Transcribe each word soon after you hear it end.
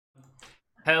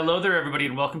Hello there, everybody,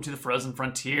 and welcome to the Frozen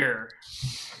Frontier.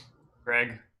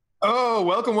 Greg. Oh,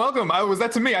 welcome, welcome. Was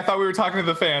that to me? I thought we were talking to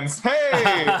the fans.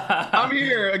 Hey, I'm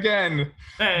here again.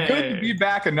 Good to be Hey.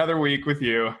 back another week with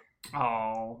you.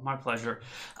 Oh, my pleasure.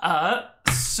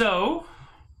 So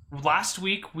last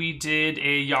week we did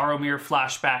a Jaromir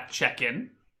flashback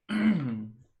check-in.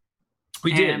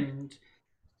 We did.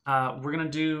 And we're going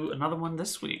to do another one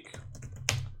this week.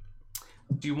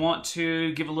 Do you want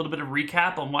to give a little bit of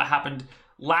recap on what happened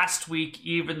last week,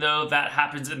 even though that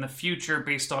happens in the future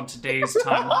based on today's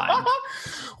timeline?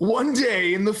 One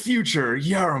day in the future,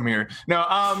 Jaromir.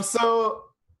 No, so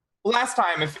last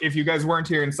time, if you guys weren't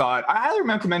here and saw it, I highly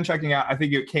recommend checking out. I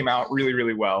think it came out really,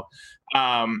 really well.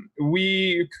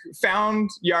 We found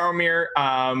Jaromir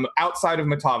outside of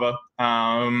Matava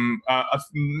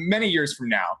many years from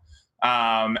now.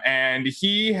 And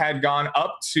he had gone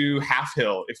up to Half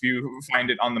Hill, if you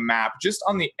find it on the map, just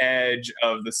on the edge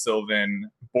of the Sylvan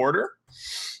border.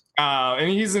 And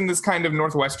he's in this kind of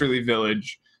northwesterly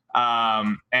village.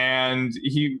 And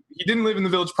he didn't live in the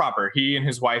village proper. He and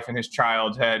his wife and his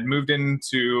child had moved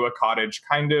into a cottage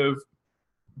kind of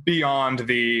beyond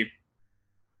the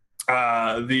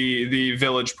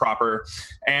village proper,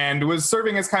 and was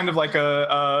serving as kind of like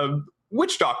a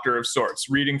witch doctor of sorts,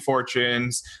 reading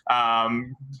fortunes,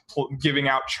 giving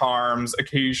out charms,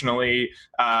 occasionally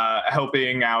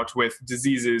helping out with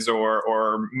diseases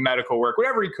or medical work,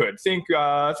 whatever he could. Think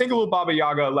a little Baba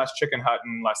Yaga, less Chicken Hut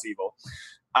and less evil.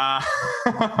 Uh,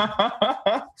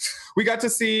 we got to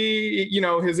see,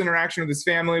 his interaction with his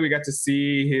family. We got to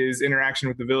see his interaction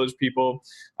with the village people.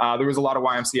 There was a lot of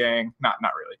YMCAing, not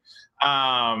really.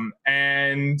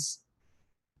 And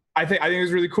I think it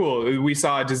was really cool. We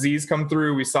saw a disease come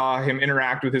through. We saw him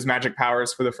interact with his magic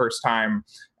powers for the first time.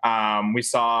 We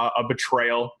saw a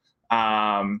betrayal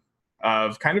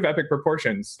of kind of epic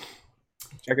proportions.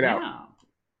 Check it out.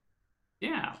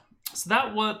 Yeah. So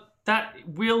that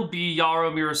will be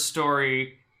Jaromir's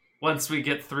story once we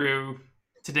get through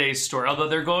today's story. Although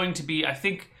they're going to be, I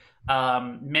think,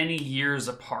 many years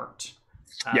apart.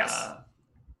 Yes.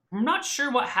 I'm not sure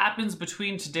what happens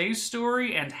between today's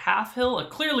story and Half Hill. It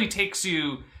clearly takes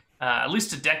you at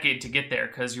least a decade to get there,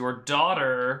 because your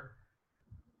daughter,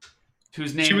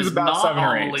 whose name is not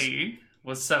Amelie,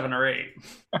 was 7 or 8.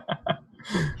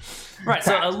 Right,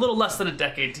 so a little less than a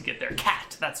decade to get there.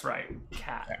 Cat, that's right.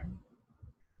 Cat.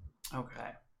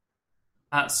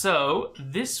 Okay. So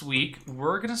this week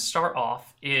we're going to start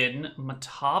off in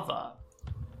Matava.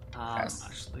 Yes.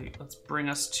 Actually, let's bring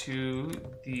us to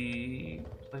the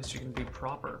place you can be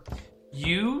proper.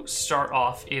 You start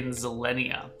off in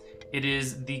Zelenia. It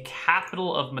is the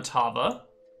capital of Matava.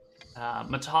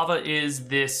 Matava is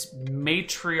this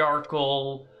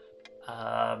matriarchal,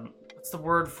 what's the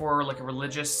word for like a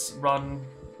religious-run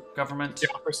government?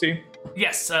 Theocracy?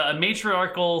 Yes, a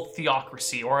matriarchal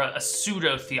theocracy, or a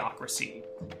pseudo-theocracy,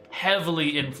 heavily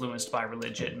influenced by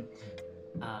religion.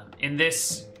 In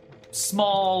this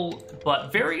small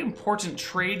but very important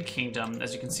trade kingdom,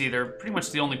 as you can see, they're pretty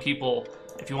much the only people.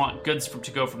 If you want goods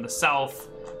to go from the south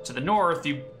to the north,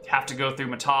 you have to go through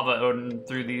Matava and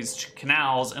through these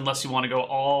canals, unless you want to go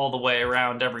all the way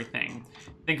around everything.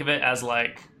 Think of it as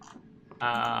like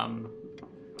Panama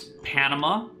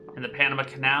and the Panama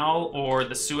Canal, or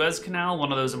the Suez Canal,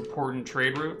 one of those important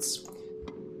trade routes.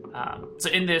 So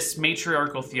in this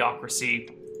matriarchal theocracy,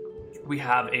 we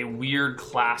have a weird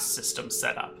class system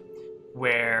set up,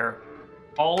 where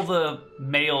all the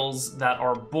males that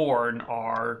are born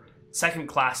are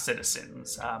second-class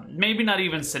citizens. Maybe not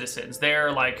even citizens.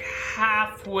 They're like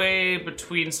halfway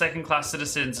between second-class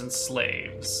citizens and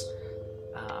slaves.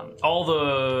 All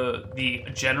the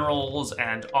generals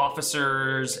and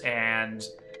officers and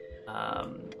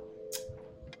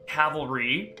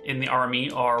cavalry in the army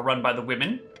are run by the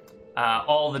women.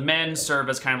 All the men serve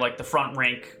as kind of like the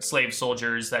front-rank slave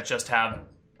soldiers that just have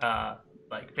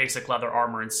like basic leather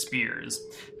armor and spears.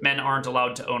 Men aren't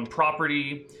allowed to own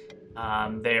property.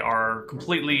 They are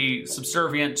completely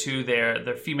subservient to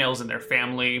their females and their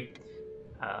family.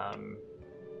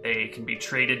 They can be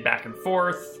traded back and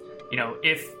forth,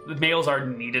 if the males are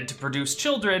needed to produce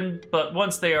children, but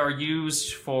once they are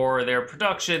used for their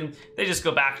production, they just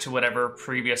go back to whatever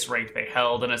previous rank they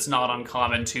held, and it's not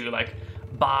uncommon to like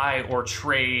buy or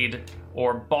trade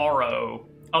or borrow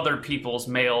other people's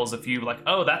males if you like,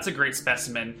 oh, that's a great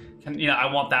specimen. I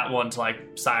want that one to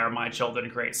like sire my children.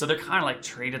 Great. So they're kind of like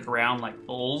traded around like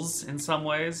bulls in some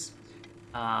ways.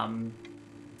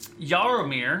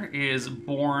 Jaromir is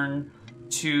born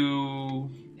to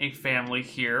a family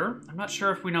here. I'm not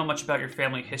sure if we know much about your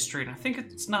family history, and I think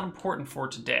it's not important for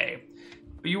today.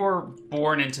 But you were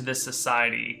born into this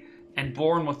society and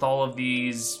born with all of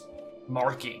these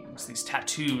markings, these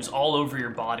tattoos all over your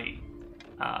body,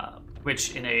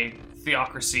 which in a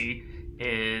theocracy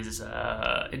is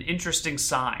an interesting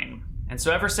sign. And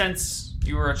so ever since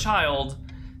you were a child,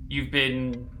 you've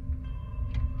been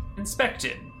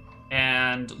inspected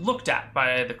and looked at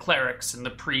by the clerics and the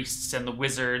priests and the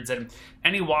wizards and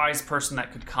any wise person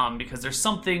that could come, because there's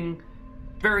something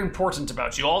very important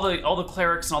about you. All the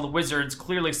clerics and all the wizards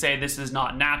clearly say this is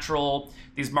not natural.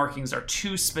 These markings are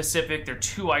too specific. They're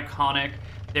too iconic.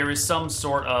 There is some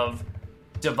sort of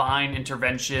divine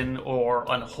intervention or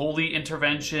unholy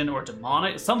intervention or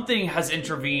demonic. Something has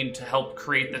intervened to help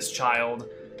create this child.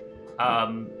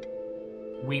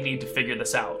 We need to figure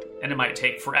this out. And it might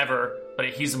take forever, but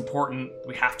he's important.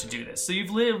 We have to do this. So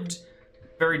you've lived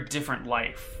a very different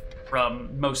life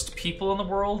from most people in the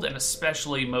world, and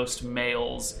especially most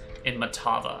males in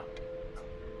Matava.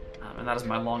 And that is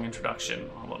my long introduction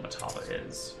on what Matava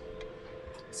is.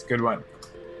 It's a good one.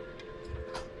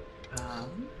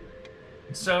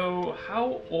 So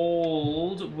how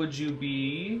old would you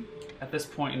be at this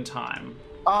point in time?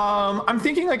 I'm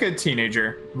thinking like a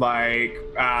teenager, like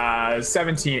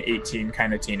 17, 18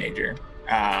 kind of teenager.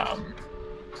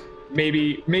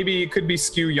 Maybe it could be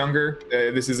skew younger.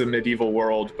 This is a medieval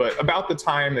world, but about the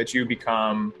time that you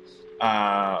become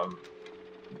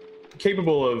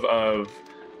capable of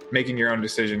making your own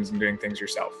decisions and doing things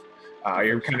yourself.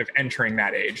 You're kind of entering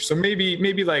that age. So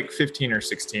maybe like 15 or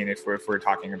 16 if we're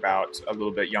talking about a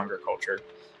little bit younger culture.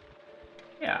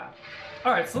 Yeah.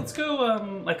 All right, so let's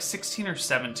go like 16 or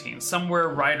 17, somewhere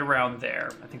right around there.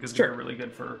 I think is Sure. really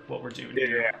good for what we're doing Yeah.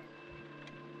 here.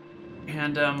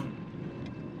 And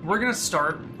we're going to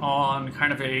start on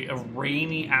kind of a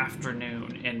rainy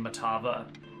afternoon in Matava.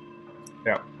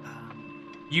 Yeah.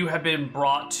 You have been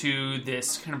brought to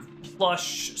this kind of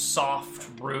plush,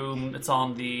 soft room. It's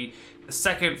on the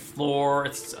second floor.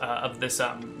 It's of this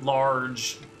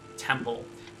large temple.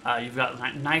 You've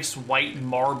got nice white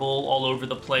marble all over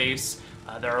the place.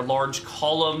 There are large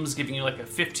columns giving you like a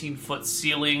 15-foot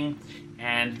ceiling,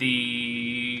 and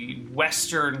the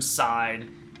western side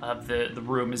of the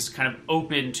room is kind of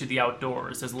open to the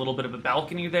outdoors. There's a little bit of a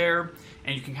balcony there,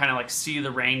 and you can kind of like see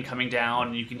the rain coming down,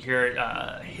 and you can hear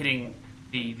it hitting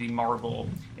the marble.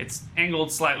 It's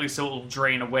angled slightly so it will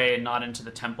drain away and not into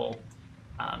the temple.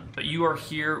 But you are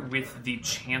here with the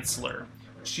Chancellor.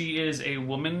 She is a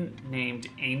woman named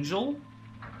Angel,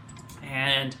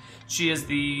 and she is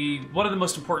one of the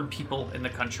most important people in the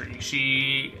country.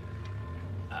 She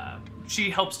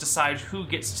helps decide who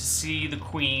gets to see the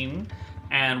Queen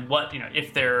and what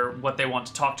they want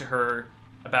to talk to her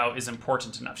about is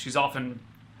important enough. She's often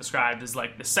described as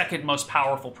like the second most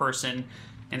powerful person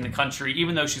in the country,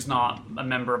 even though she's not a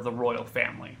member of the royal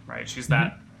family, right? She's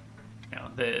that,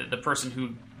 the person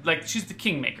who, like, she's the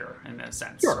kingmaker in a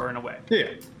sense, Sure. or in a way.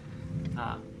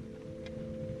 Yeah.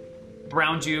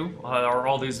 Around you are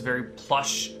all these very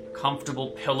plush,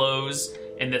 comfortable pillows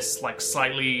in this like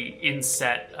slightly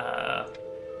inset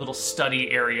little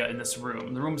study area in this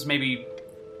room. The room's maybe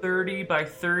 30 by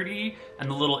 30, and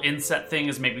the little inset thing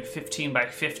is maybe 15 by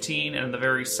 15, and in the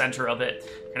very center of it,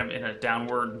 kind of in a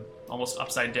downward, almost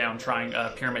upside down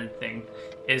pyramid thing,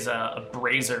 is a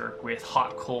brazier with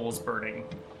hot coals burning.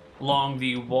 Along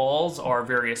the walls are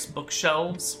various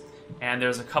bookshelves, and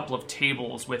there's a couple of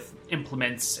tables with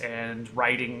implements and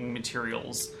writing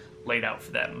materials laid out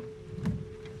for them.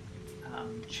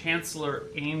 Chancellor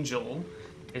Angel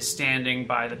is standing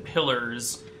by the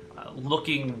pillars,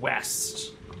 looking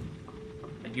west.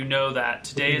 And you know that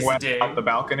today is the day. Out the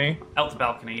balcony? Out the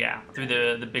balcony, yeah. Through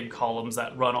the big columns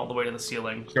that run all the way to the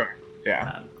ceiling. Sure,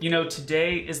 yeah.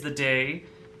 Today is the day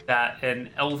that an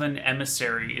elven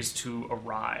emissary is to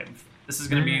arrive. This is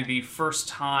going to be the first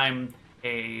time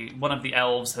one of the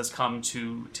elves has come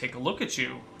to take a look at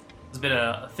you. It's been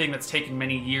a thing that's taken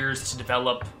many years to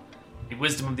develop. The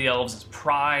wisdom of the elves is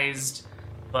prized,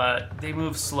 but they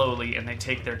move slowly and they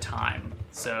take their time.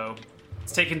 So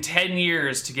it's taken 10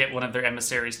 years to get one of their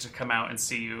emissaries to come out and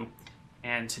see you,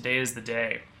 and today is the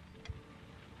day.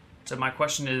 So my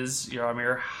question is,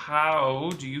 Jaromir,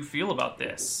 how do you feel about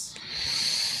this?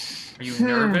 Are you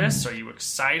nervous? Are you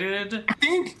excited?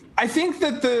 I think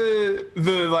that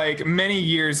the like many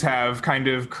years have kind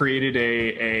of created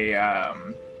a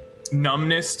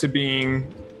numbness to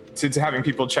having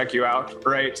people check you out,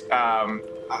 right?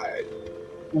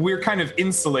 We're kind of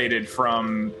insulated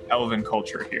from elven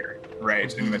culture here,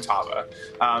 right, in Matava.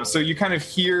 So you kind of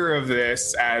hear of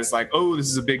this as like, oh, this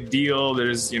is a big deal.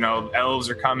 There's, elves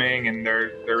are coming and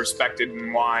they're respected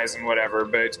and wise and whatever.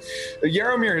 But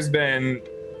Jaromir has been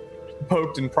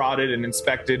poked and prodded and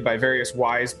inspected by various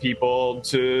wise people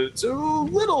to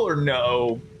little or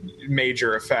no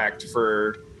major effect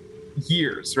for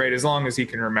years, right? As long as he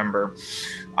can remember.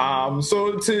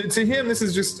 So to him, this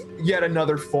is just yet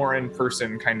another foreign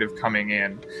person kind of coming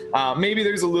in. Maybe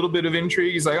there's a little bit of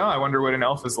intrigue. He's like, oh, I wonder what an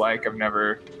elf is like. I've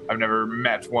never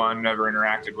met one, never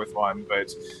interacted with one,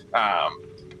 but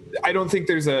I don't think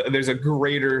there's a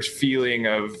greater feeling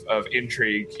of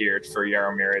intrigue here for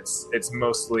Jaromir. It's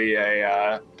mostly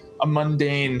a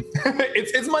mundane.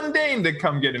 it's mundane to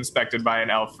come get inspected by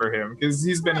an elf for him, because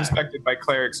he's been inspected by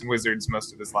clerics and wizards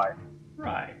most of his life.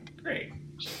 Right. Great.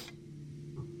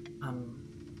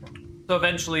 So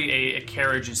eventually, a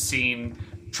carriage is seen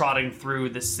trotting through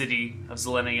the city of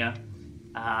Zelenia,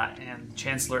 and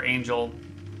Chancellor Angel,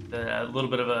 a little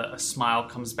bit of a smile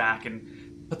comes back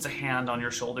and puts a hand on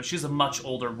your shoulder. She's a much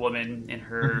older woman in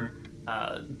her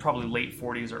probably late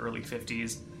 40s or early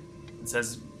 50s, and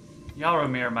says,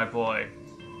 Jaromir, my boy,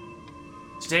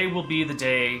 today will be the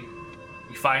day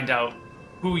we find out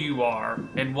who you are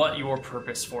and what your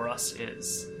purpose for us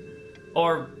is.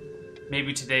 Or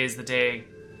maybe today is the day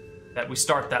that we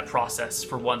start that process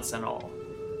for once and all.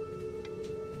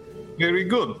 Very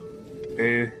good.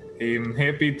 I'm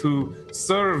happy to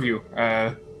serve you,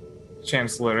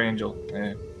 Chancellor Angel.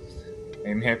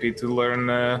 I'm happy to learn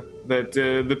that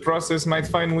the process might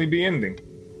finally be ending.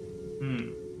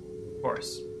 Of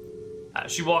course.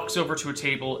 She walks over to a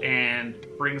table and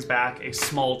brings back a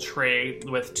small tray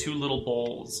with two little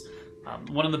bowls.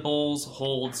 One of the bowls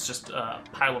holds just a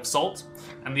pile of salt,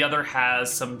 and the other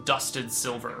has some dusted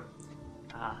silver.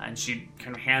 And she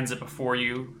kind of hands it before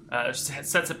you,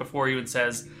 sets it before you and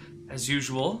says, as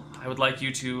usual, I would like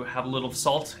you to have a little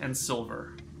salt and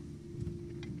silver.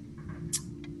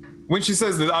 When she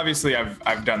says that, obviously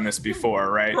I've done this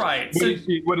before, right? Right.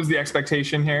 What is the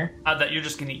expectation here? That you're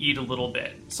just going to eat a little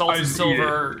bit. Salt and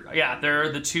silver, yeah, they're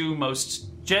the two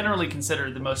generally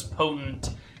considered the most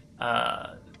potent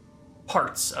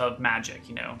parts of magic,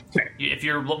 you know. Okay. If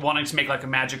you're wanting to make like a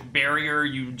magic barrier,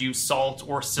 you do salt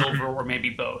or silver or maybe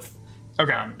both.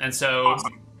 Okay. And so...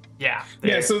 Awesome. Yeah.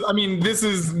 So I mean, this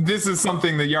is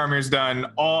something that Yaromir's done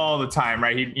all the time,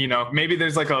 right? He, maybe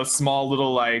there's like a small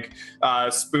little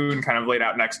spoon kind of laid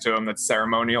out next to him that's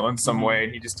ceremonial in some way,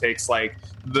 and he just takes a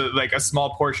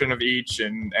small portion of each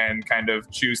and kind of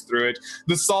chews through it.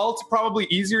 The salt probably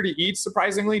easier to eat,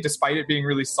 surprisingly, despite it being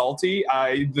really salty.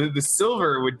 The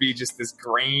silver would be just this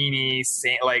grainy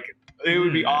it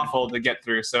would be awful to get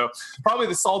through. So probably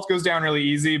the salt goes down really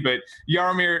easy, but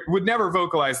Jaromir would never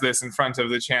vocalize this in front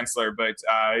of the Chancellor, but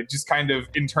just kind of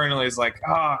internally is like,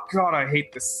 oh, God, I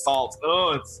hate this salt.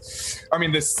 Oh,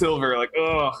 this silver,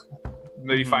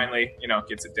 but he finally,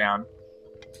 gets it down.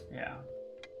 Yeah.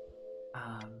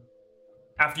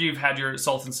 After you've had your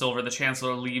salt and silver, the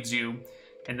Chancellor leaves you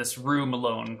in this room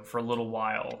alone for a little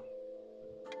while.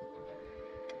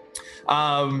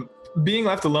 Being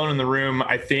left alone in the room,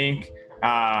 I think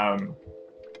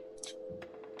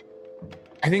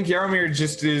Jaromir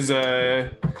just is a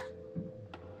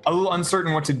little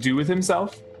uncertain what to do with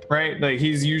himself, right? Like,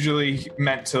 he's usually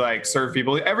meant to serve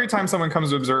people. Every time someone comes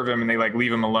to observe him and they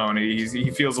leave him alone,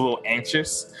 he feels a little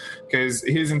anxious, because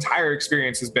his entire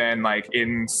experience has been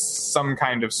in some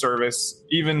kind of service,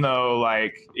 even though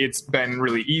it's been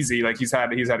really easy. He's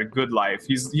had a good life.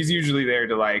 He's usually there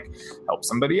to help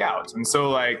somebody out, and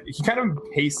so he kind of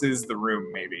paces the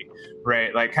room, maybe,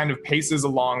 right? Kind of paces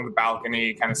along the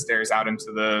balcony, kind of stares out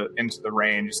into the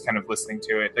rain, just kind of listening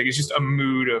to it. It's just a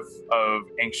mood of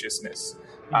anxiousness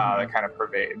that kind of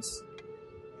pervades.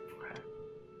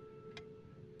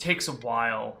 Takes a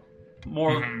while,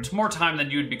 more time than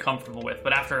you'd be comfortable with,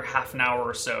 but after half an hour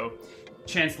or so,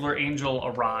 Chancellor Angel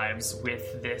arrives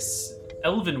with this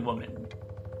elven woman.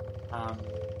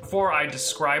 Before I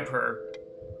describe her,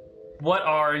 what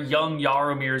are young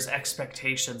Jaromir's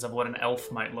expectations of what an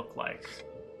elf might look like?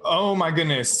 Oh my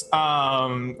goodness.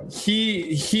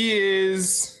 He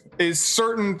is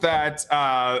certain that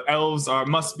elves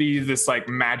must be this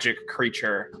magic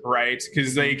creature, right?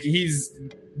 Because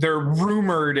they're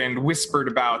rumored and whispered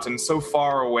about and so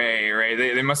far away, right?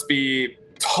 They must be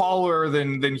taller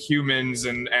than humans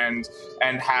and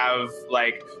have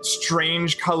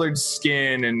strange colored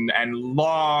skin and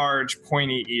large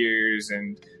pointy ears,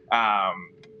 and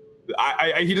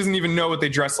he doesn't even know what they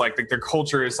dress like. Their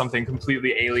culture is something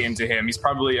completely alien to him. He's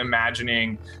probably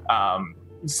imagining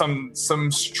some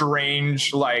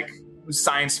strange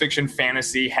science fiction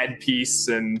fantasy headpiece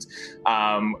and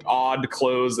odd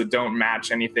clothes that don't match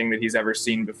anything that he's ever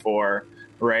seen before,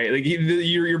 right?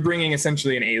 You're bringing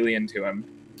essentially an alien to him.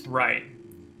 Right.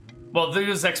 Well,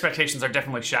 those expectations are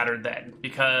definitely shattered then,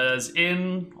 because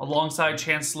alongside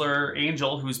Chancellor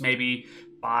Angel, who's maybe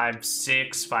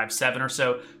 5'6", 5'7" or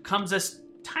so, comes this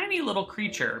tiny little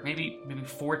creature, maybe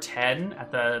 4'10"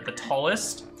 at the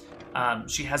tallest.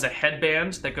 She has a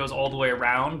headband that goes all the way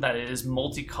around that is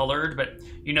multicolored, but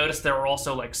you notice there are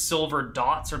also like silver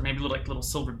dots or maybe little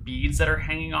silver beads that are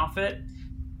hanging off it.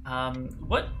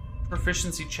 What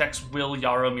proficiency checks will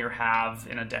Jaromir have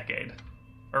in a decade?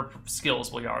 Or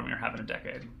skills will Jaromir have in a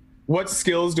decade? What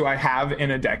skills do I have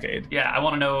in a decade? Yeah, I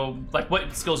want to know like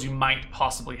what skills you might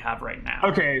possibly have right now.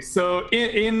 Okay, so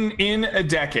in a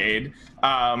decade,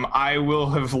 I will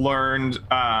have learned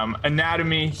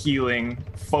anatomy, healing,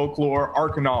 folklore,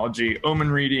 arcanology,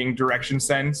 omen reading, direction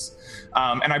sense,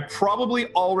 and I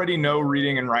probably already know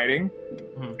reading and writing.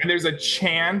 And there's a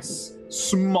chance,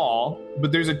 small,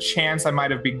 but there's a chance I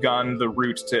might have begun the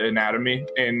route to anatomy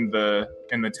in the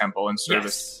temple and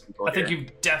service. Yes. I think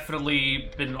you've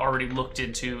definitely been already looked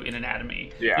into in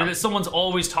anatomy. Yeah. And someone's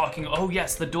always talking, oh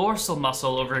yes, the dorsal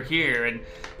muscle over here, and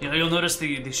you'll notice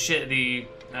the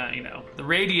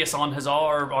radius on his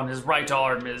arm, on his right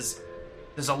arm there's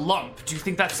a lump. Do you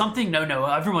think that's something? No,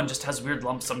 everyone just has weird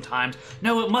lumps sometimes.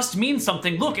 No, it must mean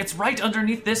something. Look, it's right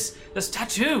underneath this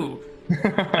tattoo.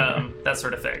 That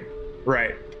sort of thing.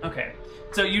 Right. Okay.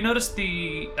 So you notice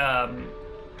the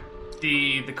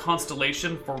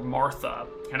constellation for Martha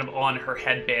kind of on her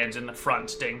headband in the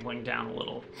front, dangling down a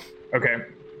little. Okay.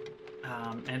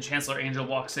 And Chancellor Angel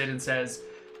walks in and says,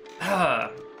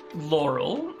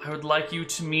 Laurel, I would like you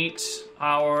to meet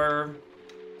our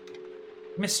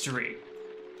mystery.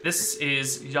 This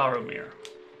is Jaromir.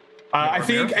 I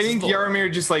think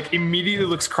Jaromir just like immediately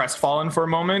looks crestfallen for a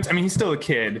moment. I mean, he's still a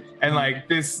kid, and like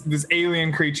this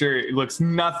alien creature looks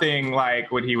nothing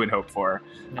like what he would hope for.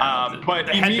 But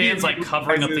the headband's like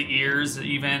covering up the ears,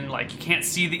 even like you can't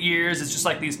see the ears. It's just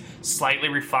like these slightly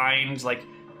refined, like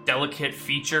delicate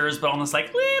features, but on this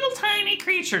like little tiny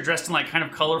creature dressed in like kind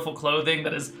of colorful clothing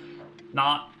that is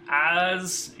not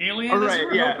as alien. Right?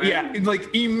 Yeah.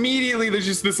 Like immediately, there's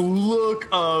just this look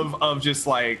of just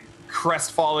like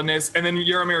crestfallenness, and then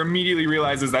Jaromir immediately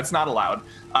realizes that's not allowed,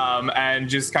 and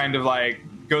just kind of like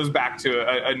goes back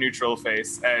to a neutral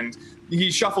face, and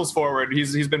he shuffles forward.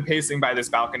 He's been pacing by this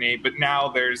balcony, but now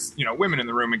there's women in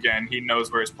the room again. He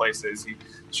knows where his place is. He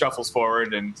shuffles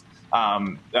forward, and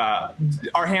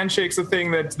our handshake's a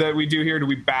thing that we do here. Do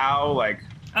we bow like?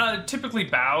 Typically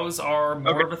bows are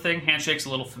more of a thing. Handshake's a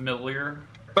little familiar.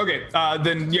 Okay,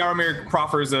 then Jaromir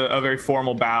proffers a very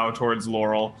formal bow towards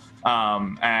Laurel,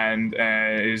 and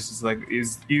is just like,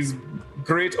 is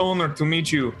great honor to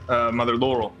meet you, Mother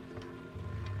Laurel.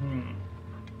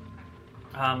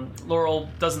 Laurel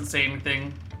doesn't say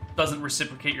anything, doesn't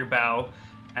reciprocate your bow,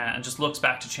 and just looks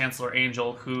back to Chancellor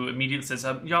Angel, who immediately says,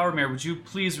 Jaromir, would you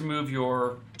please remove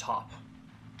your top?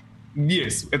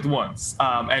 Yes, at once.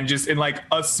 And just in like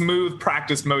a smooth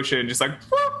practice motion, just like,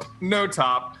 whoop, no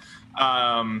top.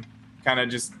 Kind of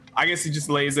just, I guess he just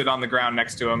lays it on the ground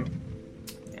next to him.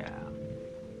 Yeah.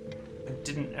 I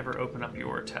didn't ever open up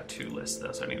your tattoo list,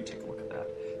 though, so I need to take a look at that.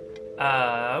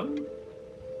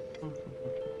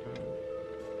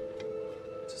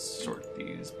 Just sort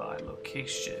these by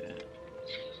location.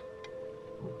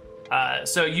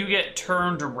 So you get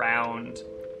turned around,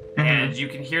 and you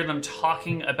can hear them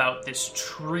talking about this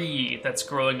tree that's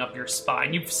growing up your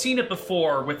spine. You've seen it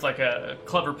before with like a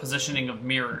clever positioning of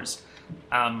mirrors.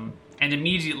 And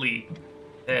immediately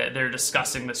they're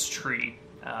discussing this tree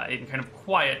in kind of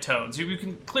quiet tones. You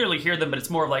can clearly hear them, but it's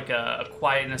more like a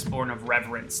quietness born of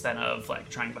reverence than of like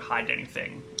trying to hide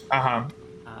anything.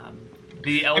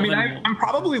 The elven... I mean, I'm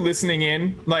probably listening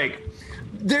in, like...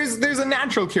 There's a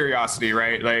natural curiosity,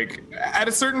 right? Like, at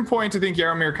a certain point, I think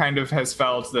Jaromir kind of has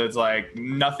felt that, like,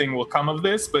 nothing will come of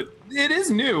this, but it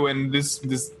is new, and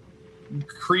this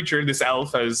creature, this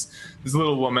elf, this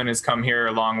little woman has come here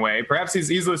a long way. Perhaps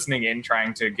he's listening in,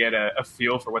 trying to get a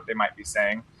feel for what they might be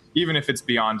saying, even if it's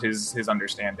beyond his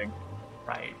understanding.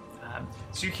 Right.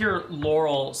 So you hear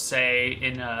Laurel say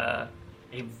in a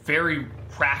very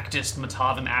practiced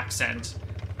Mahtavan accent,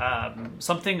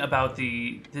 something about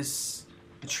the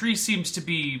tree seems to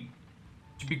be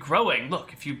growing.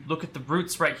 Look, if you look at the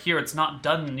roots right here, it's not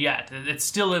done yet. It's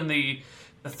still in the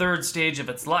third stage of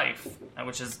its life,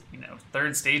 which is,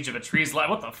 third stage of a tree's life.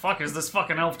 What the fuck is this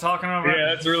fucking elf talking about?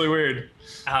 Yeah, that's really weird.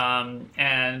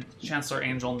 And Chancellor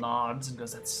Angel nods and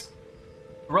goes, that's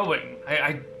growing.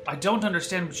 I don't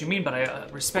understand what you mean, but I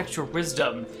respect your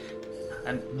wisdom.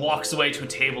 And walks away to a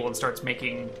table and starts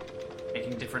making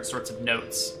different sorts of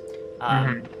notes.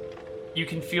 You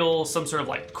can feel some sort of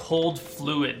like cold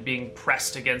fluid being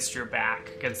pressed against your back,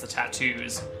 against the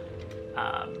tattoos.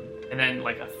 and then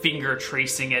like a finger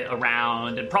tracing it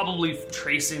around, and probably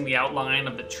tracing the outline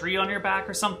of the tree on your back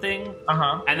or something.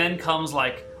 And then comes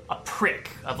like a prick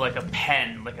of like a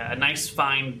pen, like a nice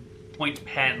fine point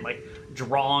pen, like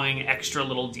drawing extra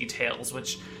little details,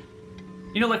 which,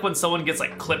 you know, like when someone gets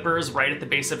like clippers right at the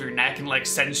base of your neck and like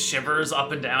sends shivers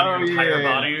up and down your entire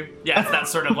body. Yeah, it's that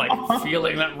sort of like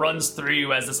feeling that runs through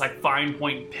you as this like fine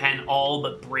point pen all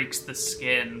but breaks the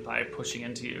skin by pushing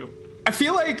into you. I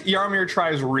feel like Jaromir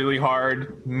tries really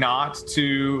hard not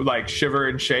to like shiver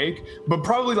and shake, but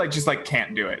probably like just like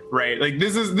can't do it, right? Like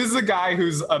this is a guy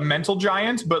who's a mental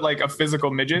giant, but like a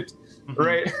physical midget,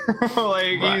 right?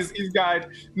 Like he's got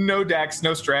no dex,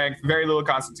 no strength, very little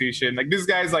constitution. Like this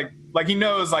guy's like he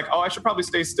knows like, oh, I should probably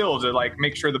stay still to like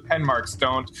make sure the pen marks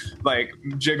don't like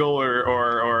jiggle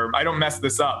or I don't mess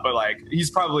this up. But like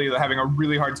he's probably having a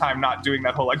really hard time not doing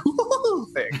that whole like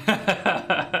thing.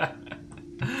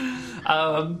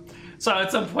 So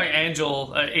at some point,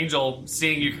 Angel,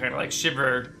 seeing you kind of like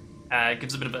shiver,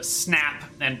 gives a bit of a snap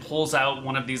and pulls out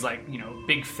one of these like, you know,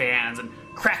 big fans and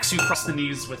cracks you across the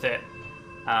knees with it,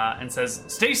 and says,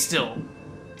 "Stay still.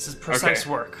 This is precise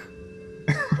work."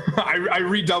 I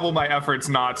redouble my efforts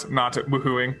not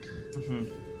woohooing.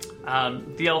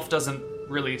 The elf doesn't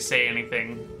really say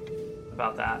anything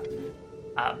about that,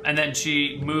 and then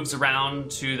she moves around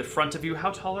to the front of you.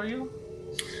 How tall are you?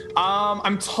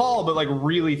 I'm tall, but like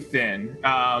really thin.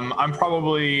 I'm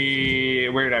probably,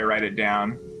 where did I write it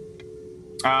down?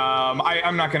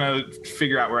 I'm not gonna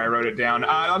figure out where I wrote it down.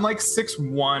 I'm like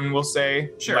 6'1", we'll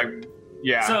say. Sure. Like,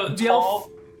 yeah. So the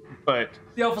tall, the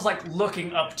elf is like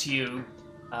looking up to you,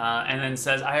 and then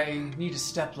says, "I need a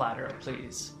stepladder,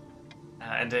 please."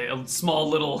 And a small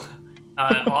little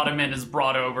ottoman is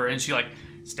brought over, and she like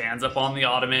stands up on the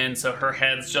ottoman, so her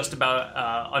head's just about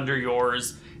under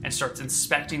yours, and starts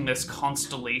inspecting this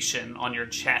constellation on your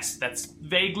chest that's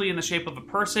vaguely in the shape of a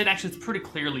person. Actually, it's pretty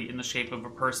clearly in the shape of a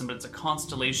person, but it's a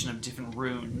constellation of different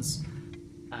runes.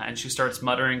 And she starts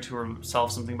muttering to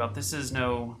herself something about, "This is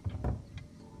no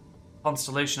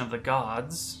constellation of the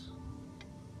gods.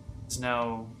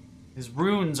 These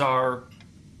runes are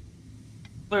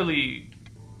clearly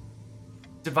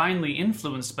divinely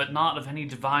influenced, but not of any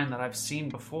divine that I've seen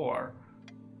before.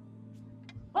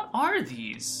 What are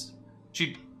these?"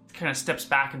 She kind of steps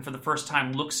back and for the first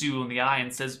time looks you in the eye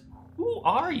and says, "Who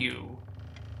are you?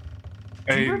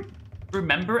 Do you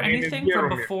remember anything from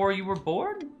before you were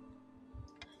born?"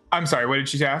 I'm sorry, what did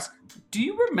she ask? Do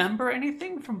you remember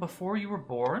anything from before you were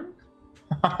born?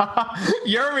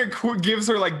 Jaromir gives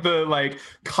her like the like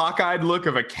cockeyed look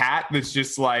of a cat that's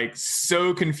just like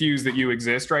so confused that you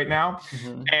exist right now.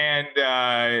 And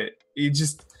he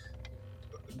just,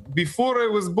 before I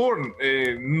was born,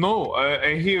 no,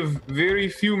 I have very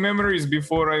few memories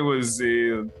before I was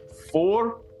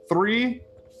 3.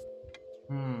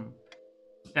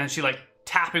 And she like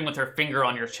tapping with her finger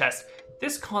on your chest.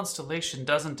 "This constellation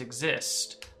doesn't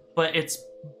exist, but it's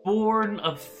born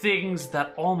of things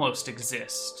that almost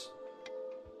exist.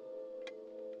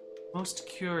 Most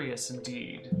curious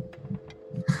indeed."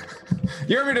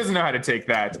 Jaromir doesn't know how to take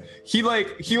that. He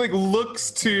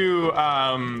looks to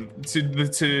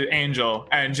Angel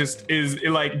and just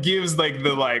gives like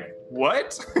the like,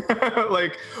 what?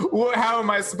 Like, how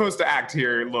am I supposed to act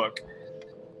here? Look.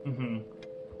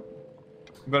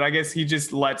 But I guess he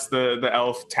just lets the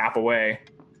elf tap away.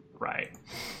 Right.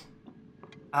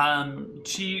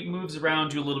 She moves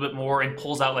around you a little bit more and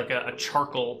pulls out like a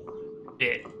charcoal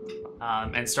bit,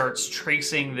 and starts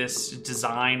tracing this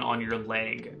design on your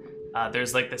leg.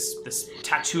 There's like this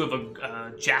tattoo of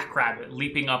a jackrabbit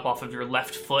leaping up off of your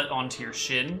left foot onto your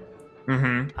shin.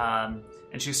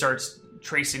 And she starts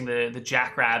tracing the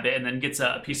jackrabbit and then gets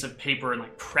a piece of paper and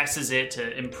like presses it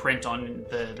to imprint on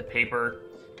the paper.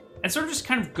 And sort of just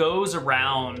kind of goes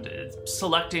around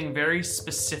selecting very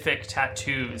specific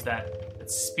tattoos that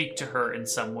speak to her in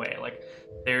some way. Like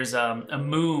there's a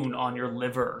moon on your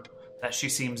liver that she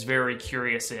seems very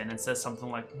curious in and says something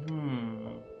like,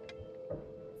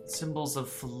 symbols of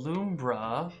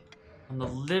Falumbra on the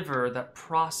liver that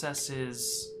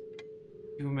processes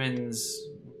humans'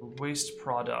 waste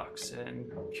products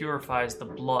and purifies the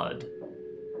blood.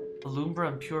 Falumbra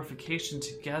and purification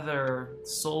together,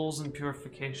 souls and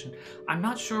purification. I'm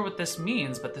not sure what this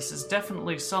means, but this is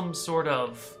definitely some sort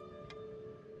of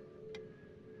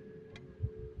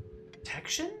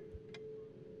protection?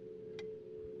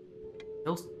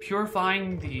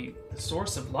 Purifying the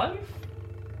source of life?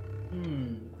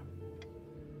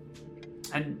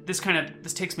 And this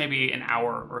takes maybe an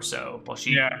hour or so while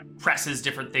she presses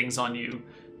different things on you.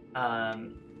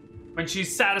 When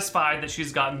she's satisfied that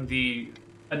she's gotten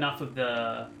enough of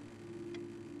the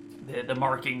the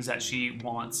markings that she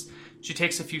wants. She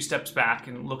takes a few steps back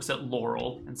and looks at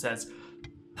Laurel and says,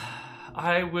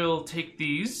 I will take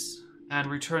these and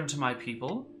return to my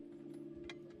people.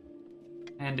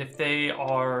 And if they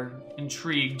are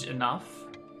intrigued enough,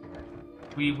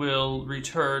 we will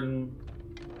return.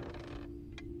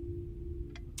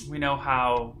 We know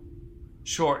how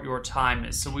short your time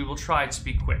is, so we will try to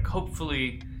be quick.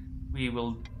 Hopefully, we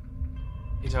will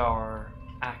get our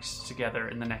act together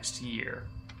in the next year.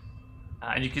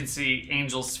 And you can see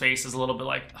Angel's face is a little bit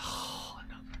like, oh,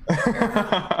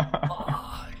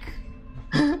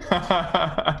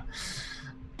 fuck.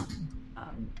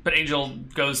 But Angel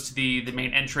goes to the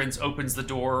main entrance, opens the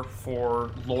door for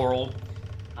Laurel,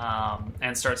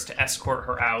 and starts to escort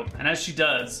her out. And as she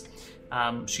does,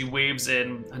 she waves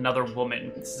in another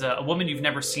woman. This is a woman you've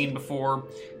never seen before.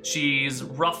 She's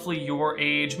roughly your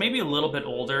age, maybe a little bit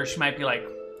older. She might be like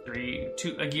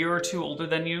a year or two older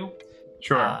than you.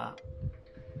 Sure.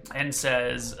 And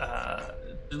says,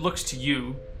 looks to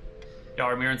you,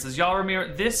 Jaromir, and says,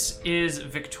 Jaromir, this is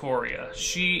Victoria.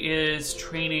 She is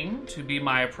training to be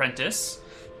my apprentice,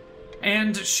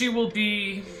 and she will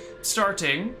be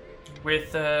starting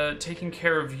with taking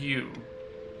care of you.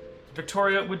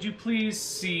 Victoria, would you please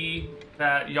see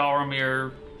that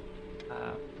Jaromir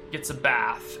gets a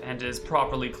bath and is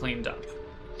properly cleaned up?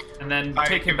 And then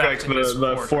take him back to his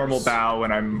the quarters. formal bow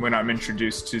when I'm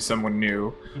introduced to someone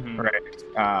new, right?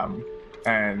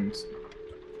 And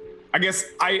I guess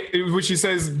when she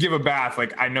says give a bath,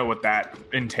 like I know what that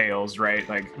entails, right?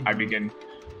 Like I begin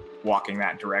walking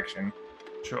that direction.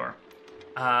 Sure.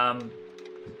 I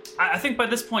think by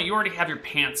this point you already have your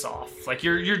pants off. Like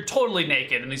you're totally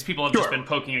naked, and these people have just been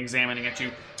poking, examining at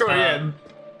you. Sure, yeah.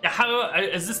 How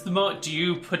is this the moment? Do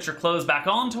you put your clothes back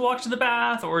on to walk to the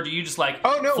bath, or do you just like?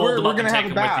 Oh no, fold them we're up and gonna take have a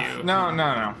them bath. with you? No.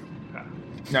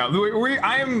 No,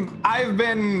 I've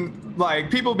been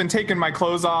like people have been taking my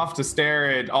clothes off to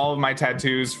stare at all of my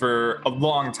tattoos for a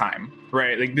long time,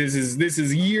 right? Like this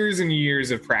is years and years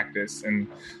of practice, and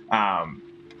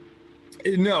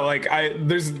no, like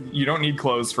you don't need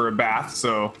clothes for a bath,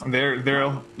 so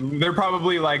they're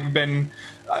probably like been.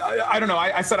 I don't know.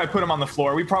 I said I put them on the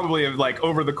floor. We probably have like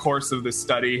over the course of this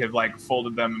study have like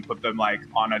folded them and put them like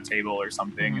on a table or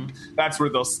something. And that's where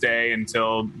they'll stay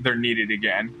until they're needed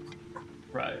again.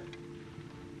 Right.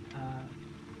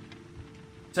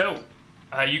 So,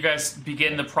 you guys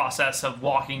begin the process of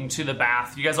walking to the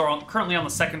bath. You guys are currently on the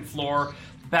second floor.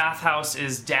 The bathhouse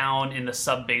is down in the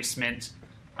sub-basement.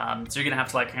 So you're gonna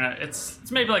have to like kind of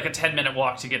it's maybe like a 10-minute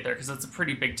walk to get there because it's a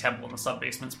pretty big temple and the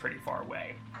sub-basement's pretty far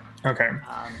away. Okay.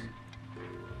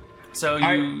 So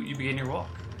you begin your walk.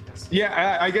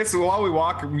 Yeah, I guess while we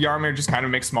walk, Jaromir just kind of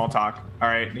makes small talk. All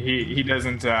right, he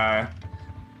doesn't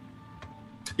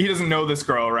know this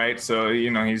girl, right? So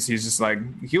he's just like,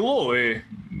 hello,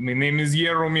 my name is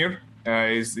Jaromir.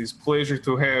 It's pleasure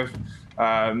to have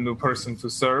a new person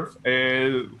to serve.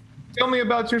 Tell me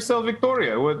about yourself,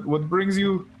 Victoria. What brings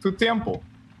you to temple?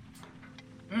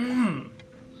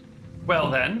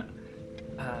 Well then.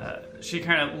 She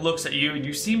kind of looks at you, and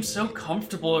you seem so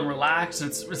comfortable and relaxed. And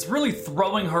it's really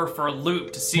throwing her for a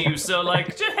loop to see you so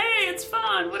like, hey, it's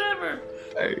fun, whatever.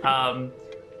 Hey.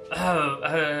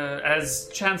 As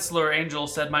Chancellor Angel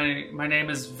said, my name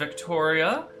is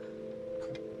Victoria.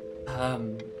 I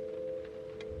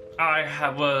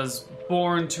was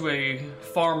born to a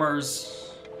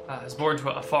farmer's. I was born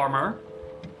to a farmer.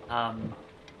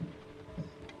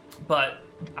 But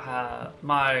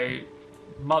my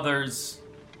mother's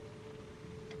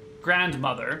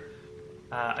grandmother,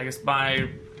 I guess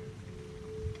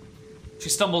she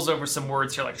stumbles over some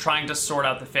words here, like trying to sort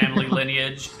out the family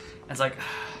lineage. And it's like,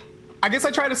 I guess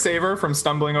I try to save her from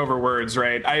stumbling over words,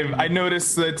 right? I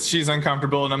notice that she's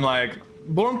uncomfortable, and I'm like,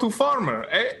 born to farmer.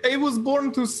 I was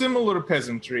born to similar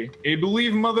peasantry. I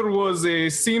believe mother was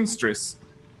a seamstress.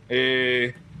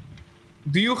 Do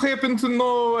you happen to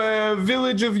know a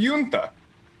village of Yunta?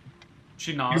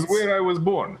 She nods. Is where I was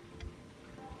born.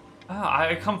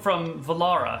 I come from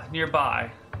Valara,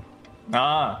 nearby.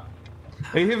 I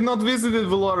have not visited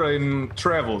Valara in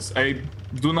travels. I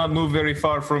do not move very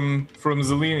far from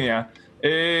Zelenia.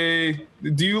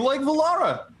 Do you like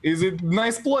Valara? Is it a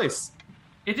nice place?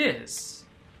 It is.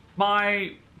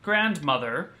 My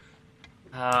grandmother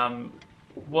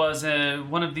was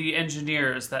one of the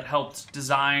engineers that helped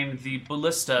design the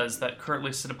ballistas that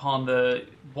currently sit upon the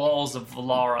walls of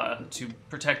Valara to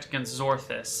protect against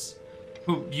Zorthis,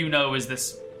 who is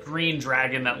this green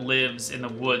dragon that lives in the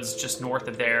woods just north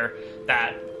of there,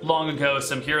 that long ago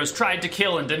some heroes tried to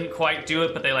kill and didn't quite do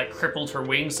it, but they like crippled her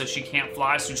wings so she can't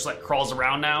fly, so she just like crawls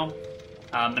around now.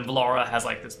 And Valara has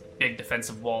like this big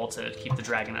defensive wall to keep the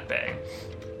dragon at bay.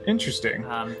 Interesting.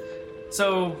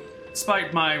 So,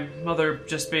 despite my mother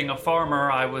just being a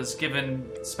farmer, I was given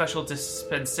special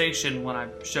dispensation when I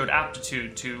showed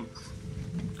aptitude to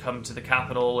come to the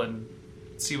capital and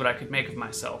see what I could make of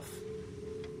myself.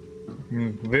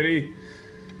 Very,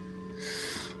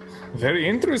 very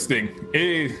interesting.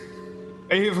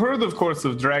 I have heard, of course,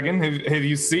 of dragon. Have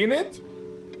you seen it?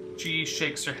 She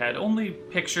shakes her head. Only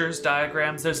pictures,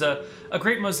 diagrams. There's a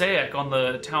great mosaic on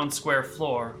the town square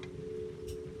floor.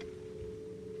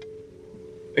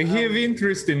 I have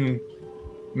interest in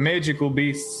magical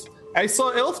beasts. I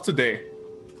saw elf today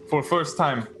for first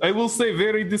time. I will say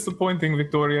very disappointing,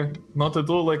 Victoria. Not at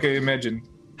all like I imagined.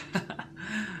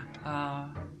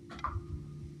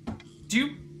 Do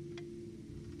you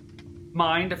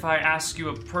mind if I ask you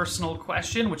a personal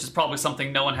question, which is probably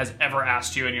something no one has ever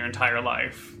asked you in your entire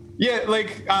life? Yeah,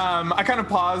 like, I kind of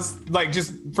paused, like,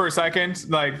 just for a second,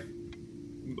 like,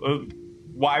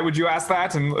 why would you ask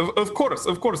that? And of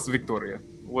course, Victoria.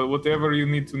 Whatever you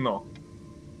need to know.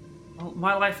 Well,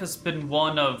 my life has been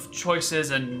one of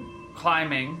choices and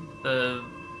climbing the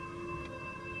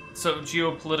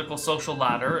geopolitical social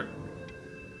ladder.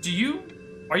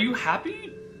 Are you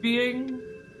happy being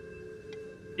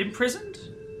imprisoned?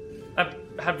 I've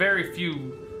had very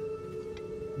few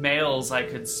males I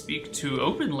could speak to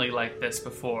openly like this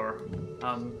before.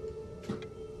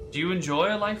 Do you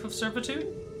enjoy a life of servitude?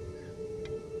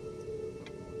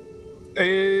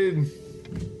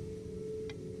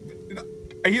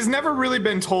 He's never really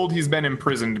been told he's been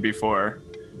imprisoned before,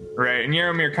 right? And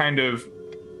Jaromir kind of,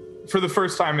 for the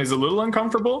first time, is a little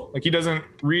uncomfortable. Like, he doesn't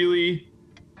really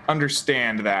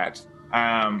understand that.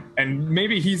 And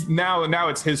maybe he's now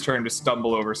it's his turn to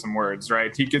stumble over some words,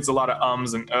 right? He gets a lot of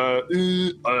ums and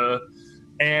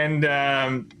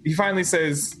and he finally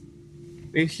says,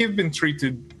 "He've been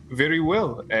treated very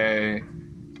well. I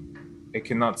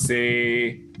cannot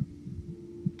say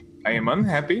I am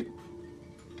unhappy."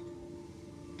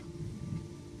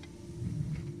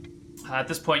 At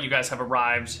this point, you guys have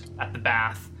arrived at the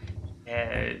bath.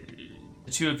 The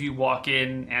two of you walk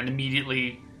in, and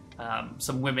immediately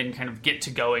some women kind of get to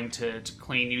going to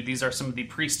clean you. These are some of the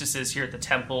priestesses here at the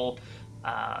temple.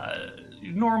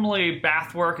 Normally,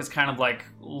 bath work is kind of like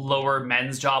lower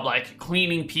men's job, like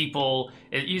cleaning people.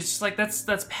 You just like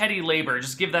that's petty labor.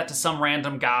 Just give that to some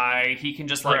random guy. He can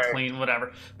just like clean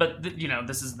whatever. But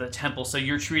this is the temple, so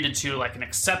you're treated to like an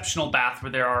exceptional bath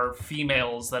where there are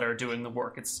females that are doing the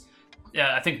work. It's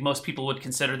I think most people would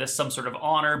consider this some sort of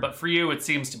honor, but for you, it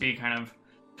seems to be kind of,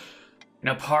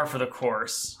 par for the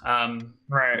course.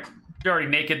 Right. You're already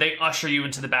naked. They usher you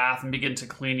into the bath and begin to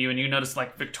clean you, and you notice,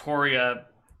 like, Victoria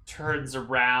turns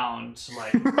around to,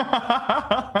 like,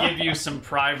 give you some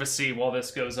privacy while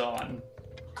this goes on.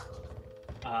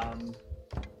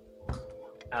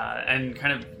 And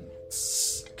kind of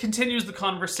continues the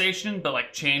conversation, but,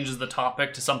 like, changes the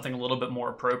topic to something a little bit more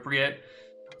appropriate.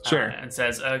 Sure. And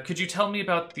says, could you tell me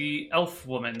about the elf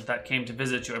woman that came to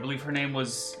visit you? I believe her name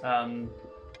was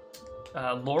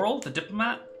Laurel, the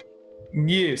diplomat?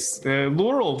 Yes,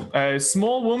 Laurel, a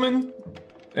small woman,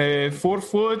 4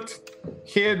 foot,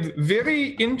 had very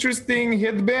interesting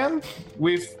headband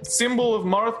with symbol of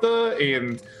Martha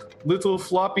and little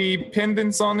floppy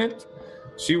pendants on it.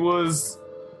 She was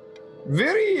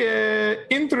very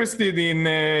interested in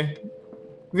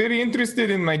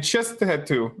my chest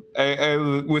tattoo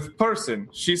with person.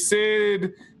 She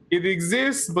said it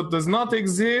exists but does not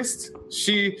exist.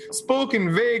 She spoke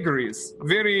in vagaries.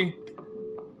 Very,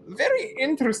 very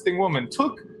interesting woman.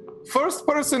 First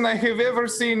person I have ever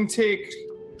seen take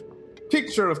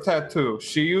picture of tattoo.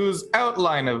 She used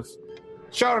outline of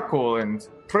charcoal and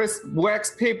pressed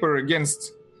wax paper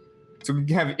against to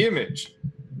have image.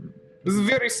 This is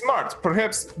very smart.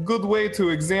 Perhaps good way to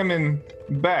examine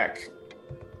back.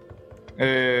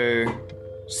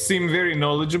 Seem very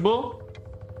knowledgeable.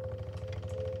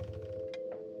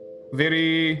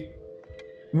 Very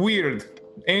weird.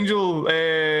 Angel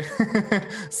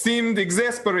seemed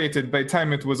exasperated by the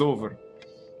time it was over.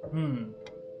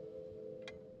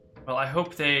 Well, I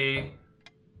hope they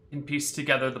can piece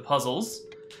together the puzzles.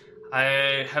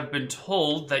 I have been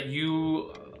told that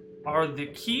you are the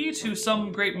key to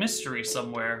some great mystery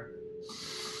somewhere.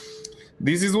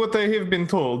 This is what I have been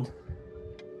told.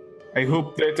 I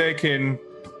hope that I can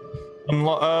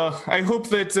I hope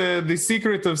that the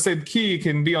secret of said key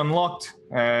can be unlocked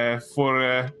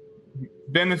for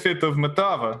benefit of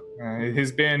Matava. It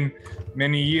has been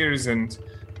many years and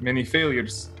many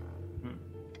failures.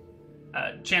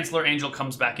 Chancellor Angel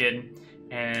comes back in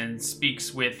and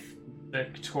speaks with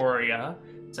Victoria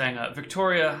saying,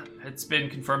 Victoria, it's been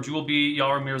confirmed you will be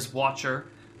Jaromir's watcher,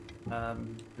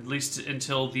 at least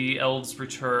until the elves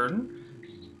return.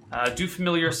 Do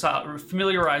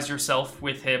familiarize yourself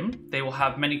with him. They will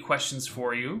have many questions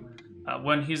for you.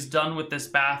 When he's done with this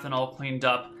bath and all cleaned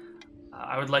up,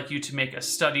 I would like you to make a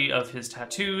study of his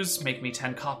tattoos, make me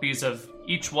 10 copies of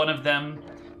each one of them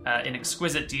in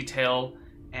exquisite detail,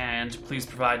 and please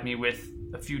provide me with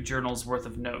a few journals worth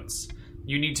of notes.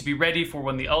 You need to be ready for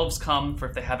when the elves come, for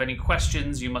if they have any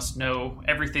questions, you must know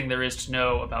everything there is to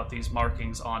know about these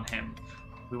markings on him.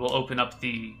 We will open up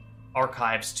the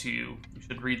archives to you. You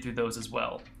should read through those as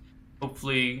well.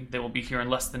 Hopefully they will be here in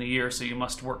less than a year, so you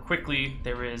must work quickly.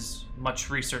 There is much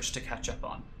research to catch up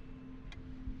on.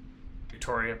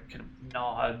 Victoria kind of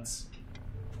nods.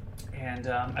 And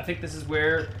I think this is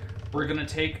where we're going to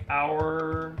take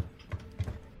our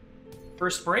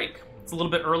first break. It's a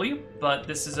little bit early, but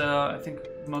this is, I think,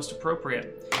 the most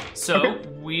appropriate. So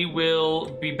we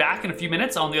will be back in a few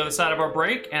minutes on the other side of our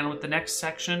break and with the next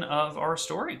section of our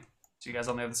story. See you guys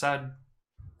on the other side.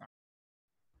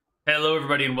 Hello,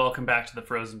 everybody, and welcome back to the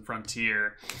Frozen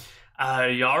Frontier.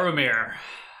 Jaromir,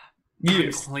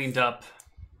 Yes, cleaned up.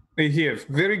 I have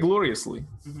very gloriously.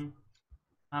 Mm-hmm.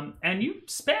 And you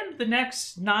spend the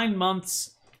next 9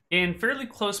 months in fairly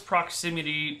close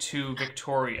proximity to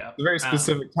Victoria. A very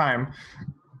specific time.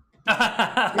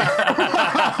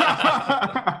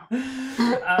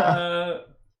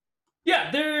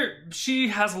 She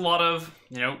has a lot of,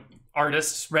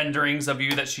 artist renderings of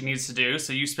you that she needs to do.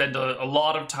 So you spend a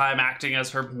lot of time acting as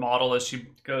her model as she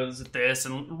goes at this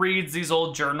and reads these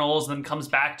old journals and then comes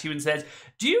back to you and says,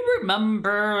 do you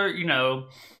remember,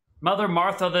 Mother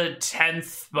Martha the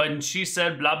 10th when she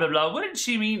said blah, blah, blah? What did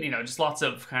she mean? Just lots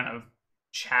of kind of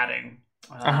chatting.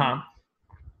 And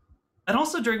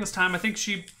also during this time, I think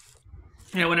she,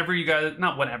 whenever you guys,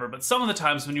 not whenever, but some of the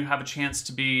times when you have a chance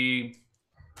to be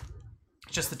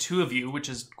just the two of you, which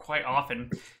is quite often,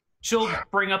 she'll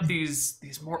bring up these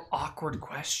more awkward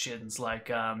questions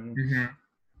like,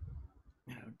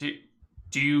 do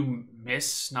you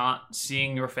miss not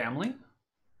seeing your family?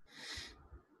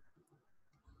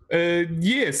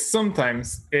 Yes,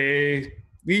 sometimes.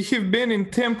 We have been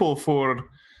in temple for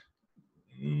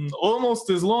almost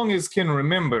as long as can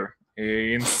remember.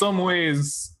 In some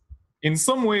ways,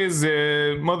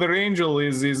 Mother Angel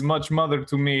is as much mother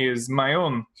to me as my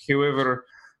own. However,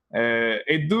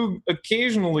 I do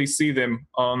occasionally see them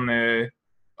on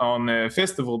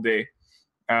festival day.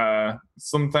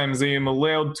 Sometimes I am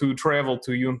allowed to travel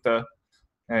to Junta.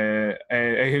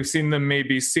 I have seen them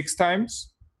maybe 6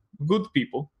 times. Good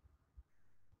people.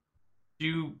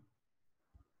 Do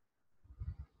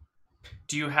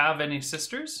you have any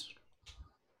sisters?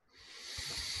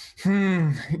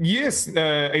 Yes,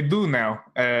 I do now.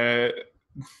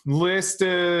 Last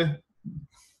or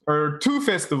 2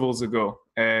 festivals ago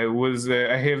I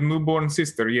have newborn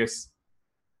sister. Yes.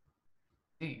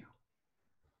 Do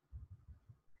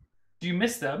you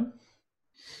miss them?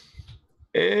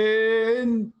 I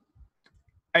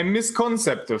miss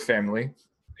concept of family.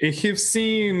 I have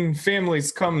seen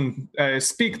families come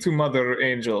speak to Mother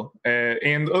Angel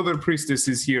and other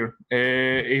priestesses here.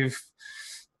 If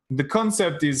the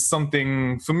concept is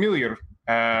something familiar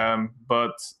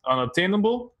but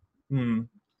unattainable,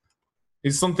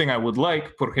 is something I would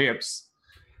like, perhaps.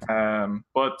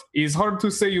 But it's hard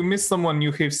to say you miss someone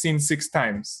you have seen 6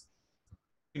 times.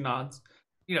 He nods.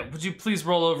 Would you please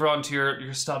roll over onto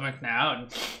your stomach now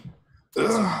and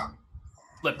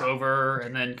flip over,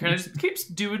 and then kind of just keeps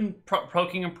doing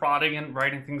poking and prodding and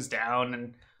writing things down,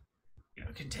 and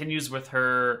continues with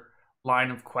her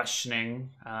line of questioning,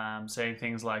 saying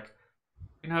things like,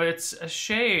 it's a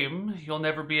shame you'll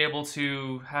never be able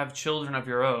to have children of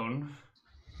your own.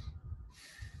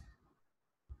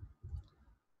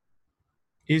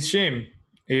 It's shame.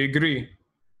 I agree.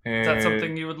 Is that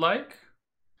something you would like?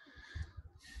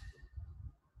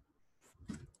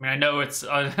 I mean, I know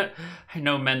I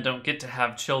know men don't get to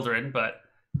have children, but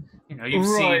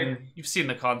you've seen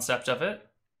the concept of it.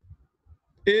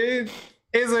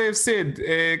 As I have said,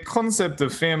 a concept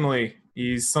of family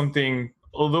is something,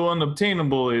 although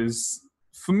unobtainable, is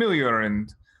familiar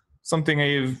and something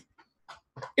am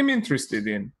interested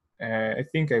in. I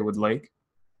think I would like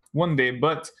one day,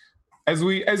 but as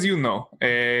you know,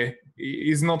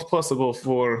 is not possible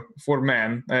for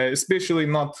man, especially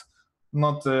not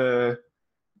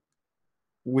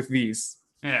with these.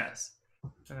 Yes.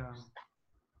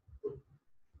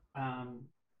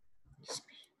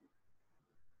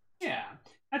 Yeah,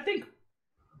 I think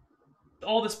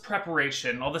all this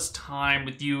preparation, all this time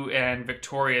with you and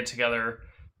Victoria together,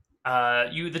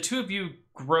 the two of you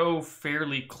grow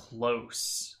fairly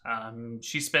close.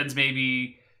 She spends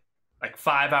maybe like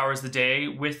 5 hours a day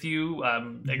with you,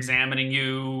 examining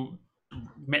you,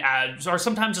 or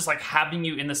sometimes just like having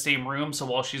you in the same room. So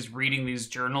while she's reading these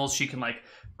journals, she can like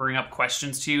bring up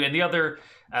questions to you. And the other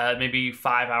maybe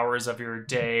 5 hours of your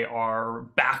day are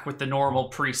back with the normal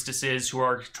priestesses who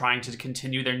are trying to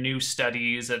continue their new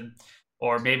studies, and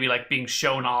or maybe like being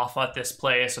shown off at this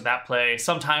place or that place.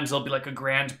 Sometimes there'll be like a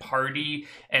grand party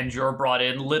and you're brought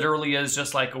in literally as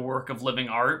just like a work of living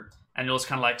art, and you'll just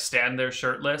kind of like stand there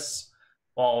shirtless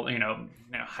while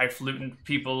highfalutin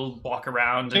people walk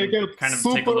around and kind of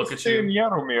take a look at you.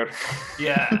 Jaromir.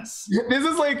 Yes. This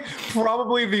is like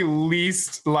probably the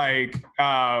least like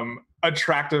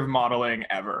attractive modeling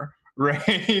ever,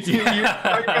 right? You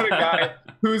got a guy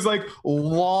who's like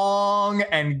long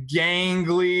and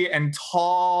gangly and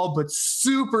tall, but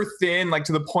super thin, like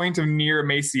to the point of near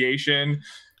emaciation,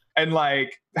 and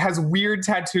like has weird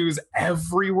tattoos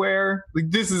everywhere.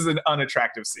 Like, this is an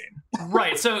unattractive scene.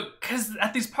 Right. So, because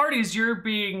at these parties, you're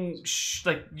being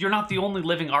you're not the only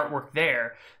living artwork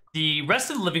there. The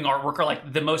rest of the living artwork are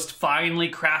like the most finely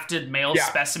crafted male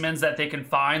specimens that they can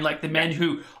find. Like the men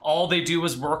who all they do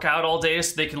is work out all day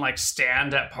so they can like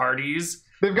stand at parties.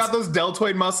 They've got those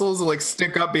deltoid muscles that like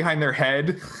stick up behind their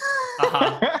head.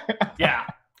 Yeah.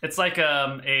 It's like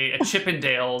a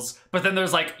Chippendales, but then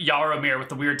there's like Jaromir with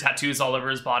the weird tattoos all over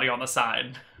his body on the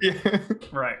side. Yeah.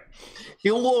 Right.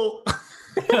 Hello.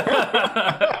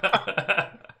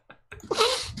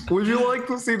 Would you like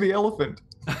to see the elephant?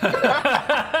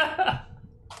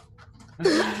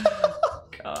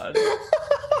 God.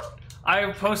 I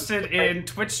have posted in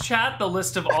Twitch chat the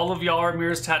list of all of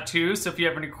Jaromir's tattoos, so if you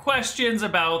have any questions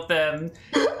about them,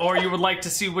 or you would like to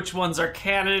see which ones are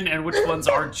canon and which ones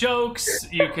are jokes,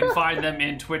 you can find them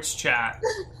in Twitch chat.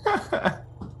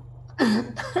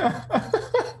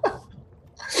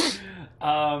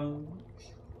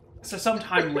 So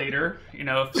sometime later,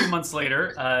 a few months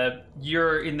later,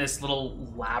 you're in this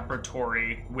little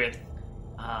laboratory with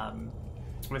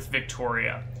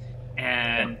Victoria,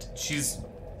 and she's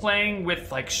playing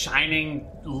with like shining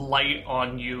light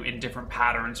on you in different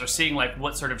patterns, or seeing like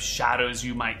what sort of shadows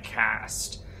you might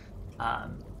cast.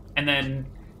 And then,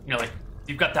 like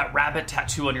you've got that rabbit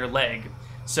tattoo on your leg.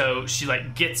 So she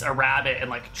like gets a rabbit and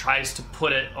like tries to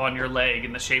put it on your leg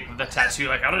in the shape of the tattoo.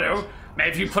 Like, I don't know,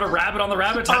 maybe if you put a rabbit on the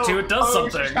rabbit tattoo, it does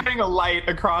something. She's shining a light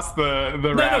across the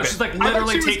rabbit. No, she's like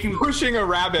literally pushing a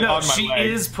rabbit on my leg. No, she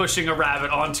is pushing a rabbit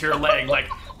onto your leg, like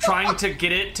trying to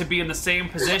get it to be in the same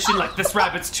position. Like, this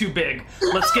rabbit's too big.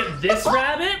 Let's get this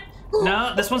rabbit.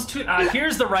 No, this one's too.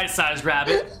 Here's the right size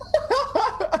rabbit.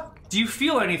 Do you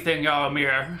feel anything,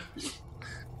 Jaromir?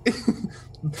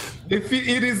 It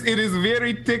is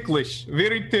very ticklish.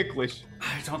 Very ticklish.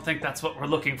 I don't think that's what we're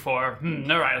looking for.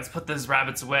 All right, let's put these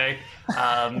rabbits away.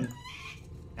 Now,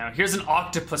 here's an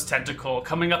octopus tentacle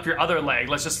coming up your other leg.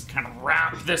 Let's just kind of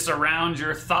wrap this around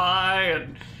your thigh.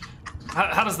 And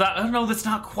how does that? Oh no, that's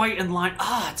not quite in line.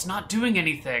 It's not doing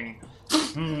anything.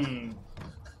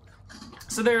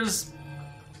 So there's.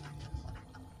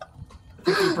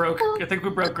 I think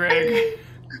we broke Greg.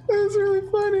 That's really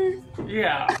funny.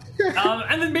 Yeah.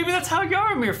 And then maybe that's how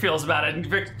Jaromir feels about it. And,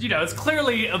 it's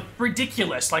clearly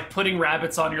ridiculous, like putting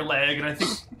rabbits on your leg. And I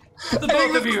think the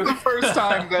both of you. This is the first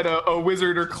time that a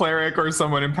wizard or cleric or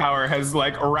someone in power has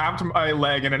like wrapped my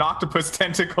leg in an octopus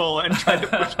tentacle and tried to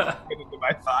push it into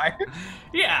my thigh.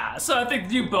 Yeah. So I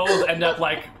think you both end up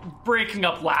like breaking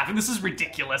up laughing. This is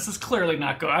ridiculous. This is clearly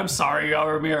not good. I'm sorry,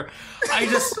 Jaromir.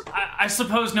 I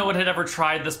suppose no one had ever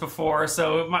tried this before,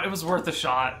 so it was worth a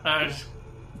shot.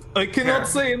 I cannot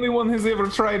say anyone has ever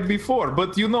tried before,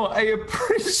 but I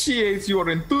appreciate your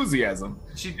enthusiasm.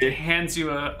 She hands you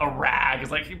a rag.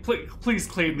 It's like, please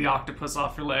clean the octopus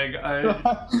off your leg. I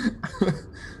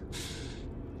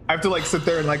have to like sit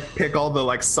there and like pick all the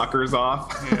like suckers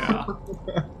off. Yeah.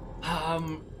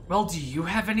 Well, do you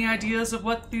have any ideas of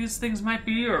what these things might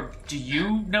be, or do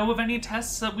you know of any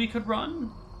tests that we could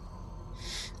run?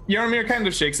 Jaromir kind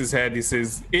of shakes his head. He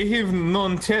says, I have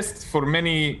known tests for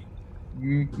many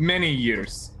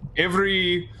years.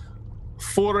 Every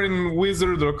foreign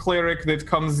wizard or cleric that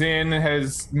comes in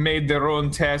has made their own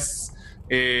tests.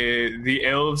 The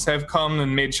elves have come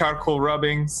and made charcoal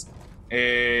rubbings.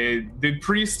 The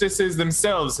priestesses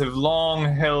themselves have long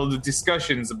held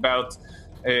discussions about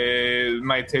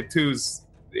my tattoos.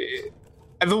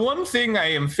 The one thing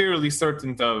I am fairly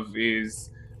certain of is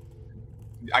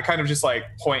I kind of just like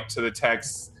point to the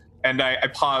text, and I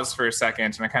pause for a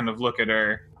second and I kind of look at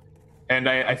her. And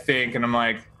I think, and I'm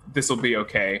like, this will be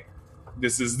okay.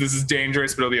 This is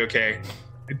dangerous, but it'll be okay.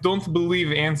 I don't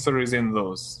believe answer is in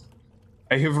those.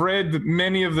 I have read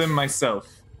many of them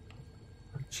myself.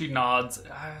 She nods.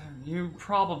 You're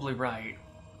probably right.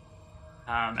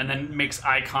 And then makes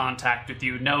eye contact with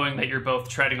you, knowing that you're both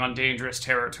treading on dangerous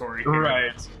territory here.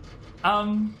 Right.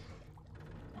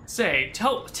 Say,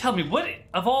 tell me, what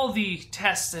of all the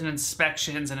tests and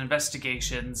inspections and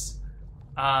investigations,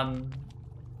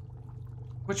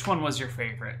 which one was your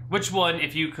favorite? Which one,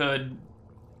 if you could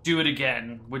do it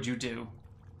again, would you do?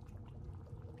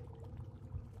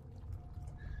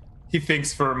 He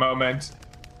thinks for a moment.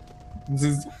 This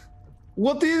is,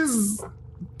 what is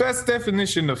best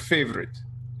definition of favorite?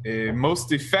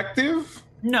 Most effective?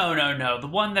 No. The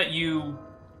one that you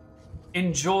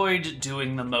enjoyed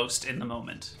doing the most in the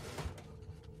moment.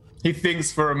 He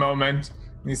thinks for a moment.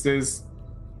 He says,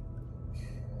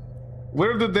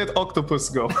 where did that octopus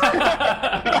go?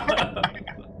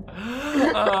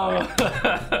 All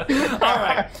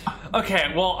right.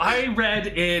 Okay, well, I read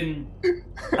in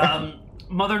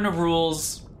Mother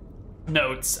Narul's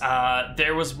notes,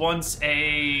 there was once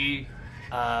a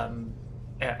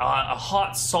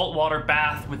hot saltwater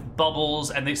bath with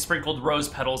bubbles, and they sprinkled rose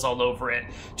petals all over it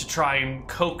to try and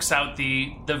coax out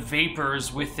the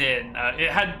vapors within.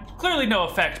 It had clearly no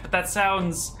effect, but that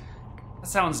sounds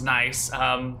nice.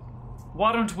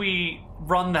 Why don't we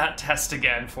run that test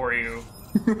again for you?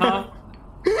 Huh?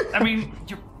 I mean,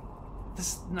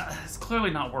 it's clearly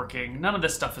not working. None of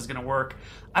this stuff is going to work.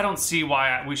 I don't see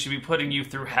why we should be putting you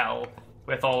through hell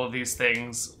with all of these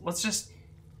things. Let's just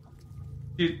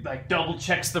double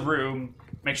checks the room,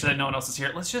 make sure that no one else is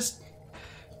here. Let's just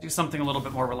do something a little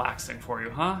bit more relaxing for you,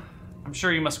 huh? I'm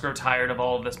sure you must grow tired of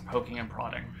all of this poking and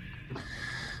prodding.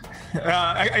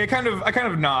 I kind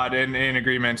of nod in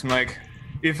agreement. I'm like,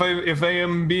 if I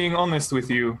am being honest with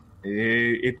you,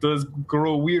 it does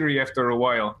grow weary after a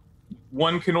while.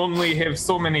 One can only have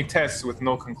so many tests with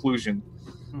no conclusion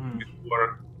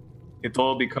before it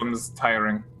all becomes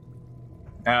tiring.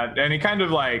 And he kind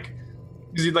of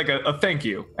gives you a thank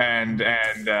you, and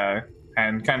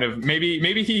kind of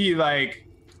maybe he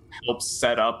helps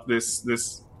set up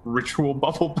this ritual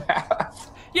bubble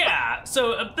bath. Yeah,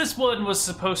 so this one was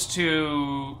supposed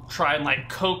to try and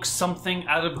coax something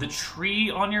out of the tree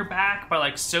on your back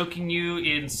by soaking you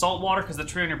in salt water, because the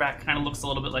tree on your back kind of looks a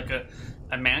little bit like a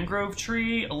mangrove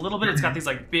tree. A little bit. It's got these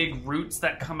big roots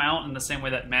that come out in the same way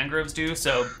that mangroves do.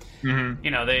 So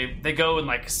they go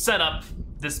and set up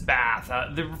this bath.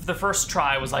 The first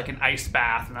try was an ice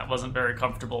bath, and that wasn't very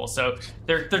comfortable. So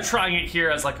they're trying it here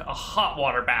as a hot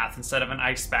water bath instead of an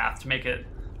ice bath to make it,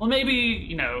 well,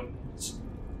 maybe how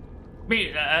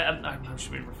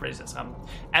should we rephrase this?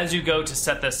 As you go to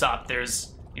set this up,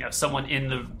 there's someone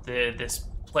in this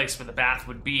place where the bath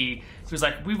would be who's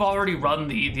we've already run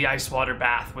the ice water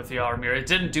bath with Jaromir. It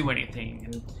didn't do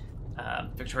anything.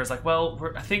 And Victoria's well,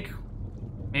 I think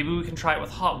maybe we can try it with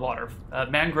hot water.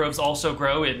 Mangroves also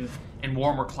grow in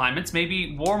warmer climates.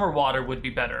 Maybe warmer water would be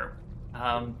better.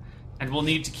 And we'll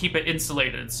need to keep it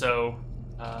insulated, so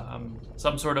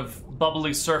some sort of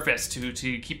bubbly surface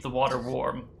to keep the water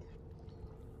warm.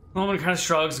 The woman kind of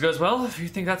shrugs and goes, well, if you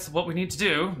think that's what we need to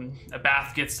do. And a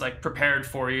bath gets prepared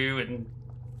for you, and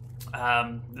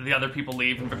the other people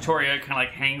leave, and Victoria kind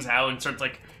of hangs out and starts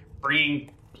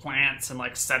bringing plants and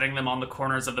setting them on the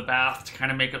corners of the bath to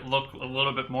kind of make it look a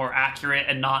little bit more accurate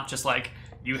and not just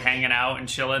you hanging out and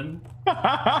chilling.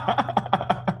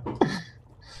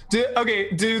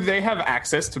 Do they have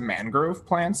access to mangrove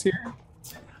plants here?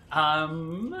 There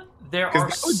are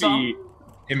that would be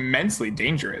immensely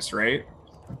dangerous, right?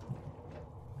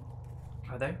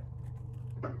 Are they?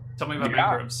 Tell me about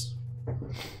mangroves.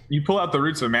 You pull out the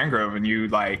roots of a mangrove and you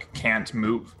can't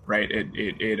move, right?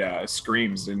 It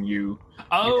screams and you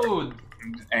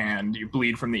and you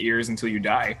bleed from the ears until you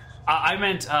die. I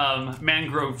meant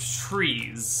mangrove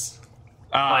trees,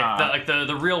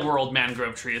 the real world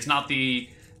mangrove tree. It's not the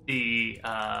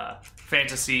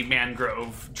fantasy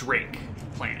mangrove drake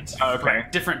plant. Oh, okay,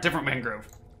 right. Different mangrove.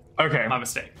 Okay, my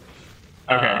mistake.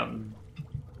 Okay.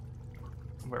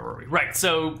 Where were we? Right,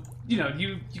 so,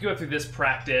 you go through this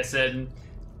practice, and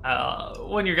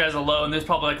when you guys are alone, there's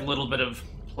probably a little bit of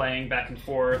playing back and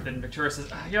forth, and Victoria says,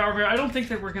 Jaromir, I don't think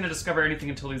that we're going to discover anything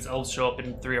until these elves show up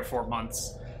in 3 or 4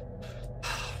 months.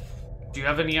 Do you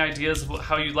have any ideas of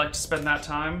how you'd like to spend that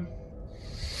time?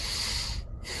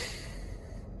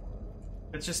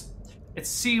 It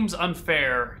seems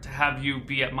unfair to have you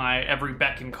be at my every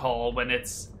beck and call when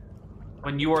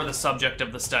you are the subject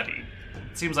of the study.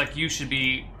 It seems like you should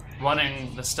be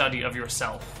running the study of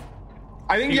yourself.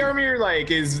 I think Jaromir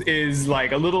is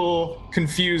a little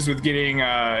confused with getting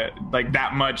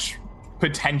that much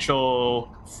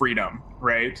potential freedom,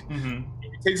 right? Mm-hmm.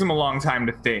 It takes him a long time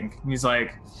to think. He's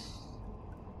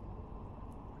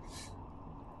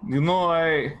You know,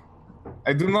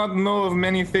 I do not know of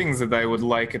many things that I would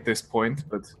like at this point,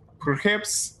 but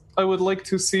perhaps I would like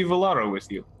to see Valara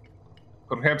with you.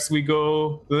 Perhaps we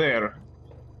go there.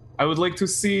 I would like to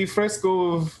see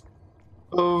fresco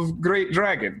of Great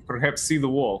Dragon. Perhaps see the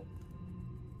wall.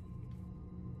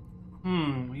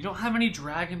 You don't have any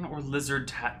dragon or lizard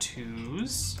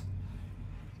tattoos.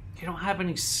 You don't have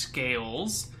any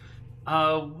scales.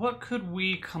 What could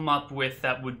we come up with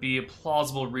that would be a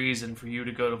plausible reason for you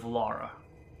to go to Valara?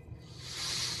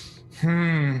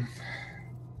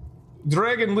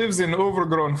 Dragon lives in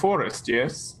overgrown forest,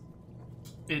 yes?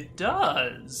 It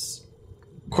does.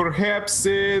 Perhaps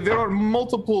there are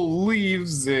multiple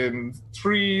leaves and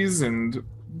trees and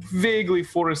vaguely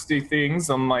foresty things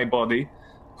on my body.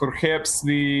 Perhaps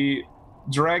the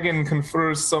dragon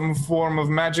confers some form of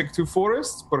magic to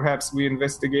forest. Perhaps we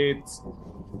investigate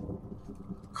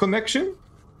connection.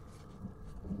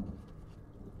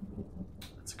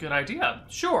 That's a good idea.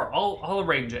 Sure, I'll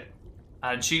arrange it.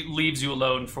 And she leaves you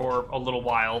alone for a little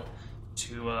while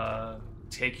to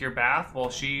take your bath while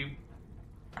she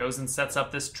goes and sets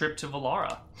up this trip to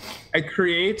Valara. I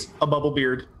create a bubble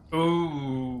beard.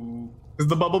 Ooh. Because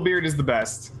the bubble beard is the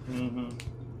best. Mm-hmm.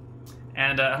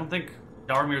 And I don't think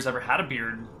Jaromir's ever had a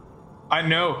beard.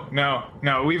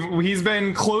 No. He's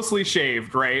been closely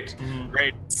shaved, right? Mm-hmm.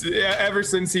 Right. Ever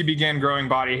since he began growing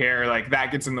body hair, like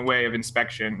that gets in the way of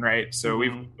inspection, right? So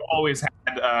we've always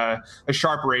had a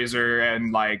sharp razor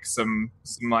and like some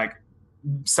like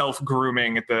self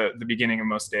grooming at the beginning of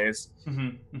most days.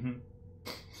 Mm-hmm.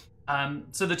 Mm-hmm.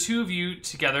 So the two of you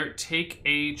together take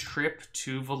a trip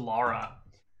to Valara.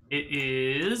 It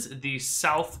is the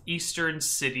southeastern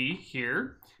city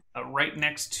here, right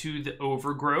next to the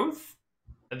overgrowth.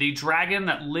 The dragon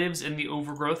that lives in the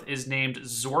overgrowth is named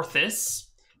Zorthis,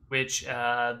 which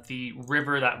the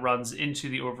river that runs into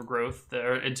the overgrowth,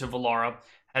 into Valara,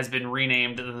 has been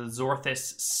renamed the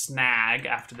Zorthis Snag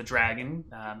after the dragon,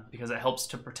 because it helps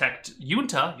to protect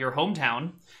Yunta, your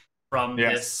hometown, from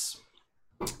this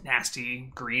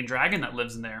nasty green dragon that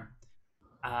lives in there.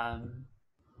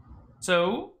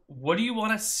 So, what do you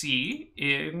want to see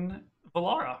in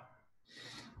Valara?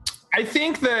 I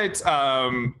think that,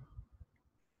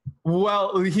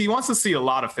 well, he wants to see a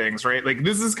lot of things, right? Like,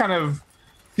 this is kind of,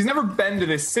 he's never been to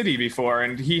this city before,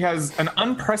 and he has an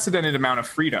unprecedented amount of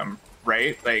freedom,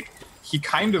 right? Like, he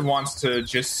kind of wants to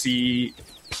just see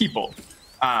people.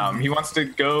 He wants to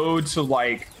go to,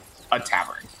 like, a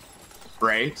tavern,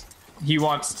 right? He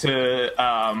wants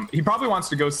to, he probably wants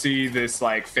to go see this,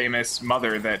 like, famous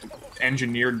mother that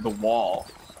engineered the wall,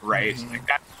 right? Mm-hmm. Like,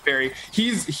 that's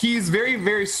he's very,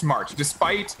 very smart.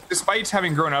 Despite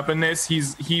having grown up in this,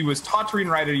 he was taught to read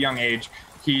and write at a young age.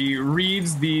 He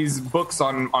reads these books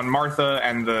on Martha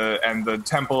and the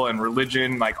temple and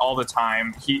religion like all the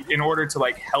time. In order to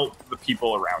like help the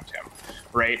people around him,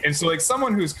 right? And so like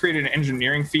someone who's created an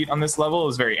engineering feat on this level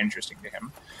is very interesting to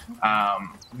him.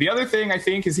 The other thing I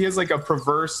think is he has like a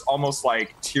perverse, almost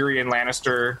like Tyrion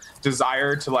Lannister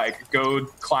desire to like go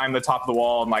climb the top of the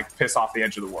wall and like piss off the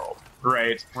edge of the world,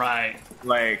 right? Right.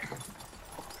 Like,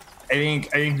 I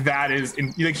think that is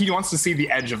like he wants to see the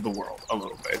edge of the world a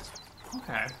little bit.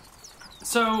 Okay.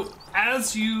 So,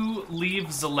 as you leave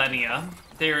Zelenia,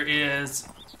 there is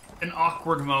an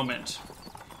awkward moment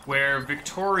where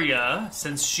Victoria,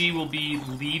 since she will be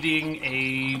leading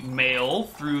a mail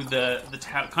through the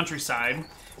countryside,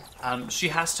 she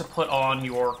has to put on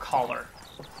your collar.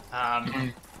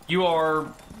 You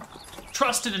are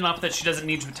trusted enough that she doesn't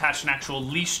need to attach an actual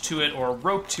leash to it or a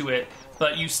rope to it,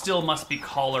 but you still must be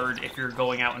collared if you're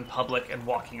going out in public and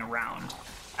walking around.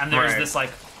 And there's this,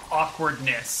 like,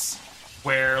 awkwardness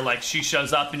where like she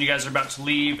shows up and you guys are about to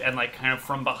leave and like kind of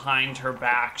from behind her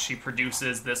back she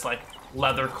produces this like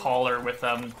leather collar with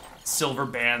silver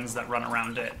bands that run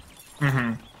around it.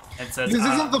 Mm-hmm. It says, this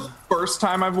isn't the first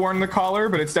time I've worn the collar,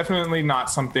 but it's definitely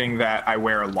not something that I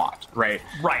wear a lot, right?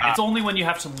 Right. It's only when you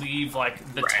have to leave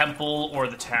like the temple or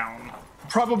the town.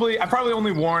 I've probably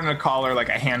only worn a collar like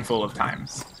a handful of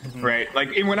times, right? Like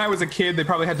when I was a kid, they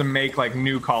probably had to make like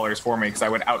new collars for me because I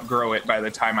would outgrow it by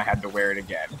the time I had to wear it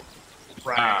again.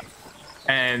 Right.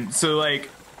 And so like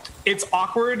it's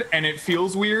awkward and it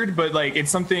feels weird, but like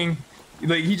it's something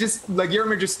like he just like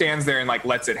Jaromir just stands there and like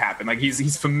lets it happen. Like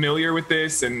he's familiar with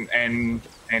this and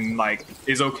like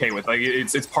is okay with like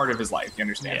it's part of his life. He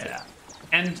understands it.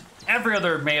 And every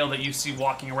other male that you see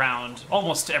walking around,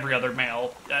 almost every other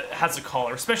male, has a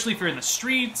collar, especially if you're in the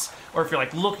streets or if you're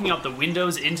like looking out the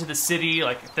windows into the city.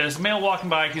 Like if there's a male walking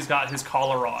by, he's got his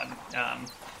collar on.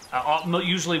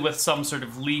 Usually with some sort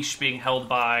of leash being held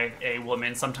by a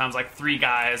woman, sometimes like three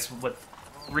guys with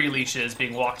 3 leashes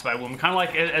being walked by a woman, kind of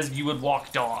like as you would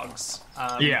walk dogs.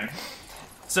 Yeah.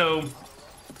 So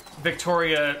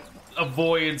Victoria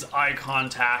avoids eye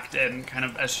contact and kind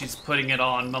of, as she's putting it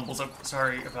on, mumbles up,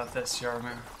 "Sorry about this,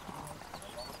 Jaromir."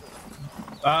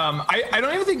 I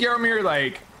don't even think Jaromir,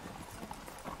 like,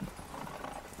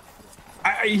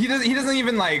 he doesn't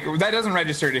even, like, that doesn't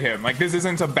register to him. Like, this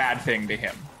isn't a bad thing to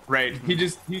him, right?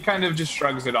 Mm-hmm. He kind of just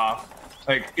shrugs it off.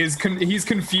 Like, he's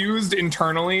confused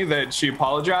internally that she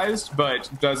apologized, but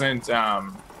doesn't,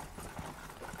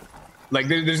 like,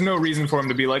 there's no reason for him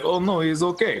to be like, "Oh, no, he's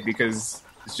okay," because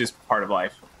it's just part of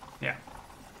life. Yeah.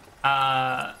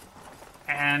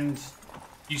 And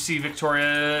you see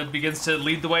Victoria begins to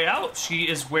lead the way out. She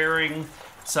is wearing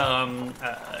some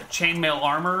chainmail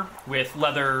armor with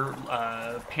leather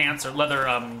pants or leather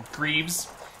greaves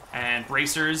and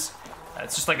bracers.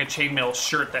 It's just like a chainmail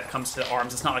shirt that comes to the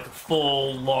arms. It's not like a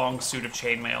full, long suit of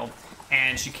chainmail.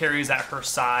 And she carries at her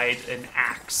side an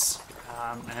axe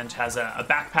and has a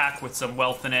backpack with some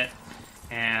wealth in it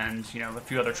and, a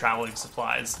few other traveling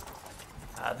supplies.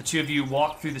 The two of you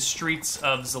walk through the streets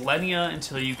of Zelenia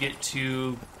until you get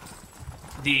to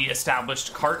the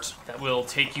established cart that will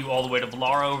take you all the way to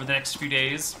Valara over the next few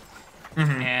days.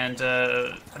 Mm-hmm. And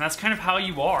that's kind of how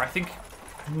you are. I think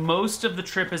most of the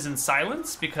trip is in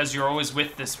silence because you're always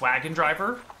with this wagon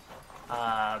driver.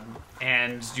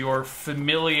 And your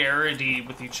familiarity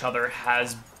with each other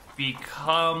has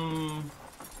become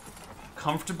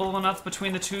comfortable enough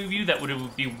between the two of you that it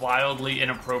would be wildly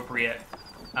inappropriate.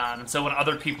 And so when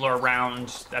other people are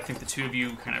around, I think the two of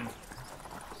you kind of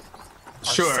are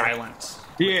silent.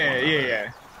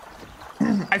 Yeah.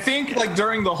 I think, like,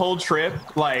 during the whole trip,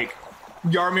 like,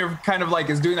 Jaromir kind of, like,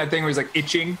 is doing that thing where he's, like,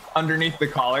 itching underneath the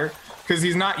collar because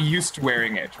he's not used to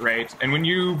wearing it, right? And when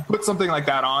you put something like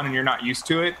that on and you're not used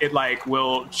to it, it, like,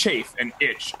 will chafe and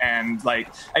itch. And, like,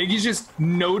 I think he's just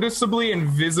noticeably and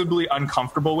visibly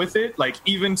uncomfortable with it, like,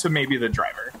 even to maybe the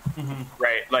driver,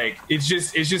 right? Like, it's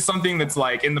just something that's,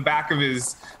 like, in the back of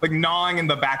his, like, gnawing in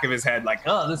the back of his head, like,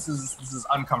 oh, this is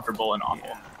uncomfortable and awful.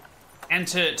 Yeah. And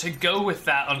to go with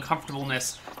that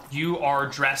uncomfortableness, you are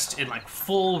dressed in, like,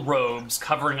 full robes,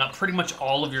 covering up pretty much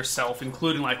all of yourself,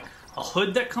 including, like, a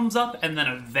hood that comes up and then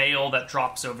a veil that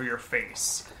drops over your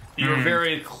face. You're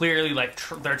very clearly, like,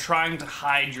 they're trying to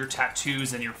hide your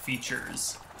tattoos and your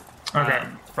features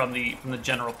from the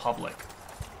general public.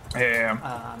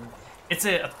 Yeah. It's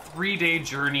a 3-day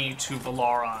journey to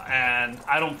Valara, and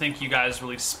I don't think you guys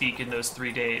really speak in those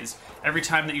 3 days. Every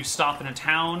time that you stop in a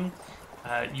town,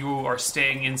 you are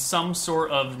staying in some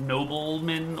sort of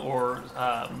nobleman or,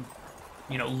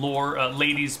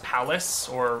 lady's palace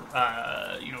or,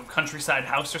 countryside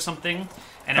house or something.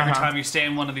 And every time you stay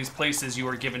in one of these places, you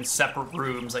are given separate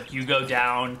rooms. Like, you go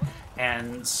down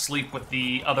and sleep with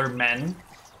the other men,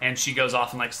 and she goes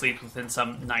off and, like, sleeps within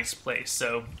some nice place.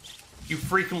 So you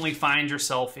frequently find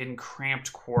yourself in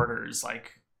cramped quarters,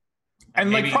 like... And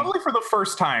maybe, like, probably for the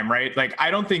first time, right? Like,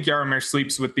 I don't think Jaromir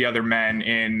sleeps with the other men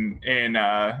in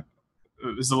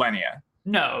Zelenia.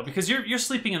 No, because you're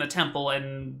sleeping in the temple,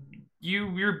 and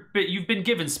you've been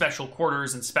given special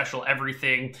quarters and special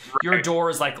everything. Right. Your door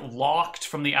is, like, locked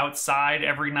from the outside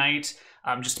every night,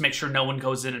 just to make sure no one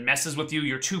goes in and messes with you.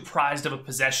 You're too prized of a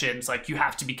possession. It's like you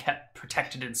have to be kept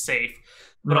protected and safe.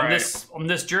 But on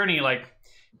this journey, like,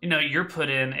 you're put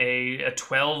in a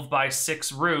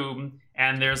 12-by-6 room,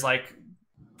 and there's, like,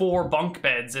 4 bunk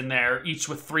beds in there, each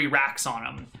with 3 racks on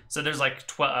them. So there's, like,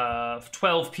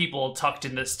 12 people tucked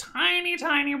in this tiny,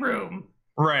 tiny room.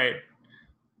 Right.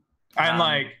 And,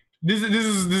 like, this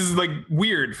is like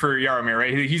weird for Jaromir,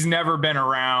 right? He's never been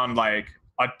around, like,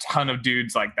 a ton of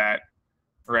dudes like that,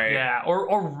 right? Yeah,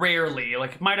 or rarely.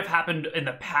 Like, it might have happened in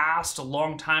the past a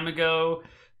long time ago,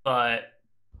 but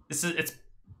it's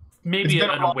maybe an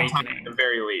awakening at the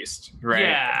very least, right?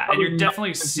 Yeah, and you're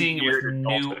definitely seeing it with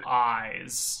new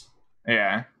eyes.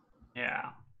 Yeah.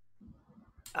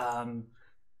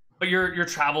 But your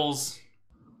travels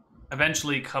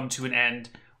eventually come to an end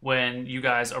when you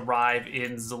guys arrive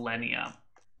in Zelenia.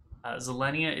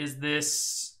 Zelenia is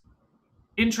this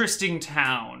interesting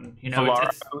town. Valara,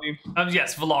 I believe.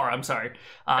 Yes, Valara. I'm sorry.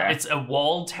 It's a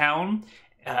walled town.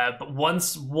 But one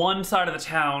side of the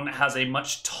town has a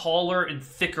much taller and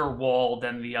thicker wall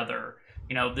than the other.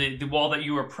 The wall that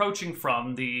you were approaching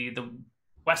from, the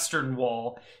western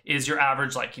wall, is your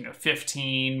average,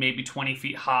 15, maybe 20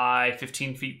 feet high,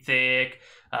 15 feet thick,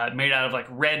 made out of, like,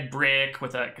 red brick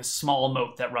with a small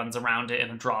moat that runs around it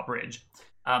and a drawbridge.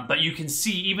 But you can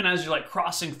see, even as you're, like,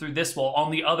 crossing through this wall, on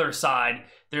the other side,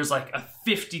 there's, like, a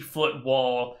 50-foot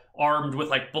wall armed with,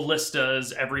 like,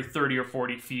 ballistas every 30 or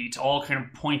 40 feet, all kind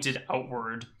of pointed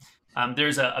outward.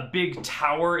 There's a big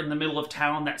tower in the middle of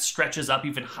town that stretches up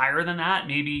even higher than that,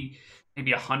 maybe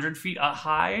 100 feet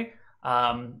high.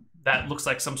 That looks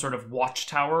like some sort of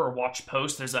watchtower or watch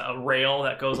post. There's a rail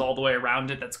that goes all the way around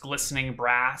it that's glistening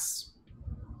brass.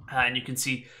 And you can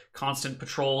see constant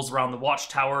patrols around the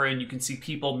watchtower, and you can see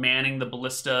people manning the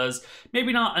ballistas.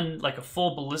 Maybe not like a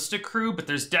full ballista crew, but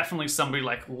there's definitely somebody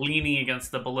like leaning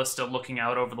against the ballista looking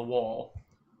out over the wall.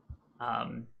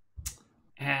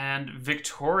 And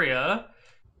Victoria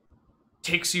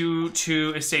takes you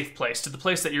to a safe place, to the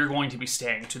place that you're going to be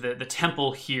staying, to the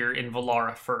temple here in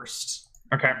Valara first.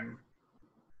 Okay.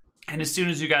 And as soon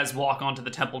as you guys walk onto the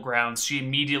temple grounds, she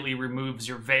immediately removes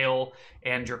your veil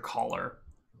and your collar.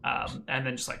 And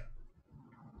then just like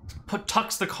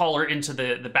tucks the collar into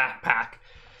the backpack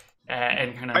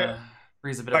and kind of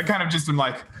breathes a bit. I kind of just am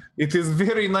like, it is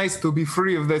very nice to be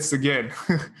free of this again.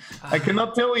 I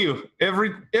cannot tell you.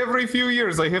 Every few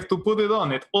years I have to put it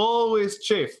on. It always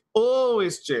chafes.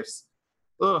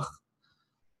 Ugh.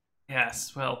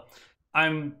 Yes. Well,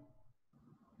 I'm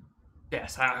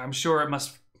sure it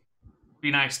must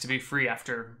be nice to be free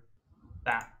after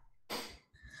that.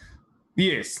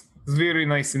 Yes. It's very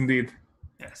nice indeed.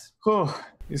 Yes. Oh,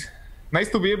 it's nice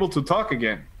to be able to talk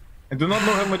again. I do not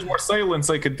know how much more silence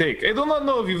I could take. I do not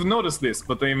know if you've noticed this,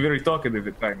 but I am very talkative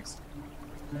at times.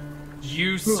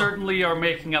 You certainly are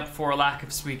making up for a lack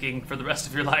of speaking for the rest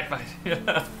of your life.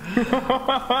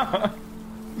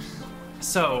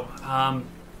 So,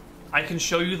 I can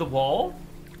show you the wall.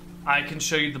 I can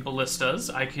show you the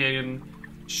ballistas. I can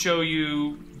show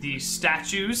you the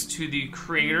statues to the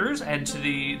creators and to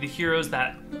the heroes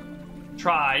that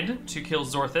tried to kill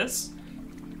Zorthus.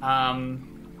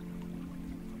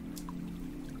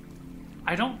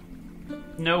 I don't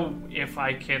know if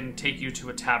I can take you to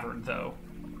a tavern, though.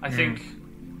 I think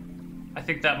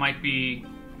that might be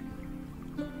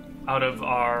out of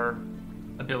our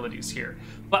abilities here.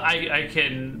 But I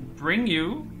can bring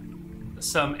you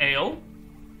some ale,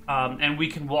 and we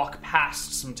can walk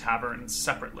past some taverns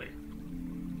separately.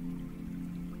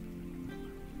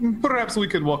 Perhaps we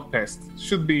could walk past.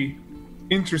 Should be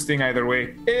interesting either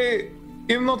way.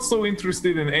 I'm not so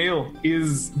interested in ale.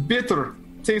 Is bitter.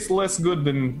 Tastes less good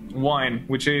than wine,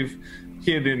 which I've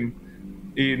had in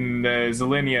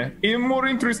Zelenia. I'm more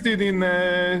interested in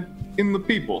the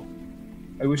people.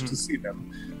 I wish to see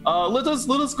them. Let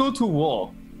us go to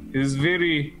wall. It is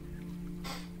very,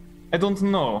 I don't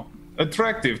know,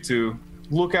 attractive to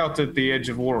look out at the edge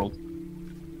of world.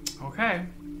 Okay.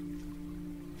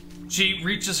 She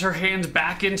reaches her hand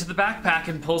back into the backpack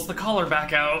and pulls the collar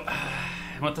back out.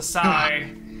 And with a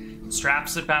sigh,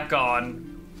 straps it back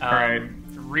on. All right.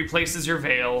 Replaces your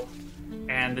veil,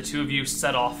 and the two of you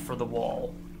set off for the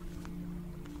wall.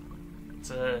 It's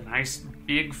a nice,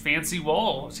 big, fancy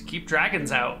wall to keep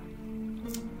dragons out.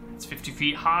 It's 50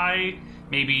 feet high,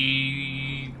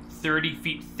 maybe 30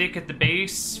 feet thick at the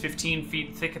base, 15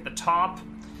 feet thick at the top.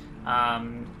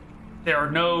 There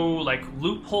are no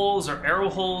loopholes or arrow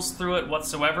holes through it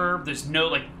whatsoever. There's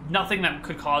nothing that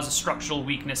could cause a structural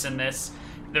weakness in this.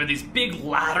 There are these big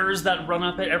ladders that run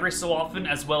up it every so often,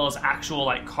 as well as actual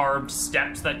carved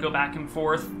steps that go back and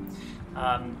forth.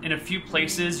 In a few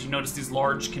places, you notice these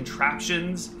large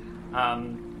contraptions,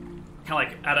 kind of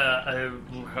at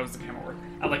how does the camera work?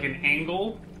 At an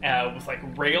angle with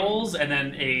rails, and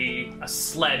then a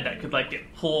sled that could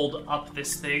get pulled up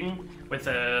this thing with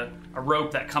a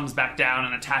rope that comes back down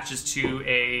and attaches to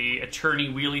a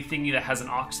churny wheelie thingy that has an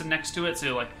oxen next to it.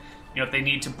 So if they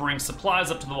need to bring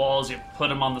supplies up to the walls, you put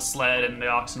them on the sled and the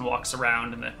oxen walks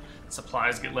around and the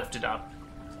supplies get lifted up.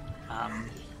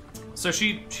 So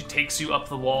she takes you up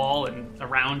the wall and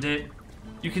around it.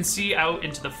 You can see out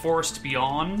into the forest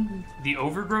beyond. The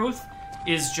overgrowth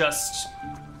is just,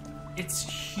 it's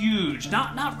huge.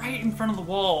 Not right in front of the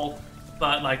wall,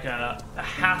 but a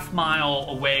half mile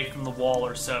away from the wall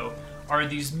or so are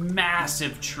these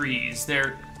massive trees.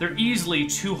 They're easily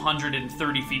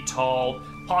 230 feet tall,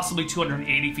 possibly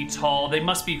 280 feet tall. They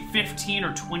must be 15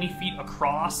 or 20 feet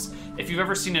across. If you've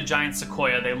ever seen a giant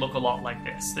sequoia, they look a lot like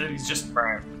this. They're these just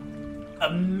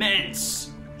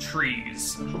immense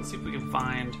trees. Let's see if we can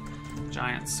find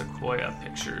giant sequoia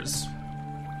pictures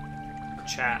for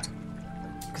chat.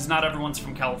 Because not everyone's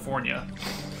from California.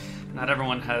 Not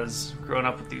everyone has grown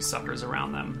up with these suckers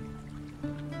around them.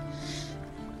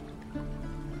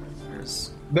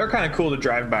 They're kind of cool to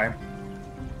drive by.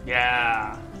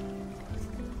 Yeah.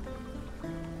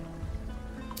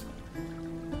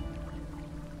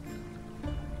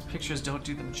 Pictures don't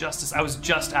do them justice. I was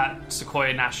just at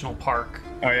Sequoia National Park.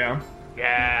 Oh, yeah?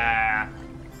 Yeah.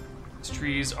 These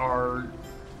trees are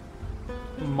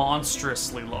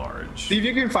monstrously large. See if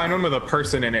you can find one with a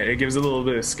person in it. It gives a little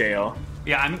bit of scale.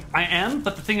 Yeah, I am,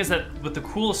 but the thing is that with the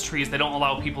coolest trees, they don't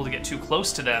allow people to get too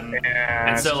close to them. Yeah,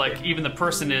 and so, like, even the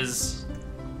person is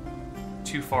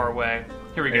too far away.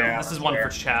 Here we go. Yeah, this is one for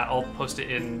chat. I'll post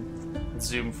it in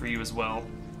Zoom for you as well.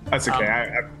 That's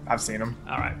okay. I've seen them.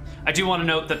 All right. I do want to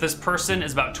note that this person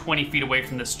is about 20 feet away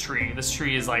from this tree. This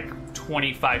tree is like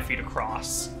 25 feet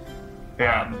across.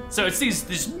 Yeah. So it's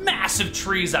these massive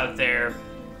trees out there,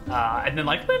 and then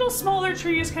like little smaller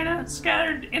trees kind of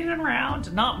scattered in and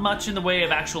around. Not much in the way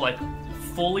of actual like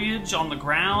foliage on the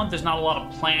ground. There's not a lot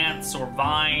of plants or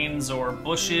vines or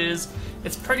bushes.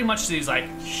 It's pretty much these like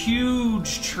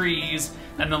huge trees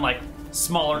and then like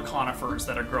smaller conifers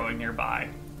that are growing nearby.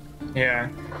 Yeah.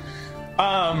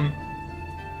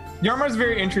 Yarmar's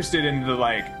very interested in the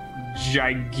like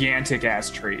gigantic ass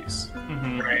trees.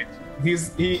 Mm-hmm. Right.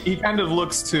 He kind of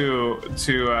looks to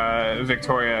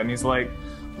Victoria and he's like,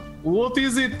 what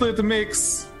is it that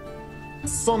makes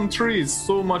some trees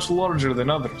so much larger than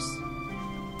others?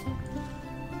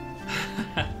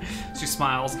 She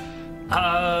smiles.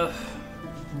 Let's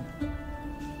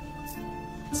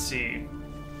see.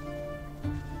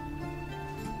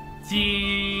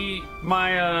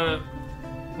 My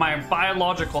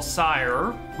biological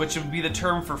sire, which would be the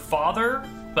term for father,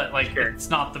 but like it's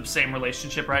not the same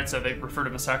relationship, right? So they refer to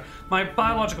him as sire. My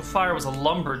biological sire was a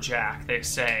lumberjack, they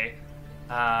say.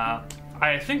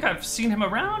 I think I've seen him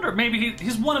around, or maybe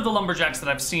he's one of the lumberjacks that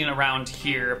I've seen around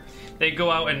here. They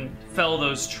go out and fell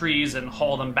those trees and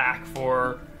haul them back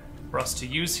for us to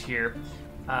use here.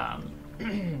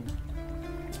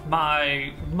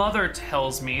 My mother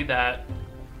tells me that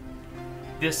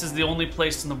this is the only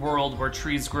place in the world where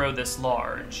trees grow this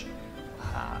large.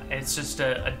 It's just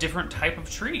a different type of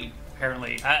tree,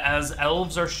 apparently. As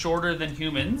elves are shorter than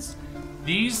humans,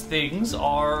 these things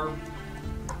are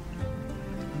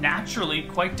naturally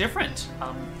quite different.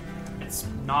 It's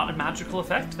not a magical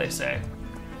effect, they say.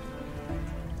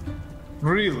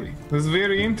 Really? That's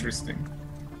very interesting.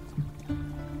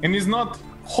 And is not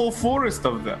whole forest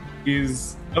of them,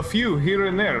 is a few here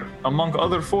and there among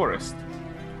other forests.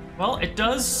 Well, it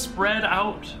does spread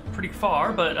out pretty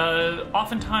far, but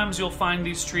oftentimes you'll find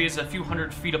these trees a few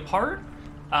hundred feet apart.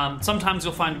 Sometimes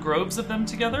you'll find groves of them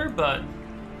together, but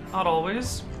not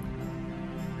always.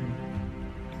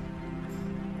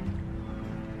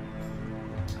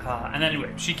 And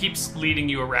anyway, she keeps leading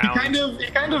you around. He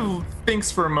kind of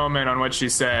thinks for a moment on what she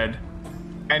said,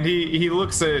 and he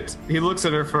looks at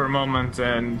her for a moment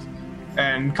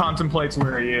and contemplates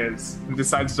where he is and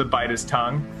decides to bite his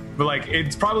tongue. But like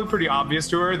it's probably pretty obvious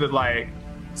to her that like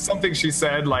something she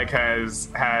said like has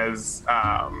kind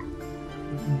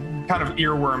of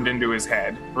earwormed into his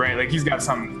head, right? Like he's got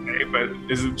something to say, but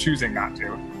is choosing not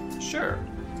to. Sure.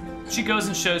 She goes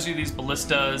and shows you these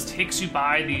ballistas, takes you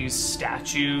by these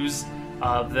statues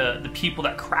of the people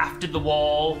that crafted the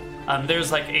wall.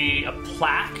 There's like a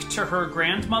plaque to her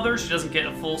grandmother. She doesn't get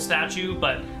a full statue,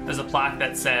 but there's a plaque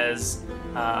that says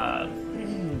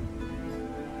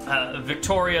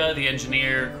Victoria, the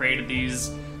engineer, created these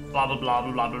blah blah blah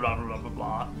blah blah blah blah blah blah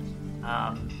blah.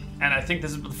 And I think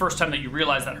this is the first time that you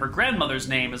realize that her grandmother's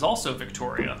name is also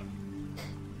Victoria.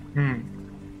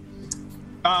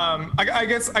 I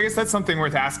guess that's something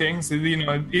worth asking. So, you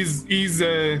know, is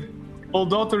all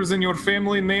daughters in your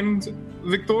family named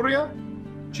Victoria?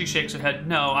 She shakes her head.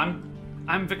 No,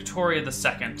 I'm Victoria the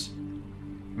Second.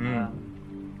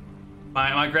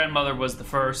 My grandmother was the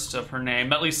first of her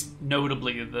name, at least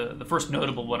notably the first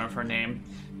notable one of her name.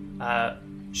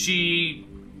 She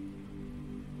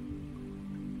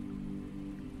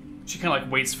kind of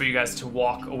like waits for you guys to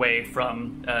walk away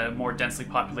from a more densely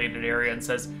populated area and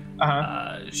says,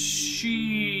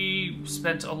 she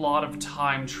spent a lot of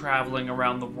time traveling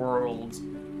around the world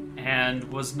and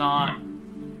was not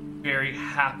very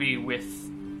happy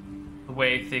with the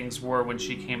way things were when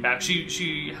she came back.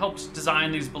 She helped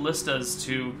design these ballistas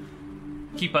to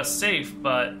keep us safe,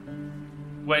 but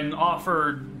when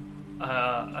offered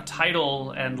a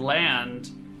title and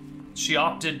land, she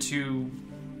opted to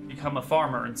become a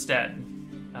farmer instead.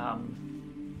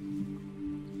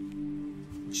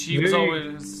 She was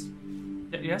always...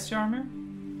 Yes, Jaromir?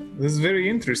 This is very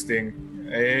interesting.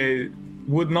 I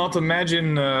would not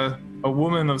imagine a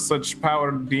woman of such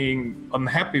power being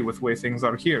unhappy with the way things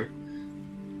are here.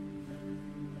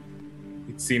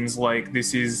 It seems like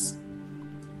this is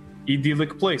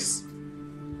idyllic place.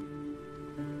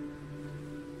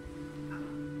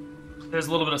 There's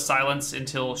a little bit of silence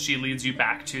until she leads you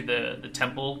back to the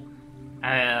temple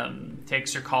and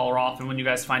takes your collar off, and when you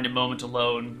guys find a moment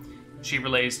alone, she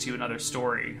relays to you another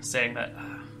story, saying that,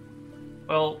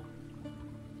 well,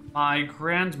 My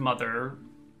grandmother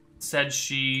said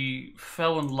she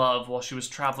fell in love while she was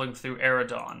traveling through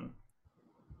Eridon.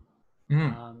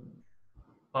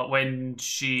 But when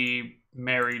she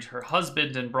married her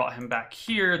husband and brought him back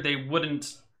here, they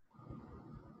wouldn't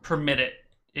permit it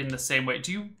in the same way.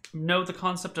 Do you know the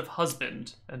concept of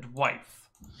husband and wife?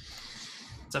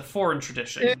 It's a foreign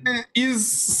tradition. It is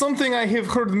something I have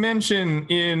heard mentioned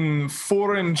in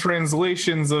foreign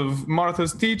translations of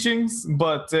Martha's teachings,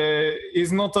 but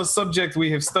is not a subject we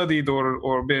have studied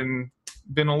or been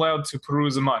allowed to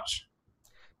peruse much.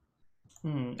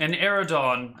 In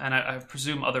Eridon, and I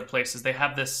presume other places, they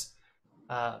have this.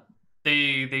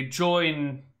 They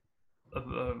join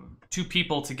two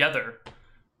people together,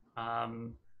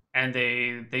 and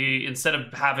they instead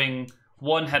of having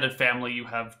one head of family, you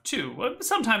have two.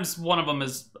 Sometimes one of them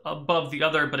is above the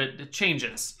other, but it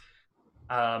changes.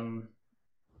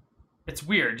 It's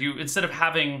weird. Instead of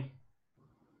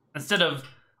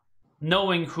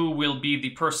knowing who will be the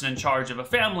person in charge of a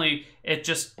family,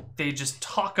 they just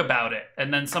talk about it,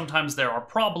 and then sometimes there are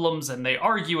problems and they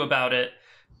argue about it,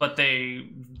 but they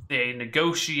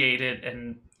negotiate it,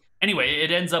 and anyway, it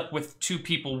ends up with two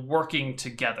people working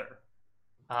together.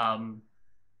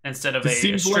 Instead of a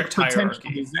strict like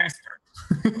hierarchy. Disaster.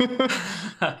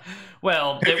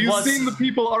 Well, have you seen the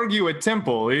people argue at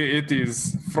Temple? It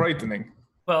is frightening.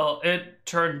 Well, it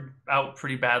turned out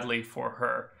pretty badly for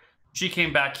her. She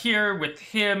came back here with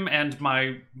him and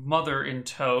my mother in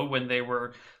tow when they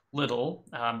were little,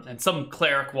 and some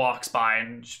cleric walks by,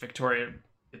 and Victoria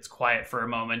gets quiet for a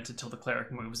moment until the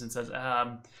cleric moves and says,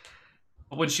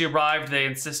 but when she arrived, they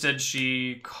insisted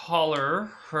she call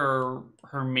her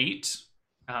mate,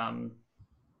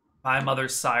 my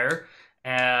mother's sire,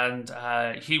 and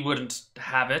he wouldn't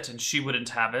have it, and she wouldn't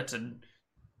have it, and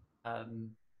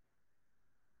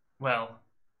well,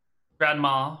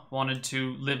 Grandma wanted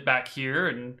to live back here,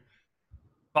 and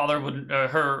father wouldn't.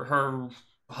 Her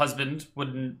husband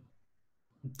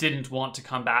didn't want to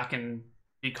come back and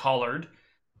be collared,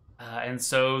 and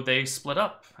so they split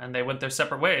up and they went their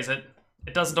separate ways. It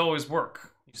doesn't always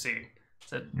work, you see.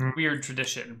 It's a weird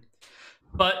tradition,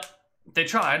 but they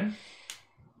tried,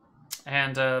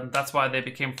 and that's why they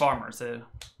became farmers.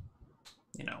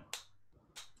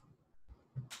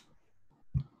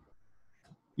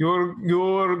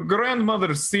 Your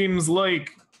grandmother seems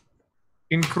like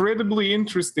incredibly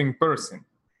interesting person.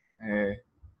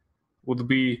 Would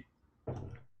be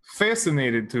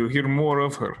fascinated to hear more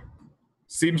of her.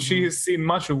 Seems she has seen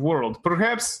much of the world.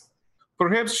 Perhaps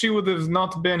she would have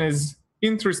not been as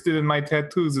interested in my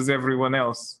tattoos as everyone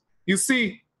else. You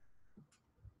see,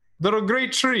 there are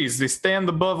great trees. They stand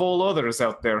above all others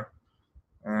out there.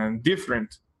 And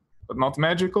different, but not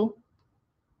magical.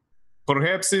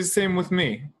 Perhaps it's the same with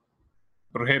me.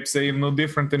 Perhaps I am no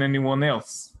different than anyone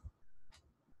else.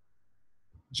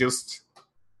 Just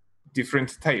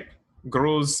different type.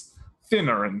 Grows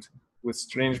thinner and with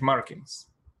strange markings.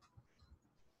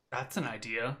 That's an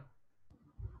idea.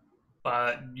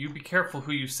 But you be careful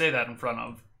who you say that in front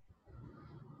of.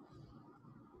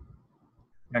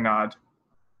 I nod.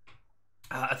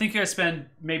 I think you guys spend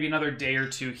maybe another day or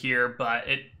two here, but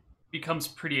it becomes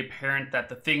pretty apparent that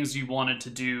the things you wanted to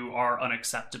do are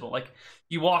unacceptable. Like,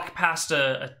 you walk past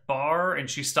a bar and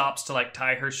she stops to like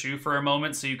tie her shoe for a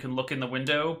moment so you can look in the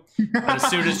window. But as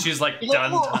soon as she's like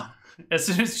as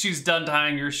soon as she's done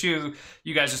tying your shoe,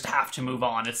 you guys just have to move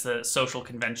on. It's a social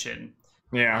convention.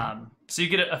 Yeah. So you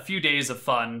get a few days of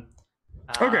fun.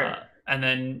 Okay. And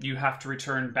then you have to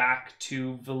return back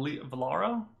to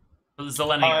Zelenia.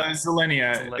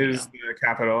 Zelenia is the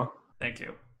capital. Thank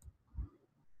you.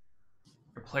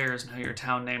 Your players know your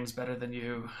town names better than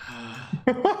you.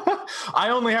 I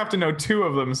only have to know 2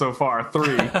 of them so far.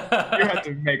 3. You have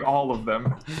to make all of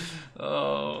them.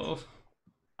 Oh.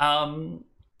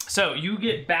 So you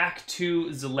get back to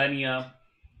Zelenia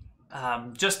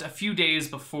just a few days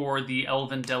before the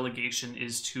Elven delegation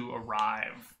is to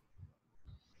arrive.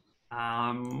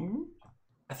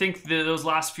 I think those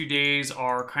last few days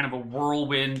are kind of a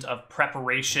whirlwind of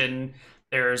preparation.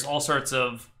 There's all sorts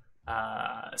of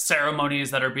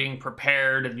ceremonies that are being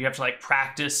prepared, and you have to like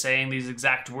practice saying these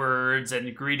exact words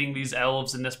and greeting these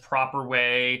elves in this proper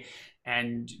way.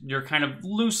 And you're kind of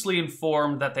loosely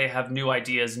informed that they have new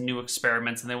ideas, new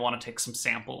experiments, and they want to take some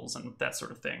samples and that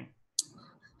sort of thing.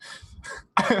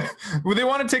 Would they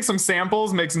want to take some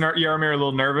samples? Makes Jaromir a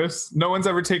little nervous. No one's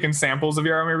ever taken samples of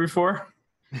Jaromir before.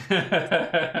 Quite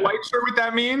sure what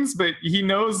that means, but he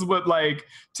knows what like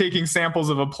taking samples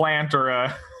of a plant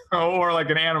or like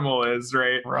an animal is,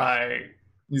 right? Right.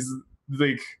 He's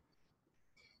like,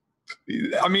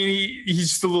 I mean, he's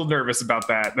just a little nervous about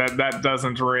that. That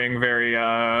doesn't ring very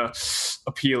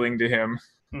appealing to him.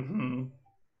 Mm-hmm.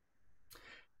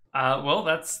 Well,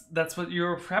 that's what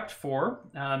you're prepped for.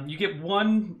 You get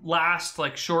one last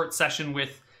short session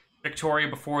with Victoria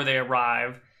before they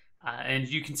arrive, and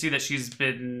you can see that she's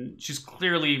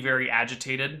clearly very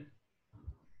agitated.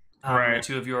 Right. The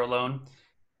two of you are alone.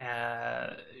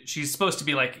 She's supposed to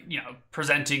be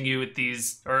presenting you with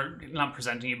these, or not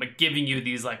presenting you, but giving you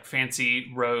these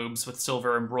fancy robes with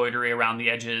silver embroidery around the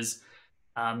edges.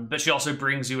 But she also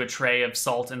brings you a tray of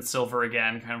salt and silver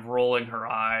again, kind of rolling her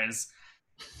eyes.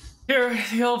 Here,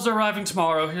 the elves are arriving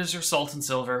tomorrow. Here's your salt and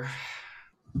silver.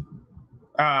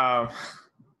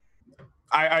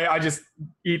 I just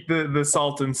eat the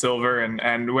salt and silver,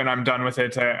 and when I'm done with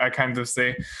it, I kind of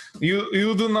say,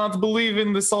 you do not believe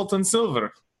in the salt and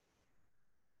silver.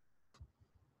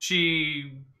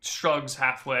 She shrugs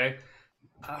halfway.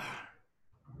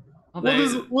 What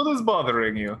is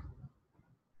bothering you?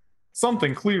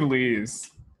 Something clearly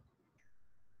is.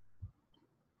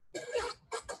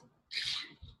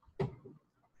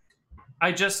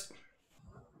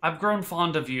 I've grown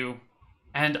fond of you,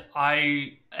 and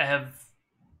I have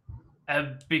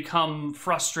become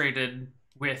frustrated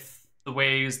with the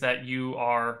ways that you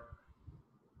are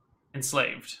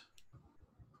enslaved.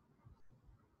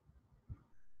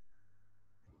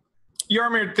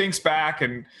 Jaromir thinks back,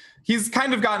 and he's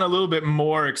kind of gotten a little bit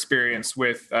more experience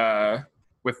with the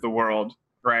world,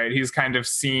 right? He's kind of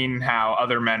seen how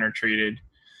other men are treated,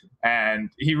 and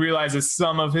he realizes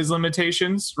some of his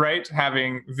limitations, right?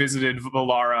 Having visited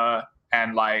Valara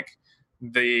and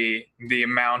the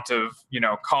amount of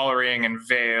collaring and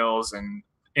veils and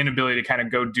inability to kind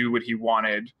of go do what he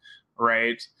wanted,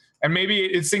 right? And maybe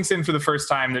it sinks in for the first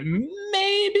time that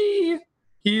maybe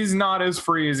he's not as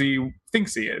free as he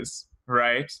thinks he is,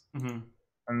 right? Mm-hmm.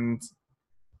 And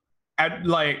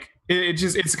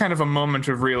it's kind of a moment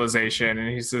of realization, and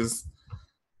he says,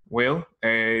 well,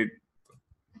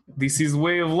 this is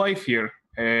way of life here.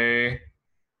 I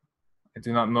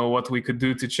do not know what we could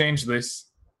do to change this.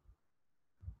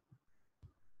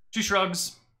 She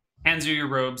shrugs, hands you your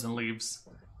robes, and leaves.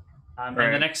 Right.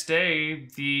 And the next day,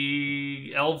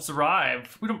 the elves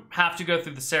arrive. We don't have to go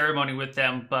through the ceremony with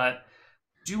them, but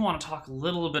I do want to talk a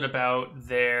little bit about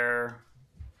their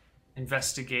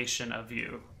investigation of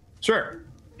you. Sure.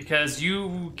 Because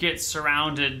you get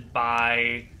surrounded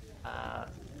by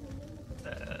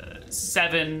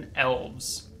 7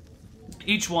 elves.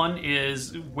 Each one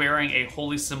is wearing a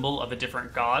holy symbol of a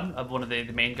different god, of one of the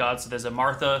main gods. So there's a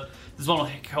Martha. There's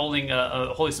one holding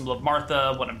a holy symbol of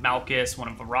Martha, one of Malchus, one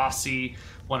of Varasi,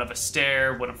 one of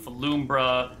Aster, one of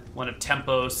Falumbra, one of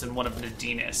Tempos, and one of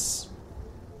Nadinus.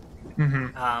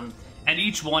 Mm-hmm. And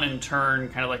each one in turn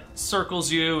kind of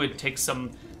circles you and takes some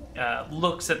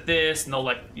looks at this, and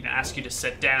they'll ask you to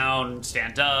sit down,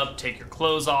 stand up, take your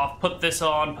clothes off, put this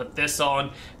on,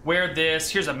 wear this,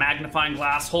 here's a magnifying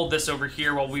glass, hold this over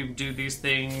here while we do these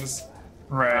things.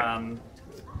 Right.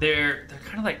 They're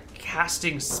kind of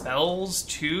casting spells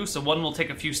too, so one will take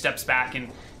a few steps back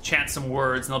and chant some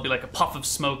words, and there'll be a puff of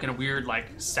smoke and a weird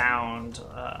sound.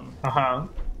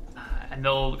 And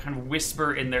they'll kind of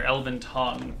whisper in their elven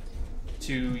tongue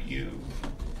to you.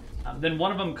 Then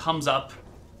one of them comes up,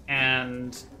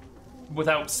 and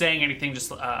without saying anything,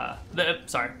 just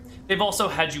they've also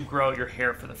had you grow out your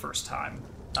hair for the first time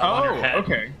on your head.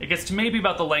 Okay. It gets to maybe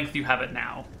about the length you have it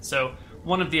now. So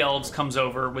one of the elves comes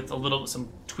over with some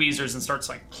tweezers and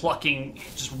starts plucking,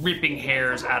 just ripping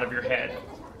hairs out of your head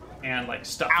and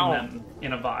stuffing them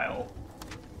in a vial.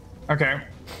 Okay.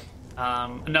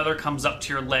 Another comes up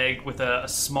to your leg with a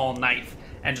small knife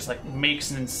and just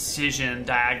makes an incision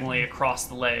diagonally across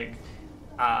the leg,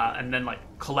 and then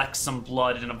collects some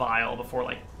blood in a vial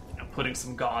before putting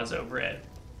some gauze over it.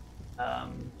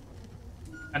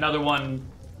 Another one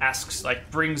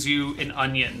brings you an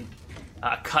onion,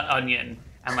 cut onion,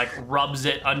 and rubs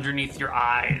it underneath your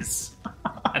eyes,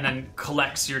 and then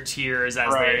collects your tears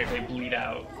as they bleed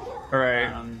out.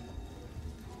 Right.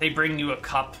 They bring you a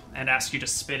cup and ask you to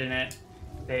spit in it.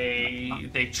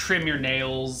 They trim your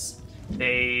nails.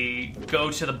 They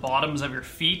go to the bottoms of your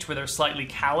feet where they're slightly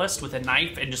calloused with a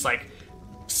knife and just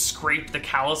scrape the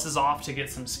calluses off to get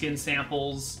some skin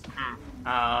samples.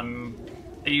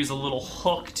 They use a little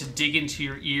hook to dig into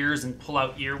your ears and pull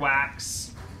out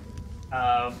earwax.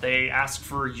 They ask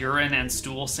for urine and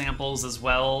stool samples as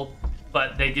well,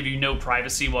 but they give you no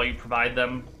privacy while you provide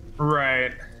them.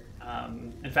 Right.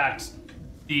 In fact,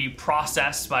 the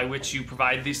process by which you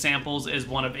provide these samples is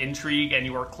one of intrigue, and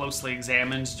you are closely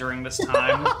examined during this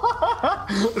time.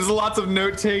 There's lots of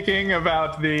note-taking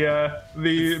about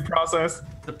the process.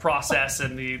 the process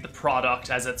and the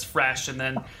product as it's fresh, and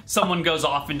then someone goes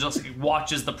off and just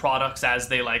watches the products as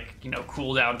they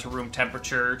cool down to room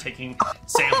temperature, taking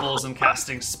samples and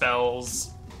casting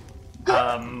spells.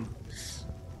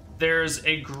 There's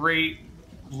a great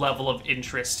level of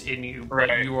interest in you,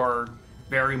 but you are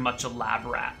very much a lab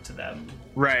rat to them.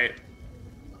 Right.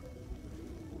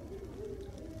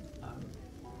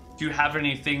 Do you have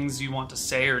any things you want to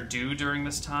say or do during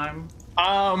this time?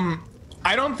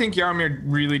 I don't think Jaromir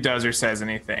really does or says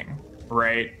anything,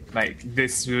 right? Like,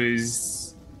 this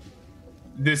is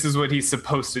what he's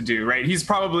supposed to do, right? He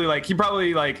probably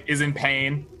is in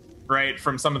pain, right,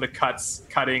 from some of the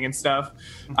cutting and stuff.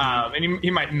 Mm-hmm. And he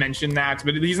might mention that,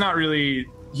 but he's not really.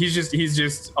 He's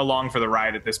just along for the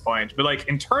ride at this point. But like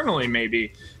internally,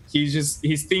 maybe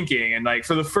he's thinking, and like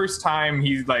for the first time,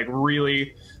 he's like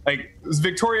really like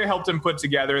Victoria helped him put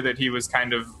together that he was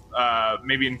kind of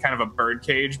maybe in kind of a bird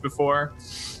cage before,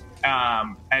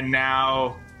 and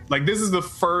now like this is the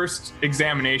first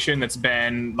examination that's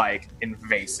been like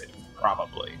invasive,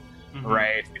 probably. Mm-hmm.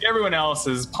 Right. Everyone else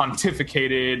has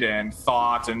pontificated and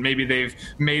thought, and maybe they've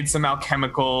made some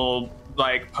alchemical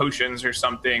like potions or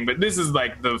something, but this is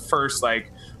like the first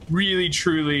like really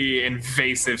truly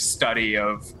invasive study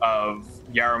of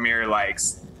Jaromir, like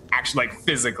actually like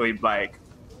physically like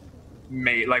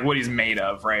made like what he's made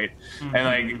of, right? Mm-hmm. And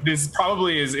like this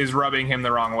probably is rubbing him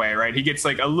the wrong way, right? He gets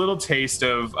like a little taste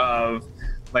of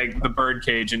like the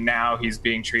birdcage, and now he's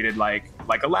being treated like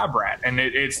a lab rat, and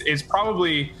it's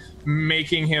probably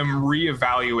making him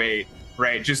reevaluate,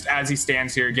 right? Just as he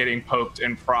stands here getting poked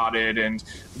and prodded and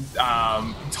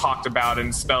talked about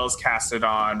and spells casted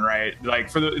on, right?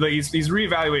 Like he's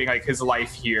reevaluating like his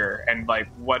life here and like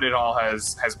what it all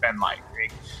has been like.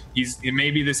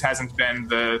 Maybe this hasn't been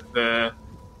the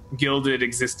gilded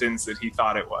existence that he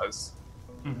thought it was.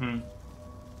 Mm-hmm.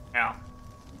 Yeah.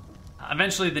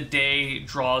 Eventually the day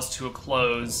draws to a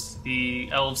close. The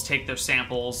elves take their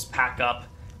samples, pack up,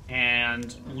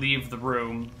 and leave the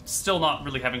room, still not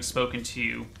really having spoken to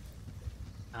you.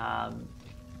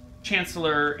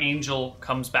 Chancellor Angel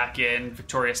comes back in,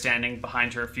 Victoria standing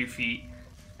behind her a few feet,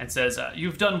 and says,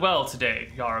 "You've done well today,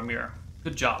 Jaromir.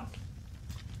 Good job.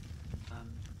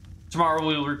 Tomorrow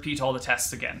we will repeat all the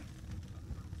tests again."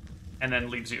 And then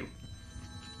leaves you.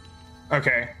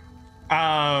 Okay.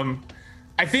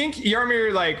 I think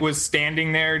Jaromir like was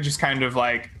standing there just kind of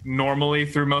like normally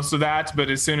through most of that, but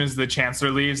as soon as the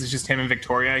Chancellor leaves, it's just him and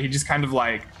Victoria. He just kind of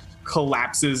like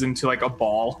collapses into like a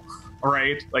ball,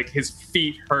 right? Like his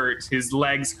feet hurt, his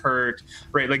legs hurt,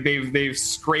 right? Like they've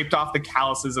scraped off the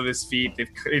calluses of his feet. They've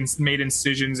made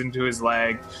incisions into his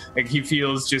leg. Like he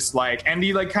feels just like, and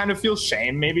he like kind of feels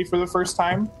shame maybe for the first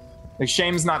time. Like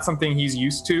shame's not something he's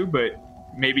used to, but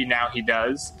maybe now he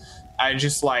does. And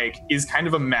just like is kind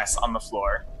of a mess on the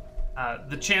floor.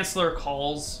 The Chancellor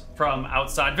calls from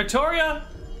outside, "Victoria,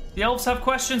 the elves have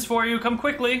questions for you. Come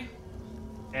quickly."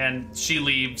 And she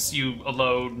leaves you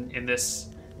alone in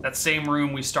that same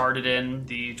room we started in,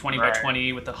 the 20 by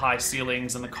 20 with the high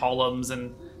ceilings and the columns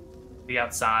and the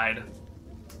outside.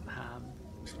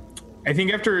 I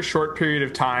think after a short period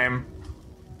of time,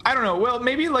 I don't know, well,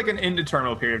 maybe like an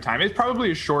indeterminate period of time. It's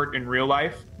probably short in real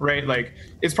life, right? Like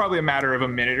it's probably a matter of a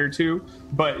minute or two,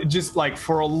 but just like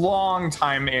for a long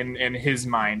time in his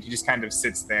mind, he just kind of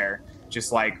sits there,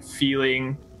 just like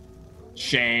feeling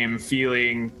shame,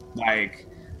 feeling like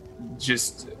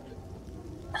just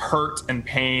hurt and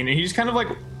pain. And he just kind of like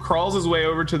crawls his way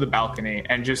over to the balcony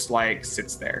and just like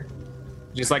sits there,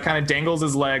 just like kind of dangles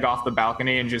his leg off the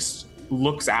balcony and just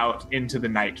looks out into the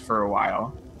night for a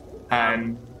while.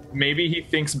 And maybe he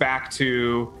thinks back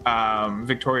to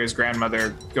Victoria's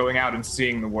grandmother going out and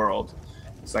seeing the world.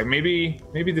 It's like maybe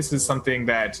this is something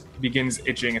that begins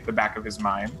itching at the back of his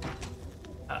mind.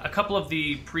 A couple of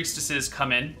the priestesses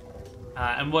come in,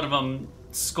 and one of them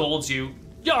scolds you.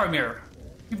 "Jaromir,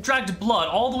 you've dragged blood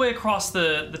all the way across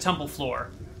the temple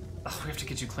floor. Ugh, we have to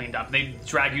get you cleaned up." They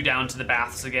drag you down to the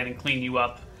baths again and clean you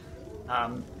up.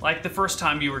 Like the first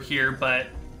time you were here, but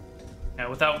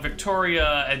without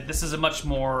Victoria, and this is a much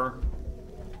more.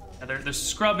 They're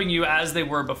scrubbing you as they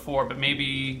were before, but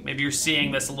maybe you're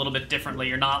seeing this a little bit differently.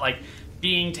 You're not like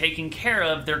being taken care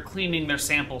of. They're cleaning their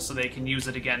sample so they can use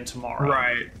it again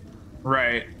tomorrow.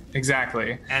 Right,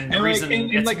 exactly. And the reason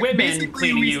it's women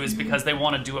cleaning you is because they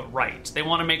want to do it right. They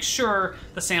want to make sure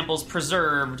the sample's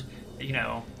preserved.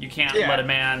 You can't let a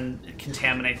man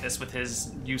contaminate this with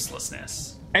his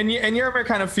uselessness. And Jaromir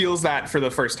kind of feels that for the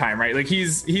first time, right? Like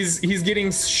he's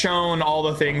getting shown all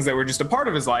the things that were just a part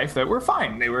of his life that were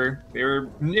fine. They were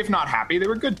if not happy, they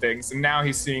were good things. And now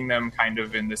he's seeing them kind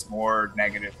of in this more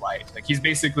negative light. Like he's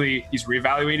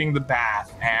reevaluating the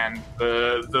bath and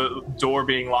the door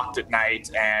being locked at night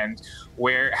and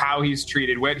how he's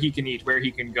treated, what he can eat, where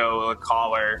he can go, the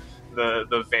collar,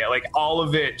 the veil, like all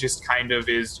of it just kind of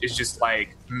is just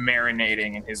like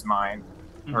marinating in his mind.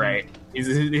 Mm-hmm. Right,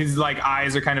 his like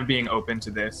eyes are kind of being open to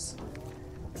this.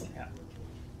 Yeah.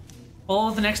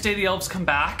 Well, the next day the elves come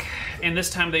back, and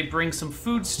this time they bring some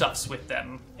foodstuffs with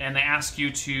them, and they ask you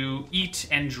to eat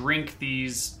and drink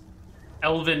these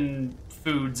elven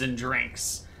foods and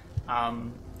drinks.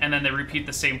 And then they repeat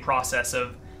the same process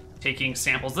of taking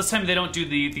samples. This time they don't do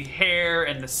the hair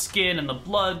and the skin and the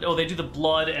blood. Oh, they do the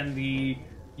blood and the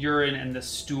urine and the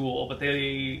stool, but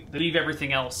they leave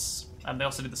everything else. They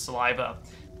also do the saliva,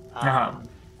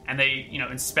 and they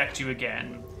inspect you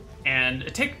again. And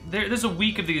there's a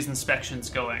week of these inspections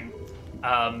going.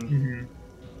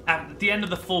 At the end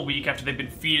of the full week, after they've been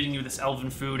feeding you this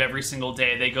elven food every single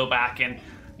day, they go back and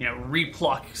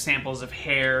repluck samples of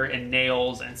hair and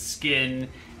nails and skin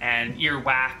and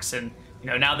earwax. And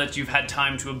now that you've had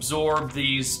time to absorb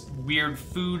these weird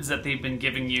foods that they've been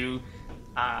giving you.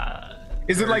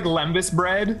 Is it like lembas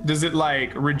bread? Does it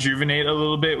like rejuvenate a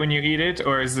little bit when you eat it,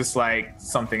 or is this like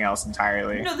something else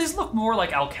entirely? These look more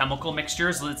like alchemical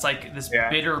mixtures. It's like this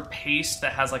bitter paste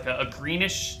that has like a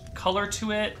greenish color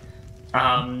to it.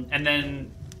 And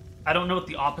then I don't know what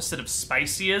the opposite of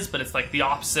spicy is, but it's like the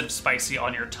opposite of spicy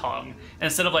on your tongue. And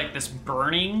instead of like this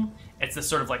burning, it's this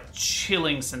sort of like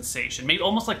chilling sensation, maybe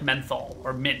almost like menthol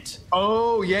or mint.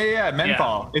 Oh, yeah,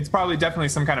 menthol. Yeah. It's probably definitely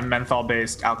some kind of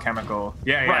menthol-based alchemical.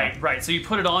 Yeah. Right. So you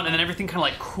put it on, and then everything kind of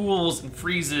like cools and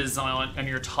freezes on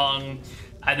your tongue,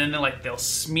 and then they'll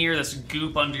smear this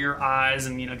goop under your eyes,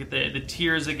 and get the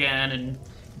tears again, and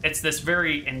it's this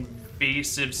very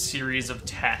invasive series of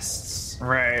tests.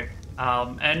 Right.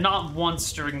 And not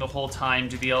once during the whole time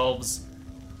do the elves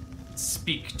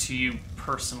speak to you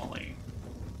personally.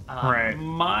 Right.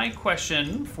 My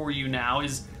question for you now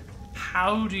is,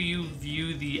 how do you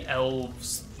view the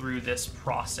elves through this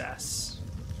process?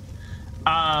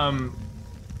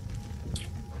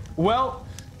 Well,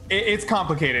 it's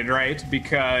complicated, right?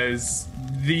 Because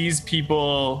these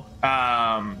people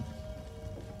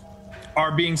are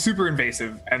being super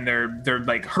invasive, and they're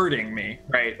like hurting me,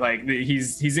 right? Like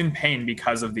he's in pain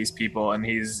because of these people, and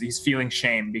he's feeling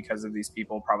shame because of these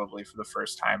people, probably for the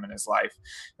first time in his life.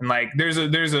 And like there's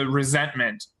a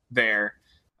resentment there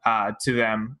to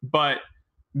them, but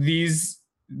these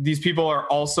people are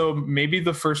also maybe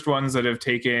the first ones that have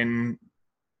taken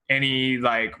any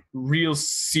like real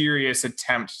serious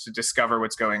attempt to discover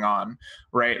what's going on,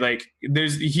 right? Like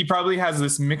he probably has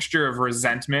this mixture of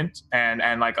resentment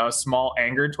and like a small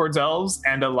anger towards elves,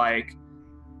 and a like,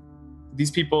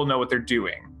 these people know what they're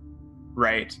doing,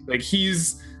 right? Like he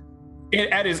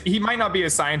might not be a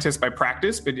scientist by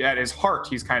practice, but at his heart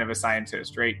he's kind of a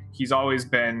scientist, right? He's always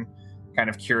been kind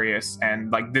of curious,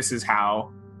 and like this is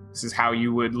how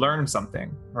you would learn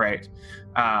something, right?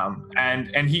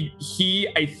 And he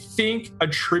I think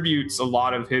attributes a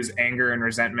lot of his anger and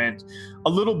resentment a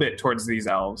little bit towards these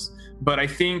elves, but I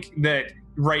think that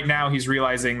right now he's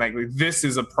realizing like this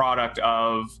is a product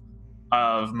of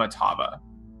Matava,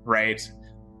 right?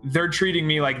 They're treating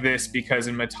me like this because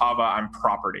in Matava I'm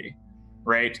property,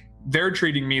 right? They're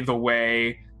treating me the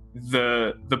way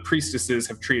the priestesses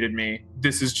have treated me.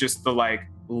 This is just the like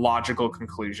logical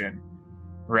conclusion,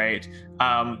 right?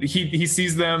 He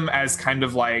sees them as kind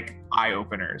of like eye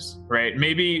openers, right?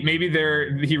 Maybe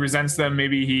he resents them.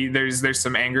 Maybe there's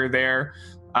some anger there,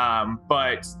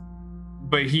 but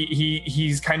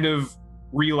he's kind of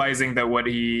realizing that what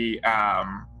the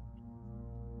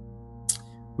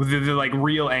like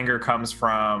real anger comes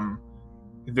from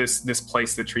this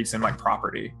place that treats him like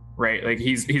property, right? Like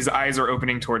his eyes are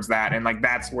opening towards that, and like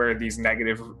that's where these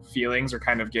negative feelings are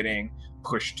kind of getting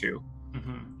pushed to.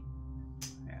 Mm-hmm.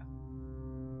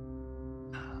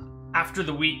 After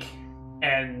the week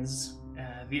ends,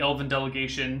 the elven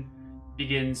delegation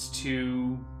begins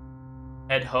to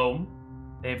head home.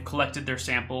 They've collected their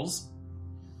samples.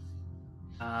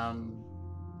 And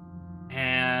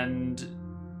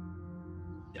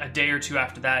a day or two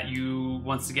after that, you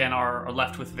once again are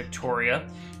left with Victoria.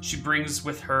 She brings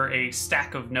with her a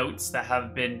stack of notes that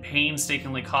have been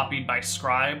painstakingly copied by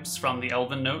scribes from the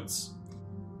elven notes.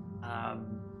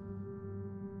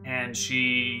 And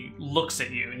she looks at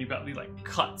you, and you've got these like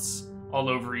cuts all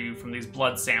over you from these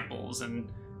blood samples, and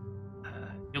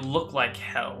you look like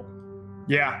hell.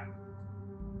 Yeah.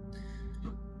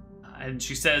 And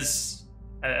she says,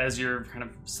 as you're kind of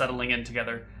settling in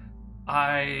together.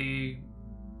 I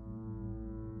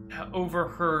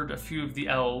overheard a few of the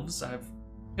elves. I've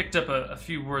picked up a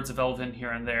few words of Elven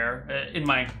here and there.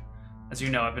 As you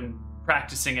know, I've been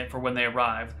practicing it for when they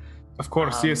arrive. Of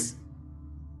course, yes.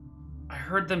 I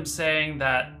heard them saying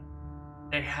that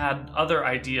they had other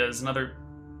ideas and other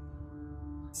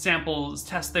samples,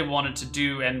 tests they wanted to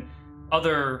do, and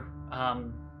other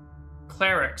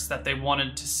clerics that they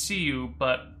wanted to see you,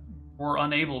 but were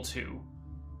unable to.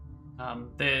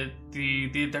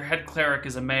 Their head cleric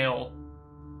is a male,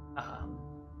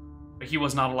 but he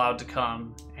was not allowed to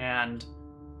come, and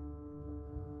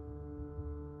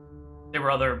there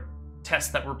were other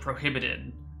tests that were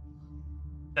prohibited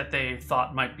that they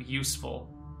thought might be useful.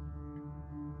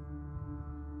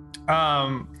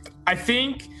 I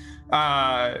think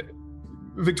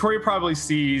Victoria probably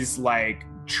sees like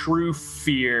true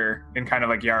fear in kind of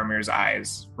like Jaromir's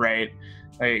eyes, right?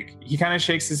 Like he kind of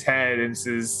shakes his head and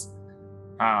says,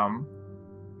 I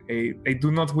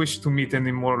do not wish to meet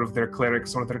any more of their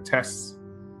clerics or their tests.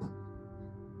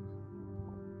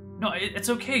 No, it's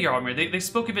okay, Jaromir. They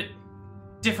spoke of it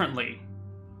differently.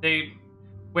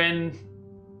 When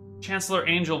Chancellor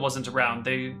Angel wasn't around,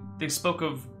 they spoke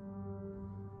of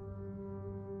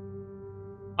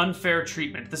unfair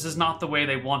treatment. This is not the way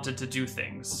they wanted to do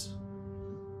things.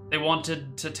 They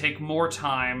wanted to take more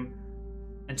time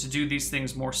and to do these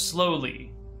things more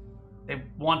slowly. They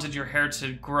wanted your hair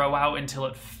to grow out until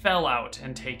it fell out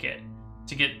and take it,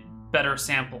 to get better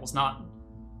samples, not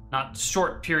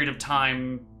short period of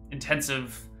time,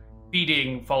 intensive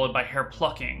feeding followed by hair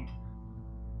plucking.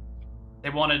 They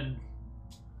wanted...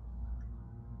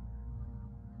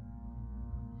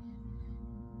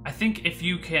 I think if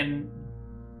you can...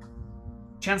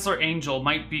 Chancellor Angel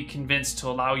might be convinced to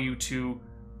allow you to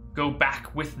go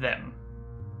back with them.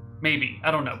 Maybe.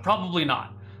 I don't know. Probably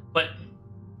not. But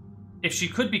if she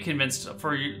could be convinced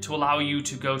to allow you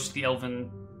to go to the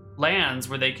Elven lands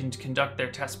where they can conduct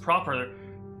their tests proper,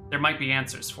 there might be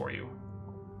answers for you.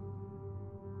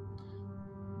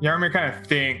 Jaromir kind of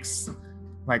thinks,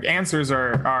 like, answers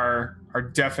are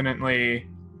definitely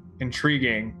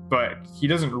intriguing, but he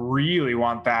doesn't really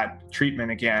want that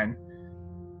treatment again.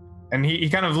 And he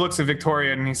kind of looks at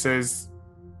Victoria and he says,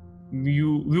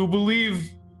 you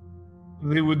believe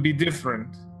they would be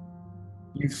different?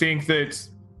 You think that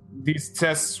these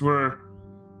tests were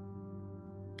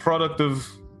product of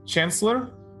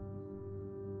Chancellor?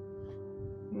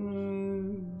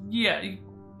 Yeah,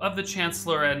 of the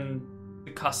Chancellor and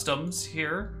the customs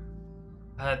here.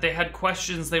 They had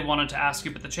questions they wanted to ask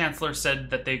you, but the Chancellor said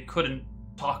that they couldn't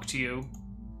talk to you,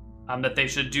 that they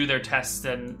should do their tests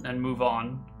and move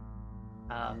on.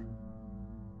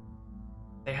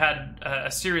 They had a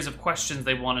series of questions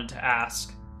they wanted to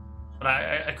ask, but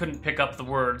I couldn't pick up the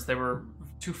words. They were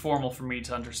too formal for me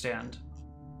to understand.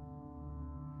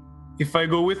 If I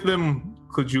go with them,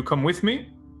 could you come with me?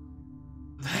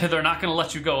 They're not going to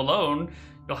let you go alone.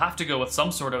 You'll have to go with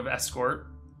some sort of escort.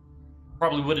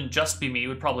 Probably wouldn't just be me. It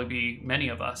would probably be many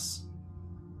of us.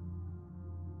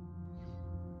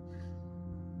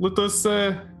 Let us...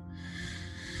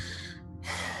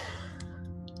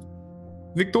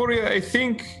 Victoria, I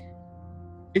think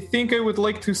I would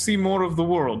like to see more of the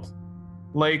world,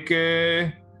 like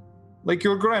your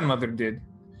grandmother did.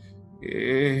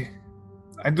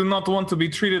 I do not want to be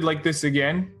treated like this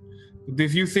again. But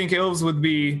if you think elves would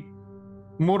be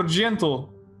more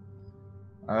gentle,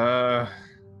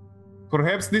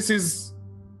 perhaps this is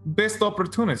best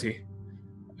opportunity.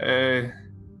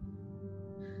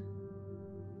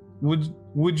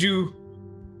 Would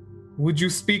you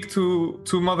speak to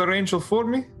Mother Angel for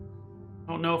me?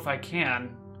 I don't know if I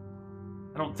can.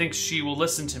 I don't think she will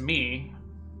listen to me.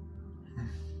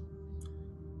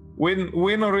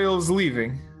 When are elves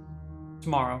leaving?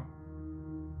 Tomorrow.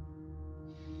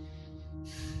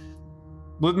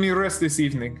 Let me rest this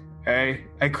evening.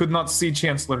 I could not see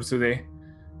Chancellor today.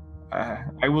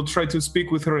 I will try to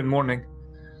speak with her in morning.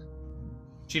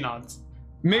 She nods.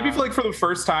 Maybe for the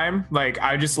first time, like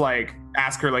I just like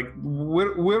ask her like,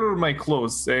 where are my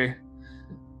clothes? And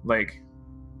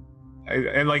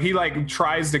he like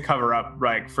tries to cover up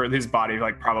like for his body,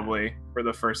 like probably for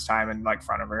the first time in like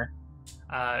front of her.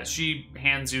 She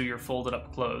hands you your folded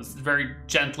up clothes, very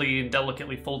gently and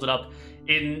delicately folded up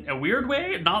in a weird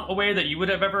way, not a way that you would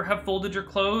ever have folded your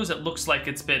clothes. It looks like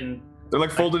it's been... They're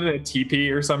like folded in a teepee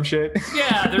or some shit.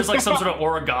 Yeah, there's like some sort of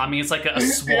origami. It's like a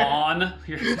swan.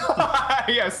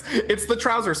 Yes, it's the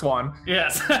trouser swan.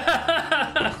 Yes.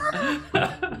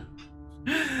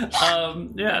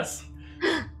 Yes.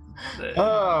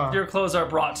 Your clothes are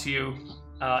brought to you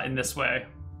in this way.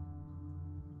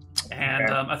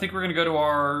 And I think we're going to go to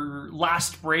our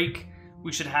last break.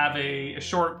 We should have a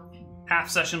short half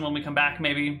session when we come back,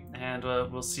 maybe. And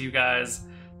we'll see you guys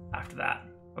after that.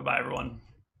 Bye-bye, everyone.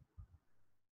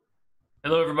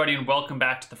 Hello, everybody, and welcome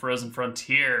back to the Frozen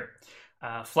Frontier.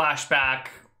 Flashback,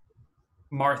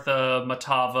 Martha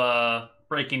Matava,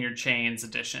 Breaking Your Chains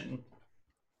edition.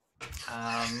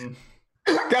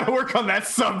 Gotta work on that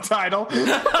subtitle.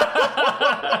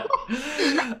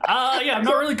 Yeah, I'm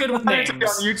not really good with names. On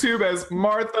YouTube as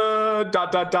Martha ...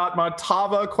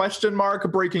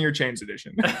 Matava ? Breaking Your Chains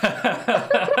edition.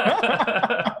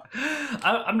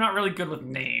 I'm not really good with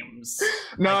names.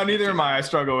 No, neither am I. I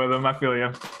struggle with them. I feel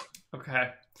you.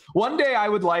 Okay. One day I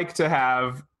would like to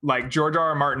have like George R.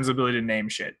 R. Martin's ability to name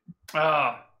shit.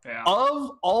 Oh, yeah.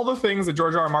 Of all the things that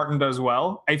George R. R. Martin does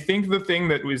well, I think the thing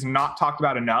that was not talked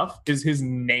about enough is his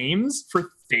names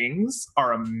for things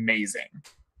are amazing.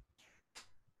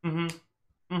 And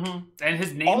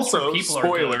his names also, for people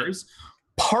spoilers, are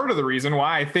part of the reason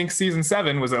why I think season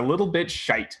 7 was a little bit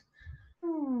shite.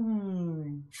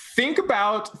 Think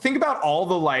about all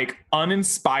the like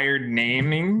uninspired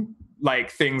naming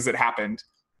like things that happened.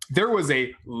 There was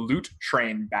a loot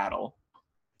train battle.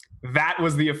 That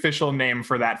was the official name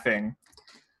for that thing.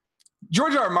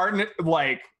 George R. R. Martin,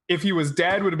 like, if he was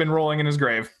dead, would have been rolling in his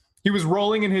grave. He was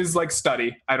rolling in his, like,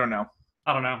 study. I don't know.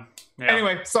 Yeah.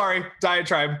 Anyway, sorry,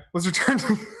 diatribe. Let's return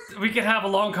to... We could have a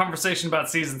long conversation about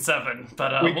season 7,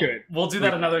 but we'll do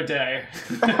that another day.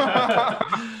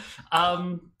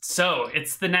 So,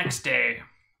 it's the next day.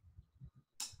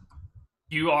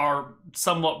 You are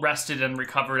somewhat rested and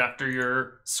recovered after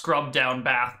your scrubbed down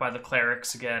bath by the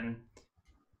clerics again.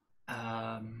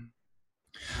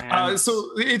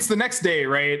 So it's the next day,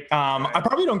 right? I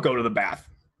probably don't go to the bath.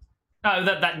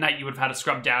 That night you would have had to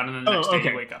scrub down, and then the next day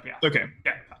you wake up. Yeah. Okay.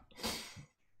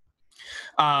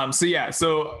 Yeah.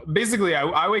 So basically,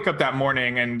 I wake up that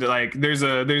morning, and like there's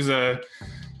a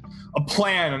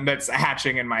plan that's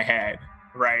hatching in my head,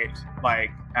 right?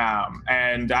 Like,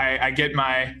 and I get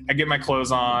my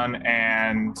clothes on,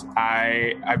 and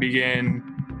I begin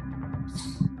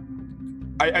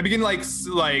like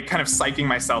kind of psyching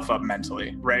myself up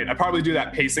mentally, right? I probably do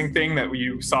that pacing thing that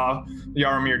you saw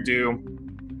Jaromir do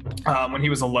when he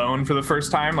was alone for the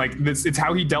first time. Like this, it's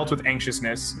how he dealt with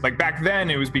anxiousness. Like back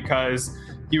then, it was because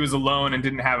he was alone and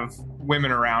didn't have women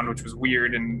around, which was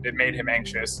weird, and it made him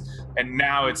anxious. And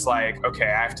now it's like,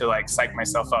 okay, I have to like psych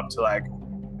myself up to like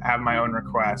have my own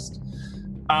request.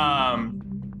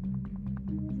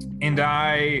 And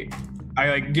I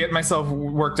like get myself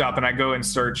worked up, and I go in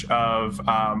search of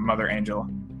Mother Angel.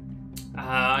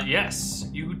 Yes,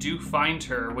 you do find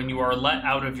her when you are let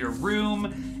out of your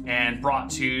room and brought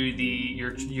to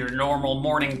your normal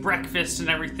morning breakfast and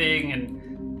everything, and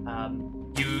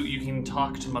you can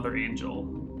talk to Mother Angel.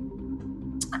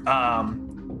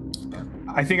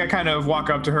 I think I kind of walk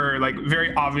up to her, like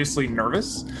very obviously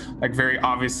nervous, like very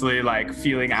obviously like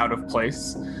feeling out of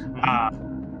place,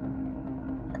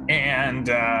 and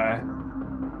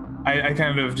I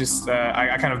kind of just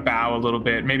I kind of bow a little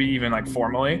bit, maybe even like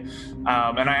formally,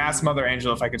 and I asked Mother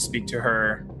Angel if I could speak to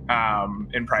her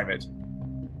in private.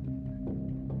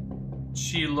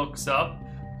 She looks up,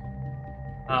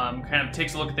 kind of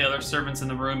takes a look at the other servants in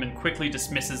the room, and quickly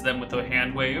dismisses them with a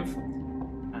hand wave.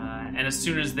 And as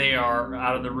soon as they are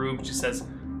out of the room, she says,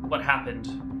 "What happened?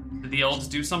 Did the elves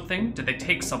do something? Did they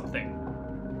take something?"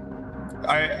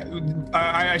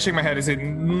 I shake my head and say,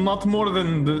 "Not more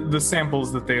than the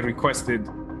samples that they requested.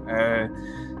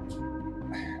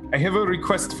 I have a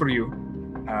request for you.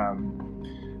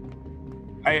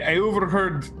 I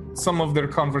overheard some of their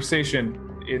conversation,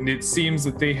 and it seems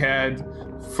that they had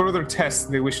further tests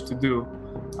they wished to do,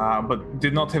 but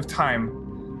did not have time.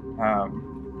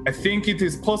 I think it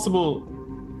is possible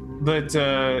that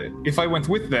if I went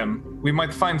with them, we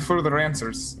might find further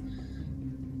answers."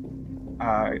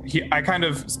 I kind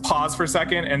of pause for a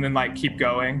second and then like keep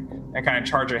going and kind of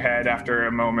charge ahead after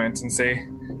a moment and say,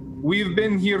 "We've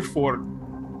been here for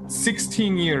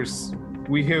 16 years.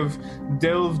 We have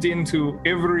delved into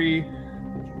every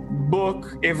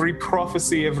book, every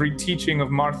prophecy, every teaching of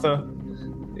Martha.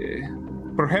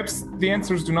 Perhaps the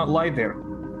answers do not lie there.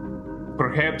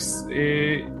 Perhaps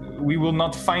we will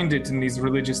not find it in these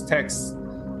religious texts.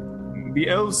 The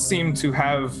elves seem to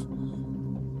have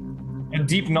a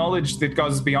deep knowledge that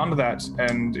goes beyond that,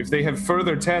 and if they have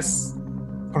further tests,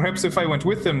 perhaps if I went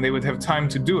with them, they would have time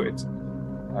to do it.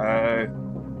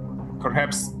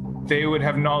 Perhaps they would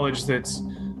have knowledge that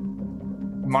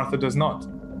Martha does not."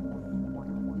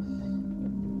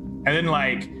 And then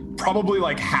like probably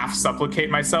like half supplicate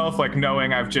myself, like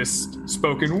knowing I've just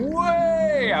spoken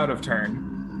way out of turn.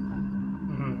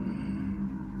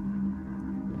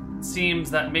 It seems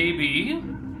that maybe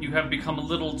you have become a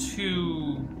little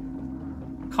too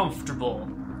comfortable.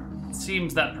 It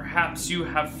seems that perhaps you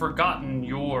have forgotten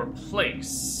your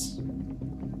place.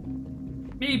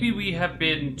 Maybe we have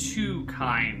been too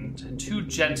kind and too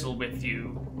gentle with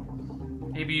you.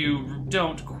 Maybe you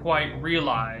don't quite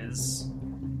realize.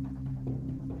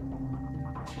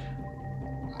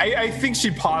 I think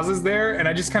she pauses there, and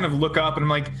I just kind of look up, and I'm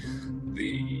like,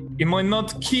 am I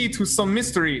not key to some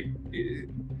mystery?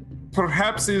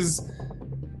 Perhaps it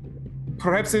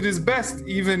is best,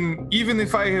 even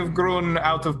if I have grown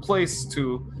out of place,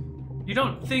 to... You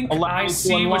don't think allow I me to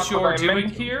see what unlock you're what I doing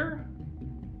meant? here?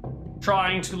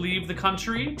 Trying to leave the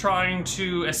country? Trying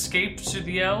to escape to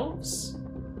the elves?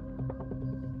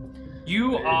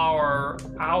 You are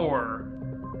our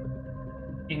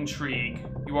intrigue.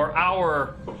 You are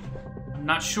our... I'm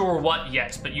not sure what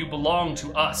yet, but you belong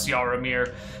to us,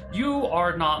 Jaromir. You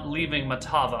are not leaving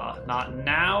Matava. Not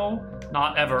now,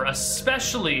 not ever.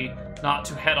 Especially not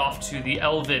to head off to the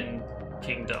Elven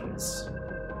kingdoms.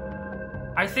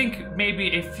 I think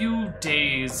maybe a few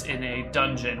days in a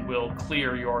dungeon will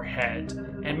clear your head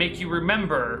and make you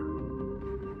remember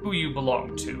who you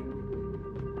belong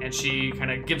to. And she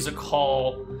kind of gives a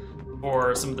call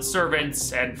for some of the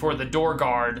servants and for the door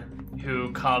guard,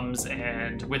 who comes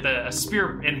and, with a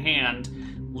spear in hand,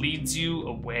 leads you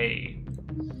away.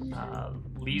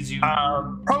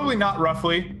 Probably not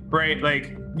roughly, right?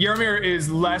 Like, Jaromir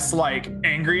is less, like,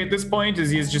 angry at this point,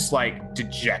 as he is just, like,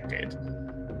 dejected.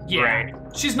 Yeah. Right.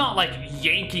 She's not, like,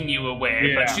 yanking you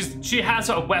away, Yeah. but she has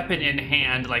a weapon in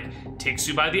hand, like, takes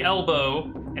you by the elbow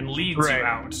and leads you Right.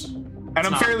 out. And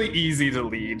I'm not- fairly easy to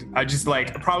lead. I just,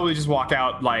 like, probably just walk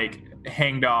out, like,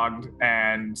 hangdogged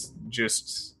and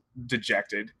just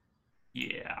dejected.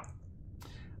 Yeah.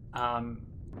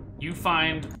 You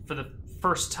find, for the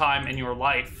first time in your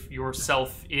life,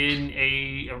 yourself in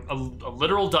a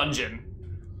literal dungeon.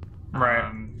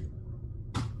 Right.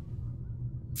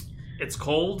 It's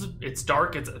cold, it's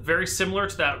dark, it's very similar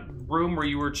to that room where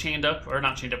you were chained up, or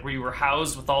not chained up, where you were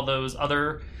housed with all those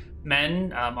other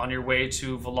men on your way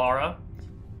to Valara.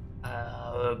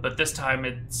 But this time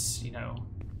it's,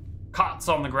 cots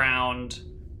on the ground,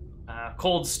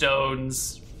 cold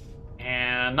stones,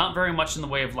 and not very much in the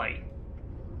way of light.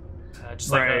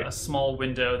 Just like Right. a small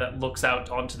window that looks out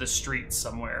onto the street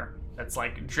somewhere that's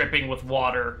like dripping with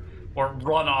water or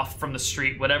runoff from the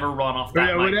street, whatever runoff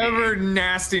that might Whatever be.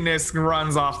 nastiness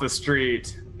runs off the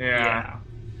street. Yeah.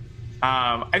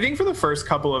 I think for the first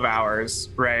couple of hours,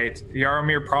 right,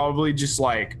 Jaromir probably just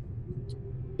like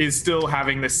is still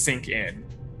having this sink in,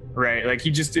 right? Like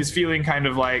he just is feeling kind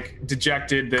of like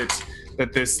dejected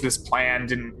that this plan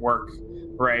didn't work,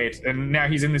 right? And now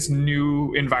he's in this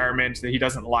new environment that he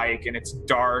doesn't like, and it's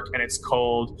dark and it's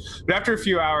cold. But after a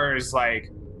few hours,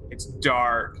 like it's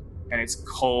dark and it's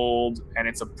cold and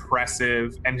it's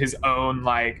oppressive, and his own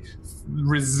like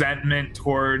resentment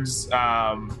towards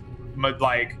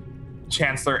like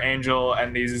Chancellor Angel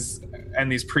and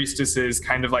these priestesses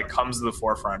kind of like comes to the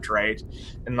forefront, right?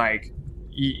 And like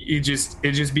it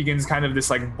just begins kind of this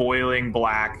like boiling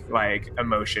black like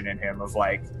emotion in him of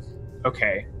like,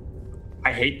 okay,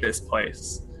 I hate this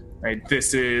place, right?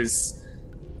 This is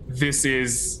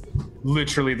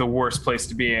literally the worst place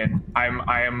to be in. I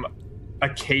am a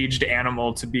caged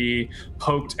animal to be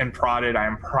poked and prodded. I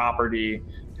am property,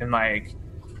 and like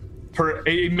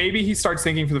maybe he starts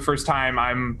thinking for the first time,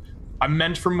 I'm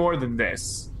meant for more than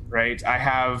this, right?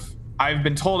 I've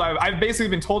basically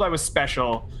been told I was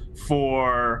special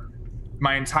for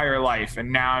my entire life,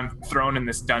 and now I'm thrown in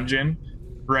this dungeon,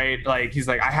 right? Like he's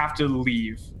like, I have to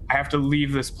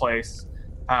leave this place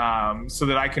so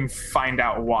that I can find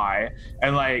out why.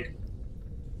 And like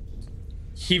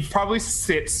he probably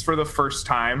sits for the first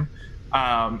time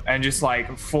and just like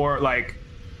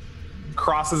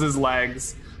crosses his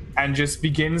legs and just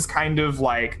begins kind of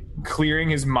like clearing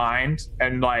his mind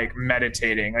and like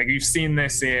meditating. Like you've seen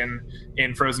this in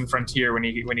Frozen Frontier when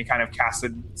he kind of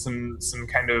casted some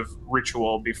kind of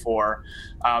ritual before,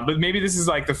 but maybe this is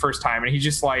like the first time, and he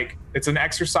just like, it's an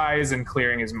exercise in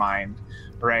clearing his mind,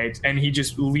 right? And he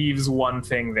just leaves one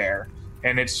thing there,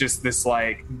 and it's just this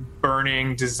like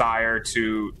burning desire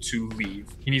to leave.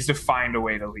 He needs to find a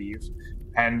way to leave,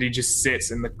 and he just sits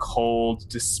in the cold,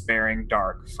 despairing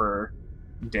dark for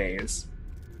days.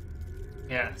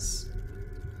 Yes.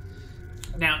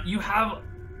 Now, you have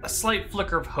a slight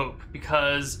flicker of hope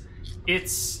because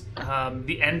it's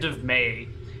the end of May,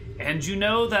 and you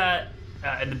know that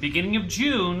in the beginning of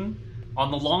June,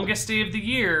 on the longest day of the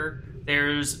year,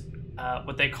 there's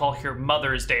what they call here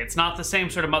Mother's Day. It's not the same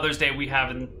sort of Mother's Day we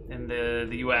have in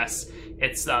the U.S.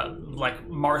 It's like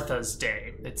Martha's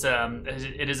Day.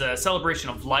 It is a celebration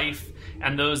of life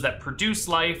and those that produce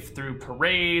life through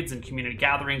parades and community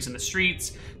gatherings in the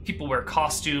streets. People wear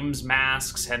costumes,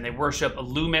 masks, and they worship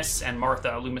Loomis and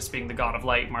Martha. Loomis being the god of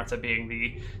light, Martha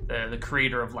being the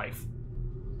creator of life.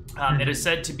 It is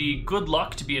said to be good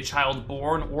luck to be a child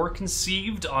born or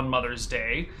conceived on Mother's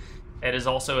Day. It is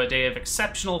also a day of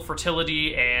exceptional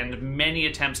fertility, and many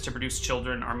attempts to produce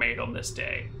children are made on this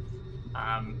day.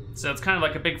 So it's kind of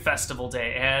like a big festival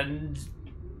day, and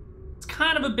it's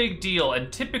kind of a big deal.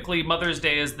 And typically Mother's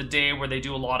Day is the day where they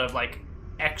do a lot of like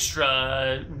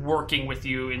extra working with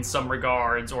you in some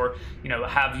regards, or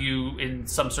have you in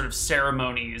some sort of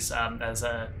ceremonies as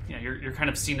a you're kind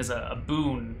of seen as a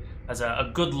boon, as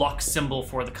a good luck symbol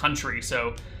for the country.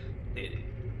 So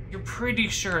you're pretty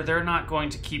sure they're not going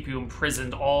to keep you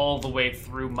imprisoned all the way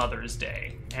through Mother's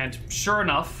Day. And sure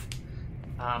enough,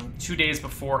 2 days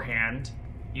beforehand,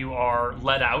 you are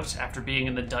let out after being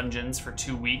in the dungeons for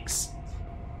 2 weeks,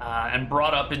 and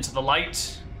brought up into the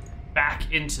light,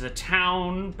 back into the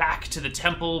town, back to the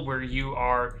temple where you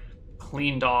are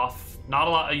cleaned off. Not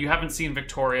a lot, you haven't seen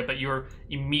Victoria, but you're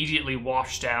immediately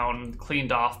washed down,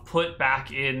 cleaned off, put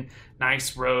back in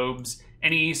nice robes.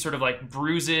 Any sort of like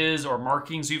bruises or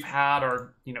markings you've had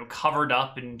are, covered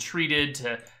up and treated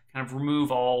to kind of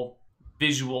remove all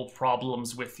visual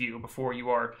problems with you before you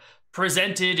are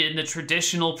presented in the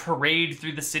traditional parade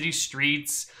through the city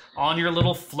streets on your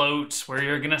little float where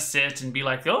you're gonna sit and be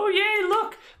like, oh yay,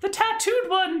 look, the tattooed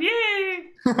one, yay!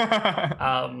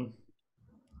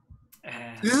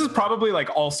 This is probably like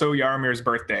also Yaromir's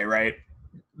birthday, right?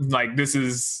 Like this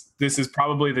is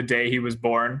probably the day he was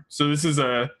born. So this is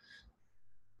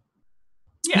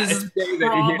it's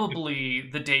probably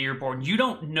the day you're born. You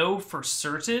don't know for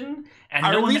certain, and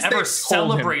no one ever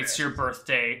celebrates your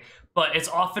birthday, but it's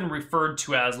often referred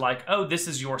to as like, oh, this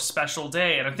is your special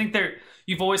day. And I think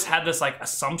you've always had this like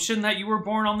assumption that you were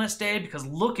born on this day because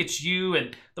look at you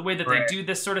and the way that they do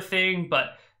this sort of thing.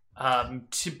 But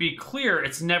to be clear,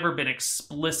 it's never been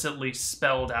explicitly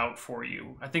spelled out for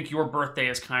you. I think your birthday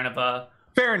is kind of a...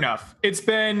 Fair enough. It's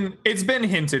been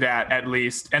hinted at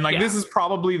least. And like, This is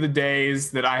probably the days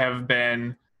that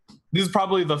this is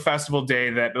probably the festival day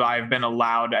that I've been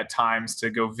allowed at times to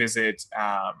go visit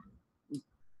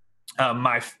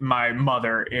my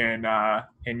mother in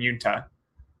Yunta.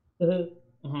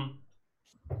 Mm-hmm.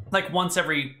 Like once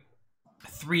every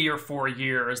 3 or 4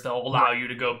 years, they'll allow you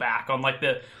to go back on like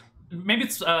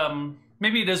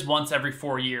maybe it is once every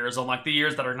 4 years on like the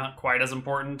years that are not quite as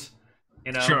important,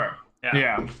 Sure.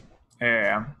 Yeah.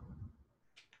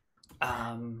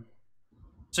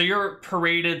 So you're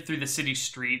paraded through the city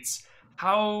streets.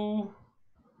 How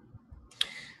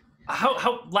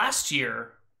last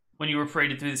year when you were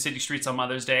paraded through the city streets on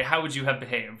Mother's Day, how would you have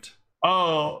behaved?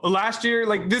 Oh, last year,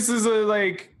 like this is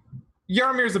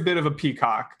Yaromir's a bit of a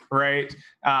peacock, right?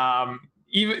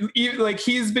 Even like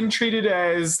he's been treated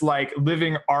as like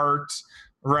living art.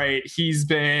 Right, he's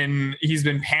been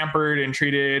pampered and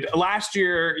treated. Last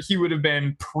year, he would have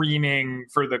been preening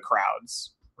for the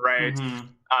crowds, right?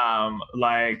 Mm-hmm.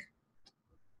 Like,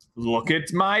 look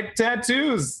at my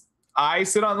tattoos. I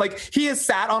sit on he has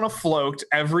sat on a float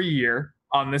every year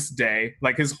on this day,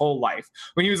 like his whole life.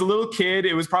 When he was a little kid,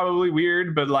 it was probably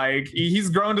weird, but like he's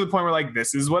grown to the point where like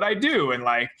this is what I do, and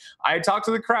like I talk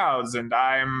to the crowds, and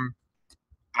I'm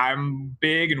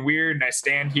big and weird, and I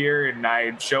stand here and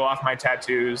I show off my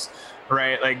tattoos,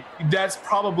 right? Like that's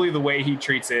probably the way he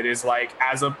treats it, is like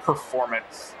as a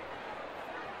performance.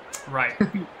 Right.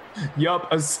 Yup,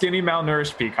 a skinny,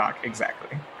 malnourished peacock,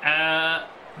 exactly.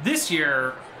 This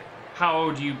year,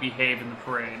 how do you behave in the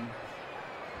parade?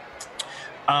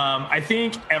 I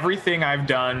think everything I've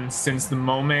done since the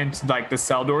moment like the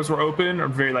cell doors were open are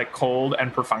very like cold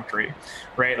and perfunctory,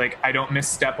 right? Like I don't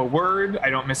misstep a word, I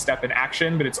don't misstep an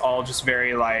action, but it's all just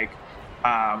very like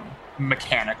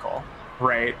mechanical,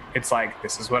 right? It's like,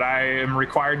 this is what I am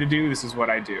required to do, this is what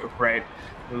I do, right?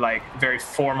 Like very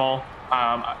formal.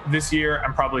 This year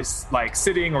I'm probably like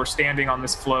sitting or standing on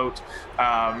this float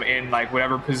in like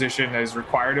whatever position is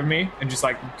required of me, and just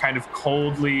like kind of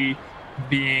coldly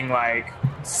being like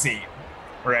seen,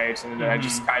 right? And I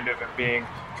just kind of am being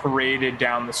paraded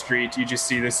down the street. You just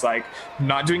see this like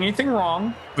not doing anything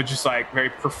wrong, but just like very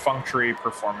perfunctory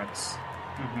performance.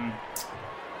 Mm-hmm.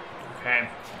 Okay,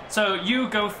 so you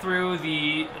go through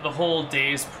the whole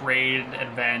day's parade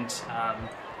event.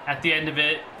 At the end of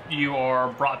it, you are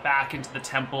brought back into the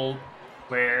temple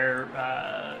where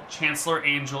Chancellor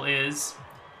Angel is,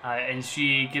 and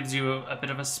she gives you a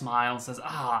bit of a smile and says,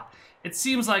 It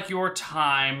seems like your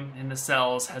time in the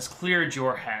cells has cleared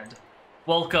your head.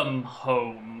 Welcome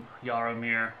home,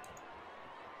 Jaromir.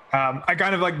 I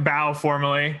kind of like bow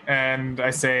formally and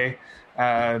I say,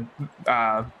 thank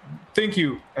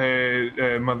you,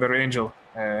 Mother Angel.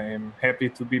 I'm happy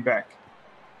to be back.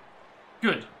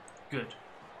 Good.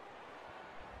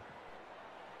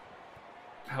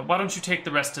 Why don't you take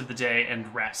the rest of the day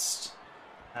and rest?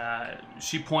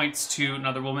 She points to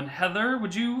another woman. Heather,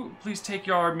 would you please take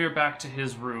Jaromir back to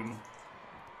his room?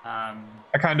 I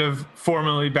kind of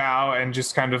formally bow and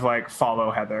just kind of like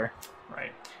follow Heather.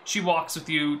 Right. She walks with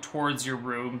you towards your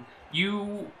room.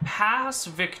 You pass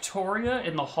Victoria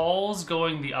in the halls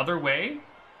going the other way.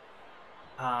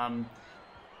 And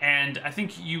I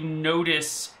think you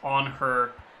notice on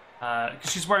her,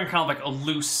 because she's wearing kind of like a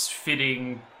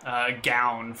loose-fitting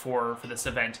gown for this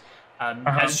event.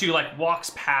 As she like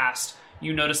walks past,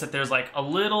 you notice that there's like a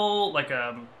little, like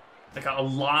a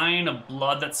line of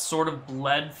blood that's sort of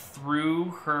bled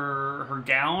through her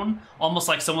gown, almost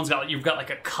like you've got like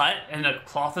a cut and a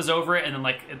cloth is over it, and then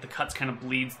like the cuts kind of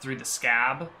bleeds through the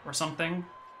scab or something.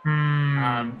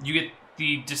 You get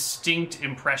the distinct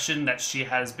impression that she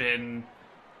has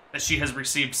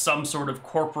received some sort of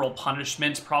corporal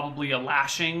punishment, probably a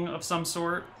lashing of some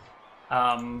sort,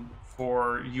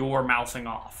 for your mouthing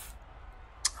off.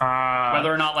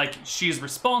 Whether or not like she's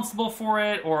responsible for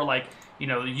it, or like, you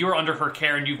know, you're under her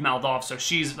care and you've mouthed off, so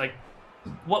she's like,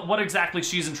 what exactly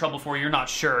she's in trouble for, you're not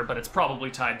sure, but it's probably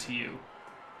tied to you.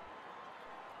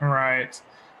 Right.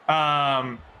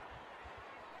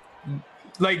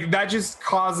 Like that just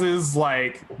causes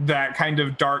like that kind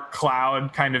of dark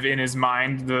cloud kind of in his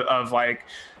mind of like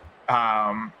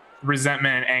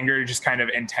resentment and anger to just kind of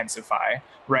intensify,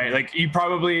 right? Like you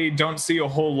probably don't see a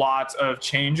whole lot of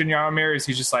change in Jaromir as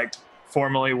he just like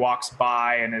formally walks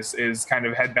by and is kind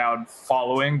of head bowed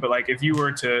following, but like if you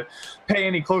were to pay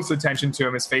any close attention to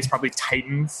him, his face probably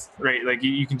tightens, right? Like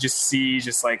you can just see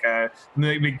just like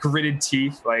the gritted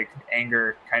teeth, like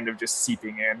anger kind of just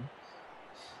seeping in.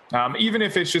 Even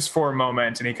if it's just for a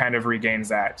moment and he kind of regains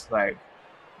that, like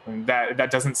that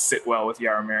doesn't sit well with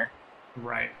Jaromir.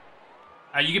 Right.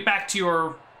 You get back to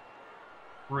your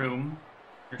room,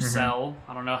 your cell.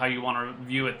 I don't know how you want to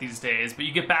view it these days, but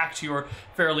you get back to your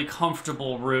fairly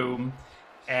comfortable room,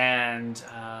 and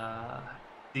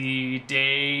the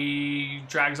day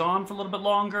drags on for a little bit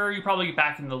longer. You probably get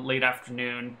back in the late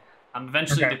afternoon.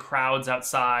 Eventually the crowds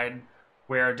outside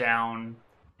wear down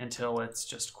until it's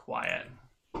just quiet.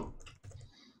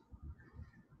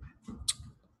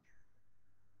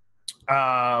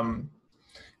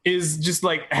 Is just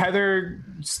like Heather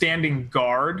standing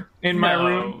guard in my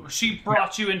room? She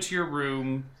brought you into your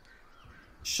room,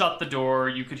 shut the door.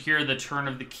 You could hear the turn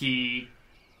of the key.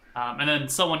 And then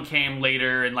someone came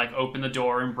later and like opened the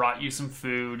door and brought you some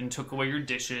food and took away your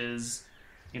dishes,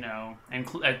 you know, and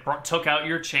took out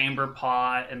your chamber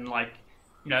pot, and like,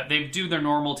 you know, they do their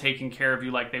normal taking care of you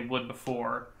like they would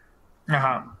before.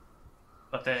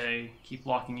 But they keep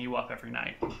locking you up every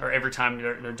night, or every time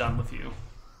they're done with you.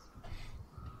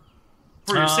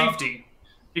 For your safety,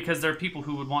 because there are people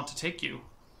who would want to take you.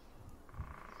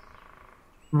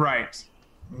 Right.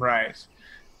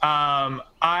 I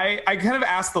kind of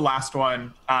asked the last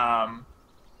one, and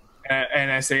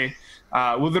I say,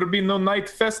 will there be no night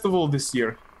festival this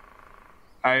year?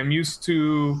 I am used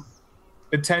to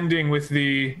attending with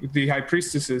the high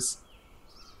priestesses.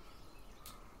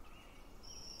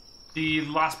 The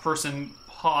last person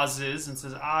pauses and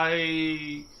says,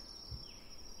 I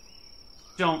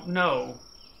don't know.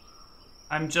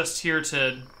 I'm just here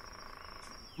to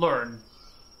learn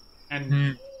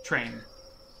and train.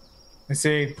 I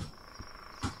say,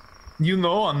 you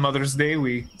know, on Mother's Day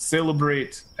we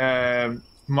celebrate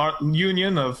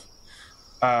union of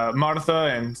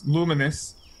Martha and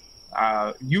Luminous.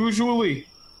 Usually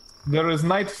there is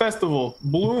night festival,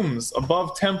 blooms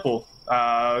above temple.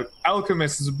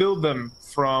 Alchemists build them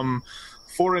from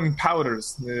foreign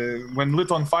powders. When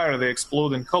lit on fire, they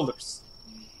explode in colors.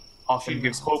 Often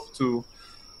gives hope to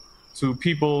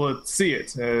people that see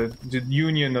it. The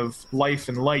union of life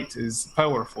and light is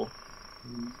powerful.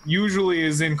 Usually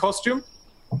is in costume.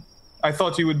 I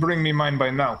thought you would bring me mine by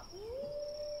now.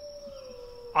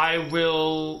 I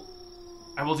will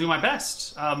do my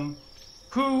best.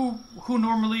 Who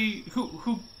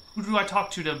do I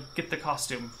talk to get the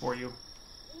costume for you?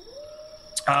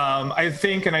 I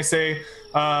think, and I say,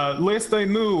 last I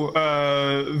knew,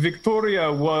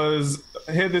 Victoria was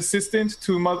head assistant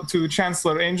to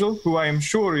Chancellor Angel, who I am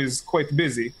sure is quite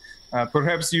busy.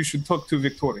 Perhaps you should talk to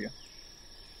Victoria.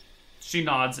 She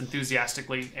nods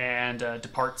enthusiastically and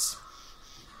departs.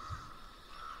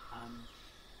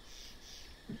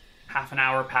 half an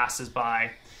hour passes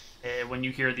by when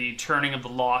you hear the turning of the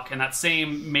lock, and that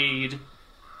same maid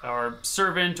or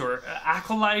servant or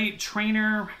acolyte,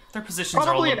 trainer, their positions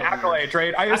probably are an acolyte,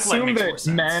 right? I assume that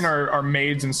men are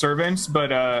maids and servants,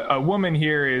 but a woman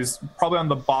here is probably on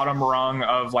the bottom rung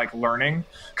of like learning,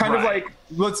 kind of like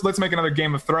let's make another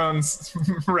Game of Thrones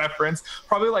reference.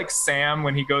 Probably like Sam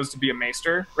when he goes to be a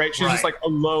maester, right? She's just like a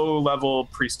low level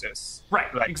priestess,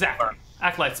 right? Like, exactly.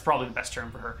 Acolyte's probably the best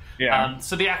term for her. Yeah.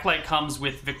 So the acolyte comes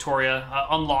with Victoria,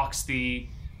 unlocks the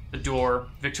door.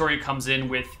 Victoria comes in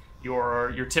with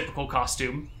your typical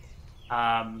costume.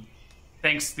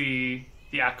 Thanks the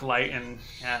acolyte and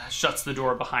shuts the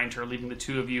door behind her, leaving the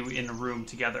two of you in a room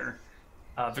together.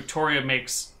 Victoria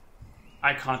makes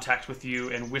eye contact with you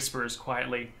and whispers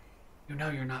quietly, "You know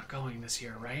you're not going this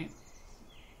year, right?"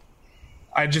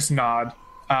 I just nod.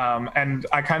 And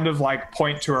I kind of like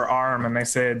point to her arm and I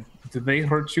said, "Did they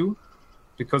hurt you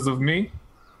because of me?"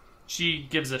 She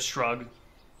gives a shrug.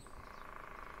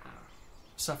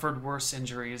 Suffered worse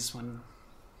injuries when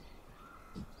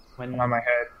on my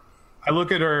head. I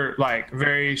look at her like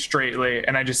very straightly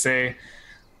and I just say,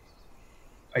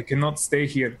 "I cannot stay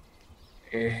here.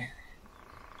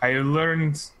 I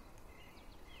learned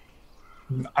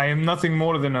I am nothing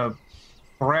more than a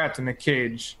rat in a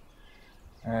cage.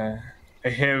 I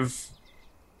have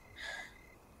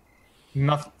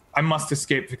nothing. I must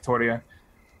escape, Victoria.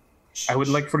 I would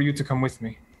like for you to come with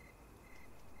me."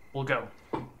 "We'll go.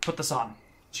 Put this on."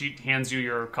 She hands you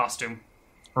your costume.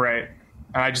 Right.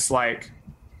 And I just like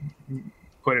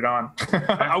put it on.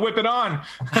 I whip it on.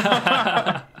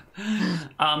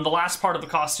 The last part of the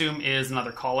costume is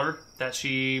another collar that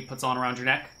she puts on around your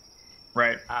neck.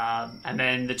 Right. And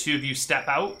then the two of you step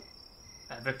out.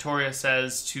 Victoria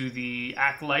says to the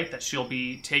acolyte that she'll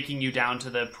be taking you down to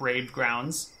the parade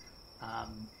grounds.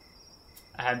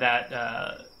 And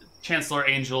that Chancellor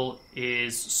Angel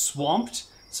is swamped.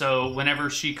 So whenever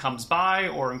she comes by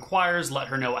or inquires, let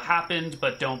her know what happened,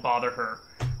 but don't bother her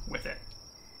with it.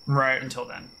 Right. Until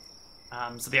then.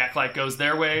 So the acolyte goes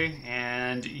their way,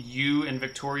 and you and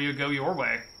Victoria go your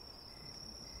way.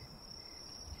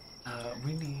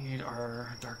 We need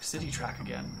our Dark City track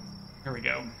again. Here we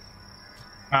go.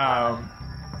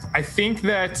 I think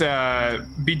that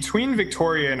between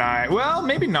Victoria and I, well,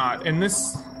 maybe not in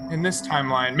this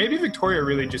timeline. Maybe Victoria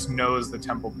really just knows the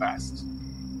temple best.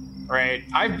 Right?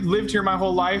 I've lived here my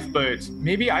whole life, but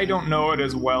maybe I don't know it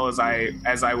as well as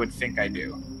I would think I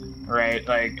do. Right?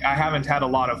 Like I haven't had a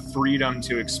lot of freedom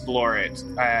to explore it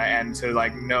and to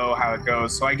like know how it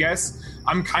goes. So I guess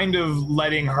I'm kind of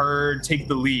letting her take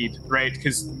the lead, right?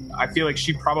 Because I feel like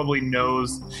she probably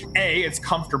knows. It's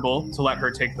comfortable to let her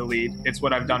take the lead. It's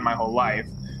what I've done my whole life,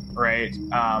 right?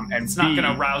 And it's not going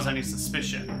to arouse any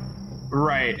suspicion.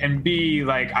 Right, and B,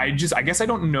 like, I guess I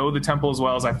don't know the temple as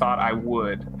well as I thought I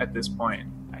would at this point.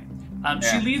 Right.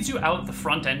 She leads you out the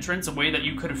front entrance, a way that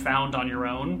you could have found on your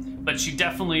own, but she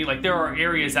definitely, like, there are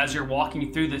areas as you're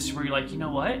walking through this where you're like, you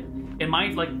know what? In my,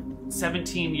 like,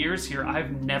 17 years here,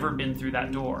 I've never been through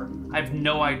that door. I have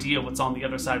no idea what's on the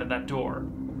other side of that door.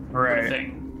 Right.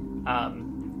 Thing.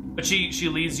 But she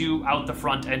leads you out the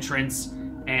front entrance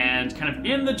and kind of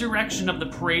in the direction of the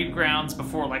parade grounds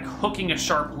before like hooking a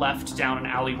sharp left down an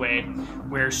alleyway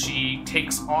where she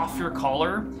takes off your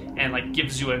collar and like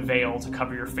gives you a veil to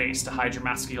cover your face to hide your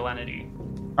masculinity.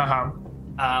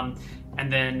 And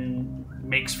then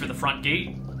makes for the front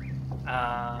gate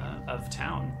of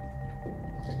town.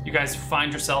 You guys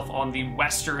find yourself on the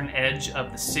western edge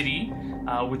of the city,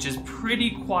 which is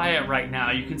pretty quiet right now.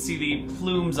 You can see the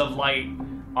plumes of light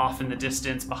off in the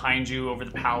distance behind you over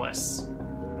the palace.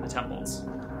 The temples.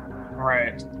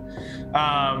 Right.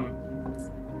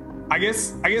 I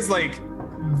guess like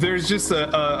there's just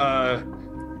a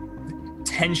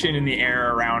tension in the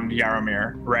air around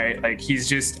Jaromir, right? Like he's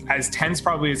just as tense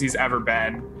probably as he's ever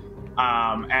been.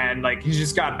 And like he's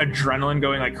just got adrenaline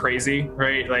going like crazy,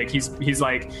 right? Like he's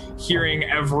like hearing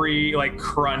every like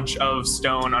crunch of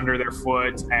stone under their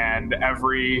foot and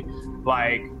every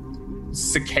like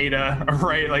cicada,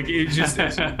 right? Like it's just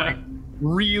like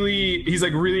really, he's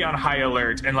like really on high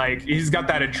alert, and like he's got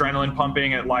that adrenaline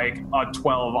pumping at like a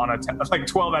 12 on a 10, like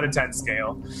 12 out of 10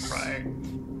 scale. Right.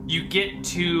 You get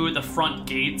to the front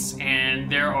gates, and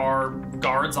there are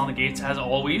guards on the gates as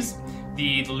always.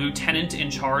 The lieutenant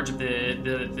in charge of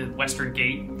the western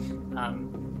gate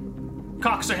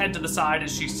cocks her head to the side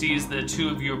as she sees the two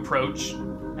of you approach,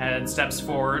 and steps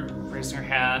forward, raising her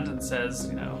hand, and says,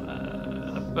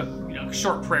 a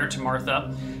short prayer to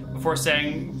Martha before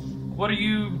saying, "What are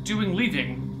you doing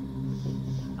leaving?"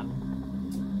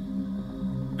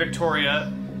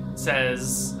 Victoria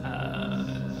says,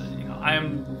 I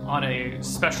am on a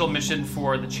special mission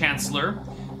for the Chancellor.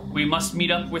 We must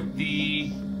meet up with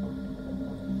the...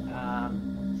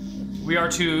 we are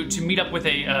to meet up with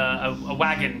a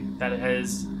wagon that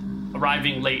is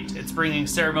arriving late. It's bringing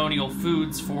ceremonial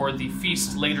foods for the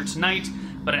feast later tonight,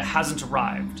 but it hasn't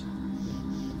arrived.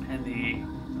 And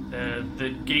the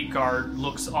gate guard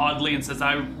looks oddly and says,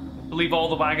 I believe all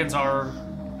the wagons are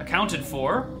accounted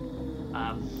for.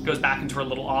 Goes back into her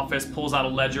little office, pulls out a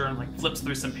ledger and like flips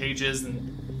through some pages, and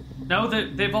no,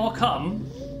 they've all come.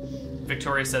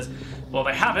 Victoria says, well,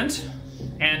 they haven't,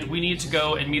 and we need to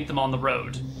go and meet them on the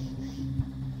road.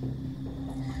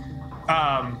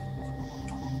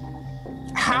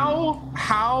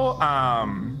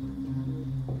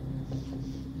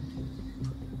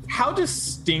 How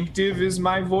distinctive is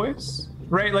my voice?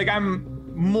 Right? Like,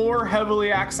 I'm more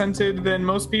heavily accented than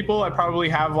most people. I probably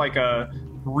have like a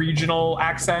regional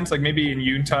accent. Like maybe in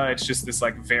Utah, it's just this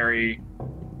like very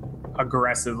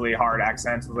aggressively hard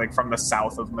accent, like from the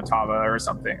south of Matava or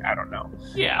something. I don't know.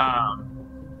 Yeah.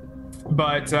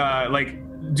 But like,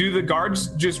 do the guards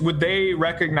would they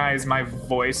recognize my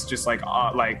voice just like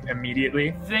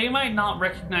immediately? They might not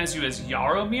recognize you as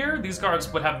Jaromir. These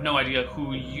guards would have no idea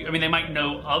who you... I mean, they might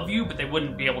know of you, but they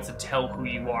wouldn't be able to tell who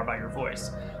you are by your voice.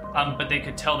 But they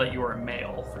could tell that you are a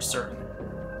male for certain.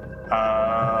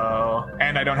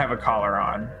 And I don't have a collar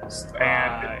on,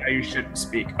 and you shouldn't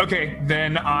speak. Okay,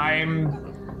 then I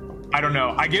don't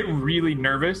know. I get really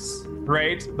nervous,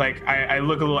 right? Like I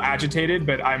look a little agitated,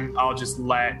 but I'll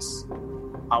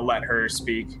let her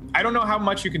speak. I don't know how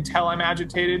much you can tell I'm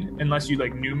agitated unless you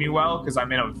like knew me well, because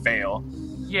I'm in a veil.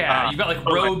 Yeah, you've got like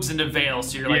robes and a veil,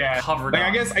 so you're like covered up.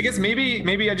 I guess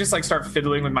maybe I just like start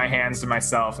fiddling with my hands to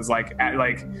myself. Is like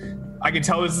I can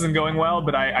tell this isn't going well,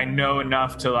 but I know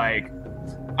enough to like.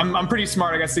 I'm pretty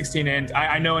smart. I got 16 int.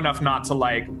 I know enough not to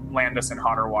like land us in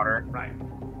hotter water. Right.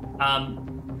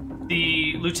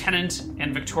 The lieutenant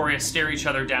and Victoria stare each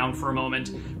other down for a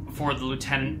moment before the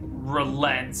lieutenant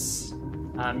relents.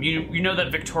 You know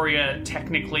that Victoria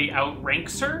technically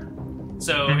outranks her,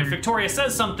 so if Victoria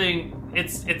says something,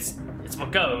 it's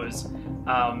what goes.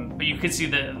 But you can see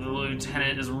that the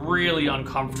lieutenant is really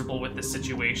uncomfortable with the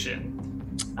situation.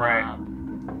 Right.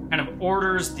 Kind of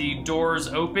orders the doors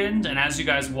opened, and as you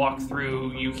guys walk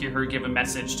through, you hear her give a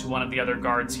message to one of the other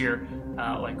guards here,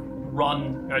 like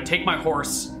run, take my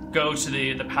horse, go to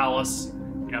the palace,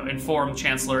 inform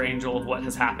Chancellor Angel of what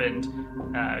has happened,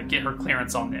 get her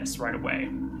clearance on this right away.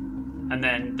 And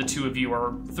then the two of you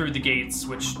are through the gates,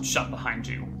 which shut behind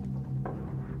you.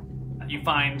 You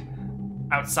find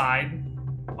outside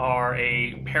are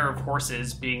a pair of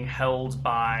horses being held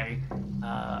by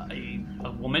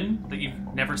a woman that you've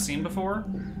never seen before.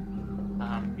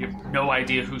 You have no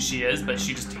idea who she is, but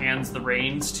she just hands the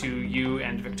reins to you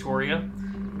and Victoria.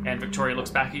 And Victoria looks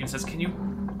back at you and says,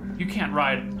 you can't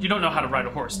ride, you don't know how to ride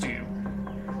a horse, do you?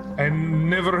 I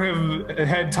never have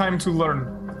had time to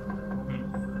learn.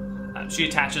 She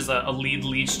attaches a lead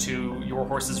leash to your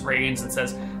horse's reins and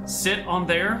says, sit on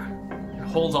there and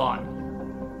hold on.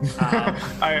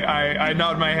 I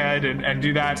nod my head and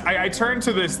do that. I turn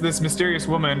to this mysterious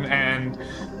woman and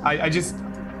I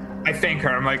thank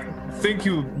her. I'm like, thank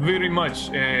you very much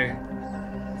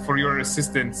for your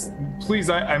assistance. Please,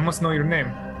 I must know your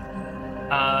name.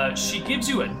 She gives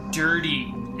you a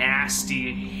dirty,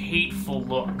 nasty, hateful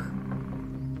look.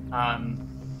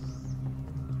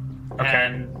 Okay.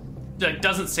 And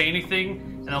doesn't say anything,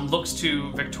 and then looks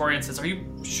to Victoria and says, are you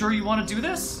sure you want to do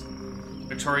this?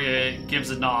 Victoria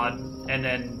gives a nod, and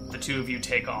then the two of you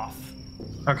take off.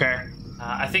 Okay.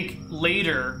 I think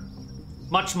later,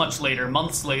 much later,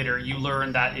 months later, you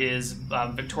learn that is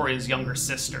Victoria's younger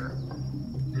sister.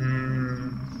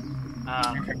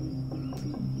 Okay.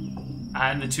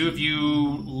 And the two of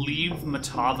you leave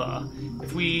Matava.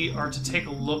 If we are to take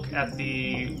a look at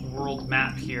the world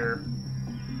map here,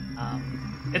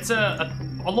 it's a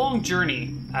long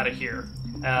journey out of here.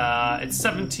 It's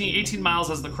 18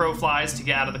 miles as the crow flies to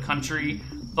get out of the country,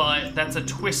 but that's a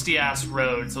twisty-ass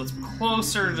road, so it's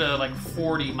closer to like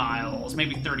 40 miles,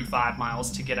 maybe 35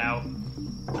 miles to get out.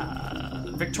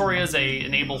 Victoria's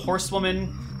an able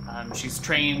horsewoman. She's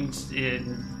trained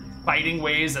in fighting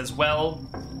ways as well.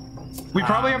 We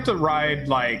probably have to ride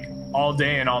like all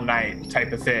day and all night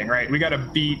type of thing, right? We got to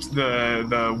beat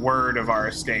the word of our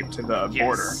escape to the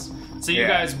border. So you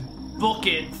guys book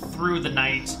it through the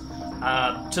night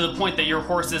to the point that your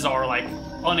horses are like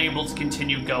unable to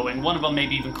continue going. One of them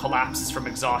maybe even collapses from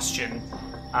exhaustion,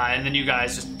 and then you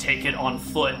guys just take it on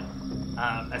foot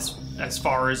as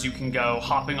far as you can go,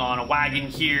 hopping on a wagon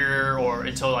here or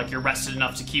until like you're rested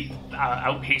enough to keep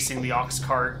outpacing the ox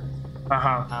cart.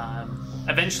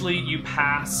 Eventually you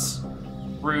pass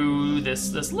through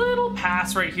this little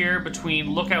pass right here between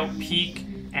Lookout Peak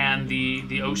and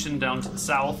the ocean down to the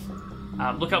south.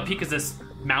 Lookout Peak is this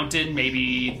mountain,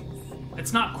 maybe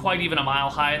it's not quite even a mile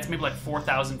high. It's maybe like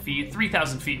 4,000 feet,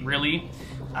 3,000 feet really,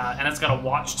 and it's got a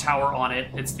watchtower on it.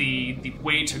 It's the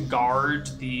way to guard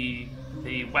the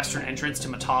western entrance to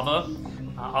Matava.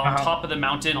 On top of the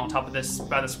mountain, on top of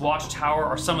by this watchtower,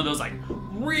 are some of those like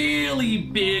really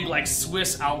big like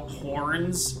Swiss Alp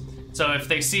horns. So if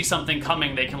they see something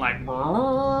coming, they can like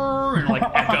and like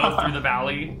echo through the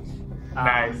valley.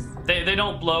 Nice. They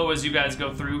don't blow as you guys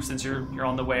go through, since you're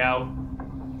on the way out.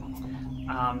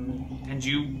 And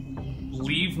you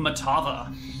leave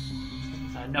Matava.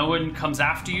 No one comes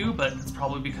after you, but it's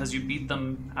probably because you beat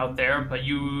them out there. But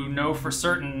you know for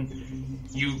certain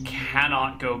you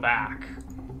cannot go back.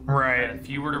 Right. If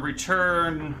you were to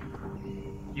return,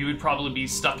 you would probably be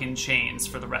stuck in chains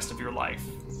for the rest of your life.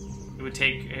 It would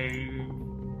take a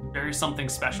very something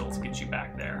special to get you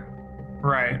back there.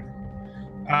 Right.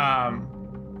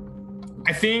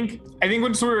 I think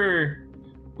once we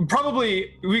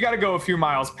got to go a few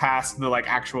miles past the like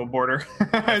actual border,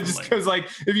 just because like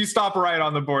if you stop right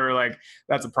on the border, like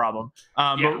that's a problem.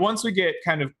 But once we get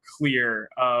kind of clear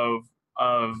of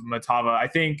Matava, I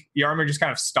think Jaromir just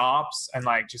kind of stops and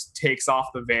like just takes off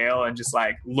the veil and just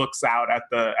like looks out at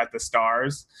the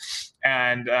stars,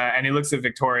 and he looks at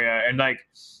Victoria and like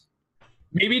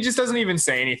maybe he just doesn't even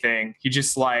say anything. He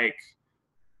just like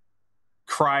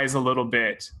cries a little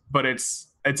bit, but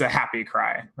it's a happy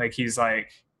cry. Like he's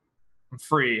like, I'm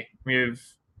free. We have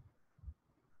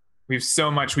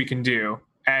so much we can do,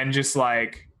 and just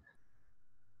like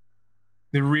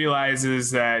he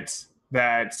realizes that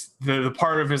the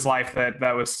part of his life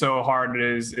that was so hard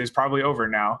is probably over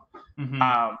now.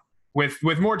 Mm-hmm.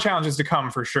 With more challenges to come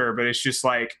for sure, but it's just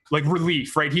like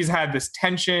relief, right? He's had this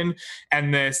tension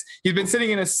and he's been sitting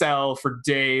in a cell for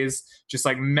days, just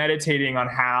like meditating on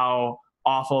how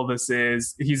awful this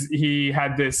is. He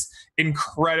had this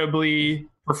incredibly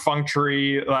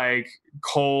perfunctory, like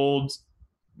cold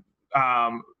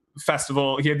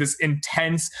festival. He had this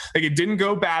intense, like it didn't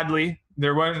go badly.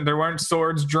 There weren't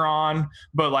swords drawn,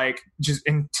 but like just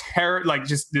like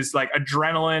just this like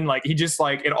adrenaline, like he just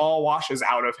like it all washes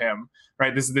out of him,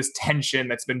 right? This tension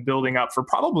that's been building up for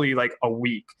probably like a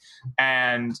week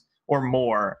or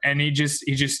more, and he just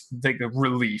like the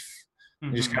relief.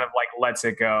 Mm-hmm. He just kind of like lets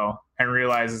it go and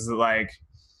realizes that like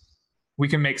we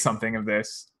can make something of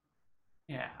this.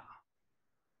 Yeah.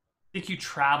 I think you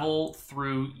travel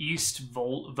through East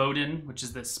Voden, which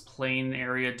is this plain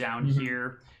area down mm-hmm.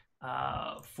 here.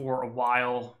 For a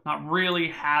while, not really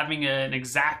having an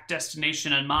exact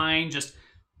destination in mind, just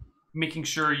making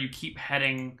sure you keep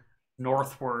heading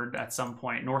northward at some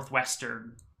point,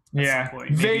 northwestern. Some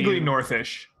point. Vaguely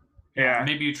northish. Yeah.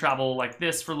 Maybe you travel like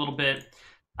this for a little bit.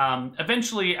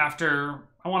 Eventually, after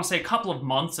I want to say a couple of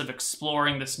months of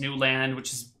exploring this new land,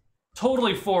 which is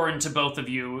totally foreign to both of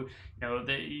you,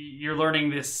 you're learning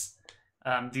this,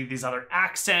 these other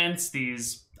accents,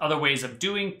 these other ways of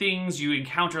doing things. You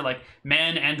encounter like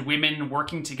men and women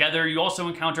working together. You also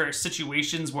encounter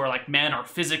situations where like men are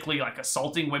physically like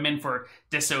assaulting women for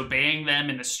disobeying them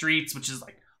in the streets, which is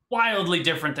like wildly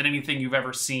different than anything you've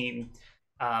ever seen.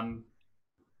 And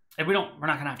we're not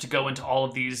gonna have to go into all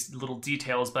of these little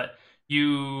details, but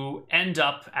you end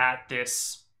up at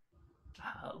this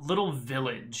little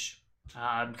village,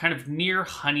 kind of near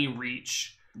Honey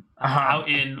Reach, out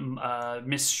in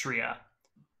Mistria.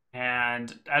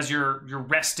 And as you're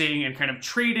resting and kind of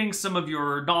trading some of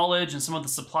your knowledge and some of the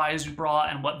supplies you brought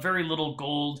and what very little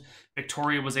gold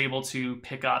Victoria was able to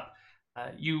pick up,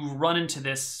 you run into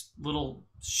this little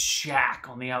shack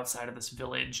on the outside of this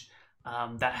village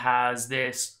that has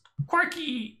this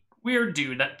quirky, weird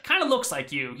dude that kind of looks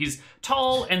like you. He's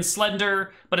tall and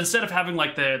slender, but instead of having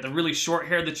like the really short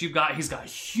hair that you've got, he's got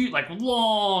huge, like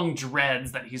long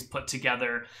dreads that he's put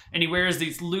together, and he wears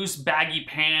these loose baggy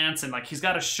pants, and like he's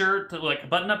got a shirt, like a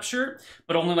button-up shirt,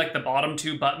 but only like the bottom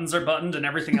two buttons are buttoned and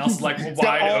everything else is like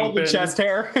wide all open. The chest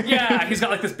hair. Yeah, he's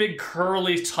got like this big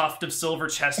curly tuft of silver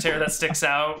chest hair that sticks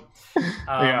out.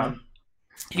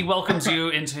 He welcomes you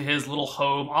into his little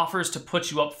home, offers to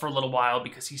put you up for a little while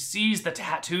because he sees the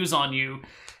tattoos on you,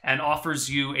 and offers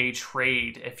you a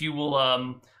trade. If you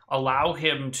will allow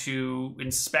him to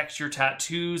inspect your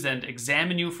tattoos and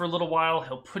examine you for a little while,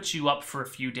 he'll put you up for a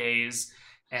few days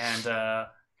and kind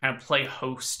of play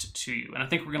host to you. And I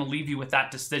think we're going to leave you with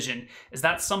that decision. Is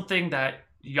that something that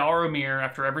Jaromir,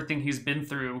 after everything he's been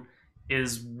through,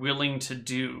 is willing to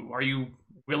do? Are you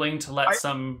willing to let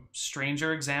some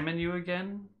stranger examine you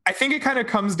again? I think it kind of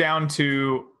comes down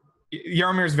to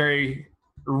Jaromir's very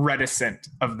reticent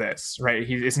of this, right?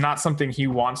 It's not something he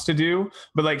wants to do,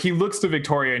 but like he looks to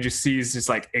Victoria and just sees this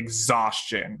like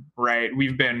exhaustion, right?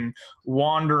 We've been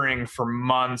wandering for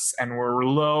months and we're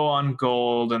low on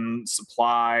gold and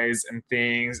supplies and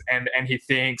things, and he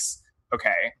thinks,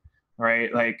 okay,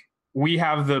 right, like we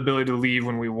have the ability to leave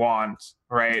when we want,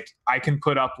 right? I can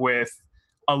put up with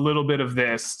a little bit of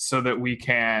this so that we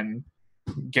can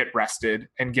get rested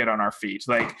and get on our feet.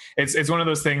 Like it's one of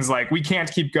those things, like we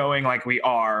can't keep going like we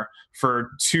are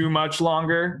for too much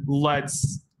longer.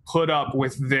 Let's put up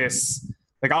with this.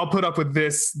 Like I'll put up with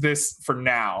this for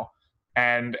now,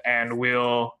 and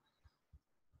we'll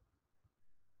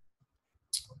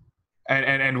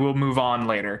we'll move on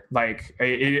later. Like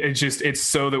it's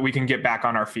so that we can get back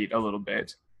on our feet a little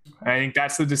bit. And I think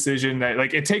that's the decision that,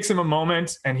 like, it takes him a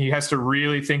moment and he has to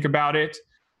really think about it.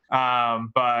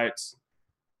 But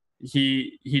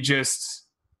he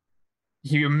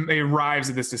arrives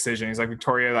at this decision. He's like,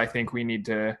 Victoria, I think we need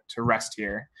to rest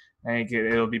here. I think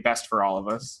it'll be best for all of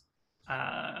us.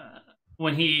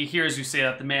 When he hears you say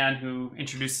that, the man who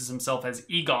introduces himself as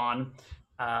Egon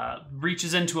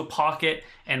reaches into a pocket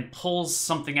and pulls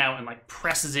something out and like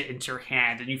presses it into your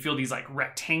hand, and you feel these like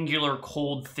rectangular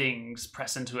cold things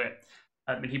press into it.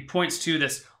 And he points to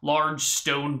this large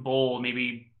stone bowl,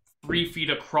 maybe 3 feet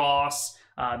across,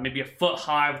 maybe a foot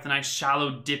high, with a nice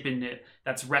shallow dip in it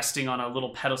that's resting on a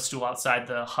little pedestal outside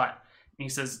the hut. And he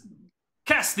says,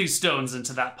 cast these stones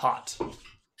into that pot.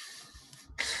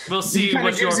 We'll see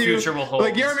what your future will hold.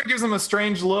 Like Jaromir gives him a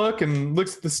strange look and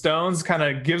looks at the stones, kind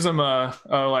of gives him a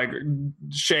like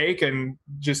shake and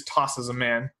just tosses them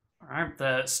in. All right,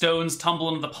 the stones tumble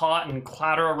into the pot and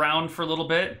clatter around for a little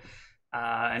bit.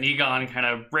 And Egon kind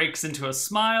of breaks into a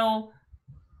smile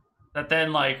that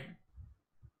then like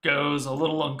goes a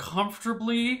little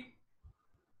uncomfortably.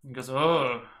 He goes,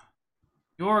 oh,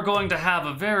 you're going to have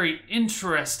a very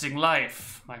interesting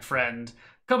life, my friend.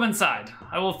 Come inside.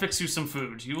 I will fix you some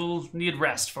food. You will need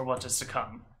rest for what is to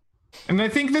come. And I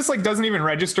think this like doesn't even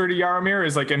register to Jaromir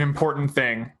as like an important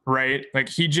thing, right? Like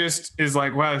he just is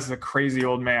like, wow, this is a crazy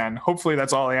old man. Hopefully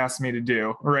that's all he asked me to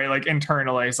do, right? Like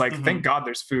internally, he's like, thank God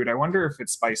there's food. I wonder if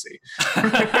it's spicy.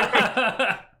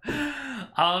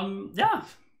 Yeah.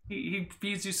 He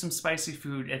feeds you some spicy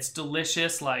food. It's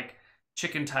delicious, like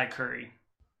chicken Thai curry.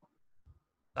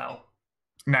 So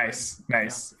nice.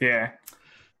 Yeah.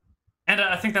 And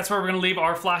I think that's where we're going to leave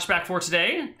our flashback for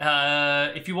today.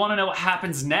 If you want to know what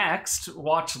happens next,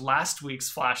 watch last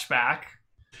week's flashback.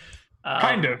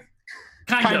 Kind of.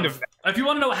 If you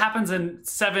want to know what happens in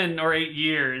 7 or 8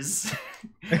 years,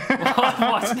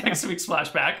 watch next week's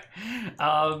flashback.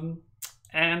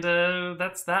 And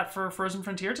that's that for Frozen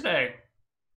Frontier today.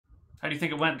 How do you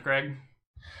think it went, Greg?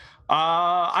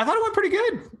 I thought it went pretty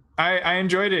good. I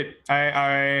enjoyed it.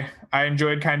 I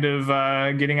enjoyed kind of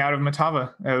getting out of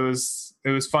Matava.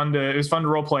 It was fun to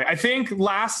role play. I think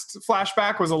last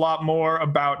flashback was a lot more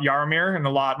about Jaromir and a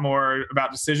lot more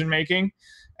about decision making,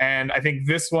 and I think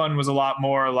this one was a lot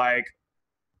more like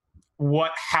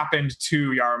what happened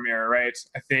to Jaromir. Right?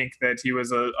 I think that he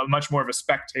was a much more of a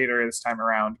spectator this time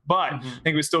around, but I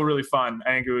think it was still really fun.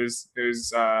 I think it was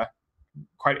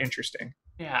quite interesting.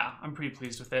 Yeah, I'm pretty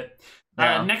pleased with it.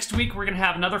 Yeah. Next week, we're going to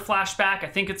have another flashback. I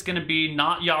think it's going to be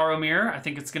not Jaromir. I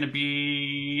think it's going to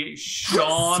be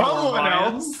Sean. Someone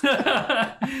else.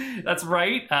 That's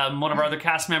right. One of our other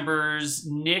cast members,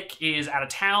 Nick, is out of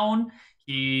town.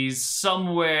 He's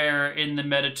somewhere in the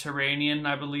Mediterranean,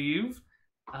 I believe.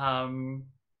 And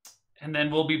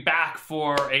then we'll be back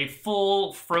for a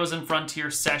full Frozen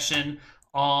Frontier session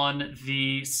on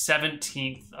the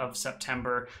 17th of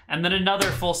September, and then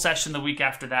another full session the week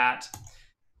after that.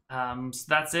 So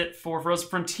that's it for Frozen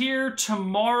Frontier.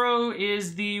 Tomorrow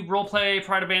is the Roleplay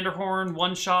Pride of Vanderhorn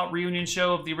one-shot reunion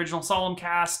show of the original Solemn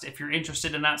cast. If you're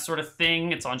interested in that sort of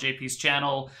thing, it's on JP's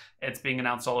channel. It's being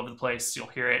announced all over the place. You'll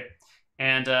hear it.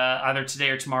 And either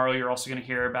today or tomorrow, you're also going to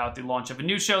hear about the launch of a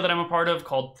new show that I'm a part of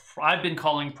called, I've been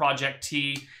calling Project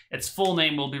T. Its full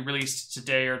name will be released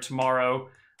today or tomorrow.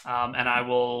 And I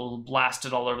will blast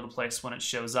it all over the place when it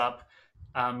shows up.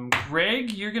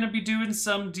 Greg, you're going to be doing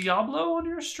some Diablo on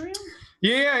your stream?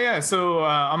 Yeah. So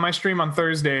on my stream on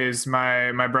Thursdays,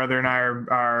 my brother and I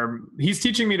are he's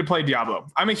teaching me to play Diablo.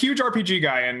 I'm a huge RPG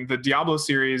guy, and the Diablo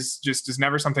series just is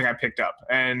never something I picked up,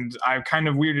 and I'm kind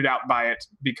of weirded out by it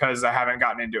because I haven't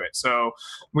gotten into it. So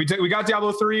we got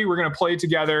Diablo 3. We're going to play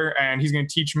together, and he's going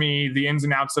to teach me the ins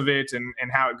and outs of it and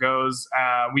how it goes.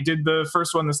 We did the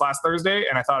first one this last Thursday,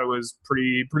 and I thought it was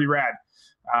pretty rad.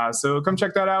 So come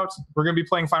check that out. We're going to be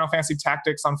playing Final Fantasy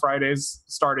Tactics on Fridays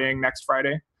starting next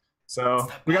Friday. So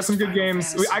we got some good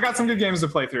games. I got some good games to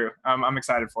play through. I'm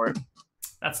excited for it.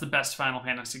 That's the best Final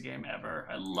Fantasy game ever.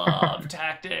 I love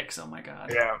tactics. Oh my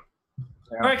god. Yeah.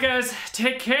 All right, guys,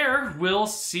 take care. We'll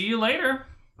see you later.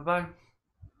 Bye-bye.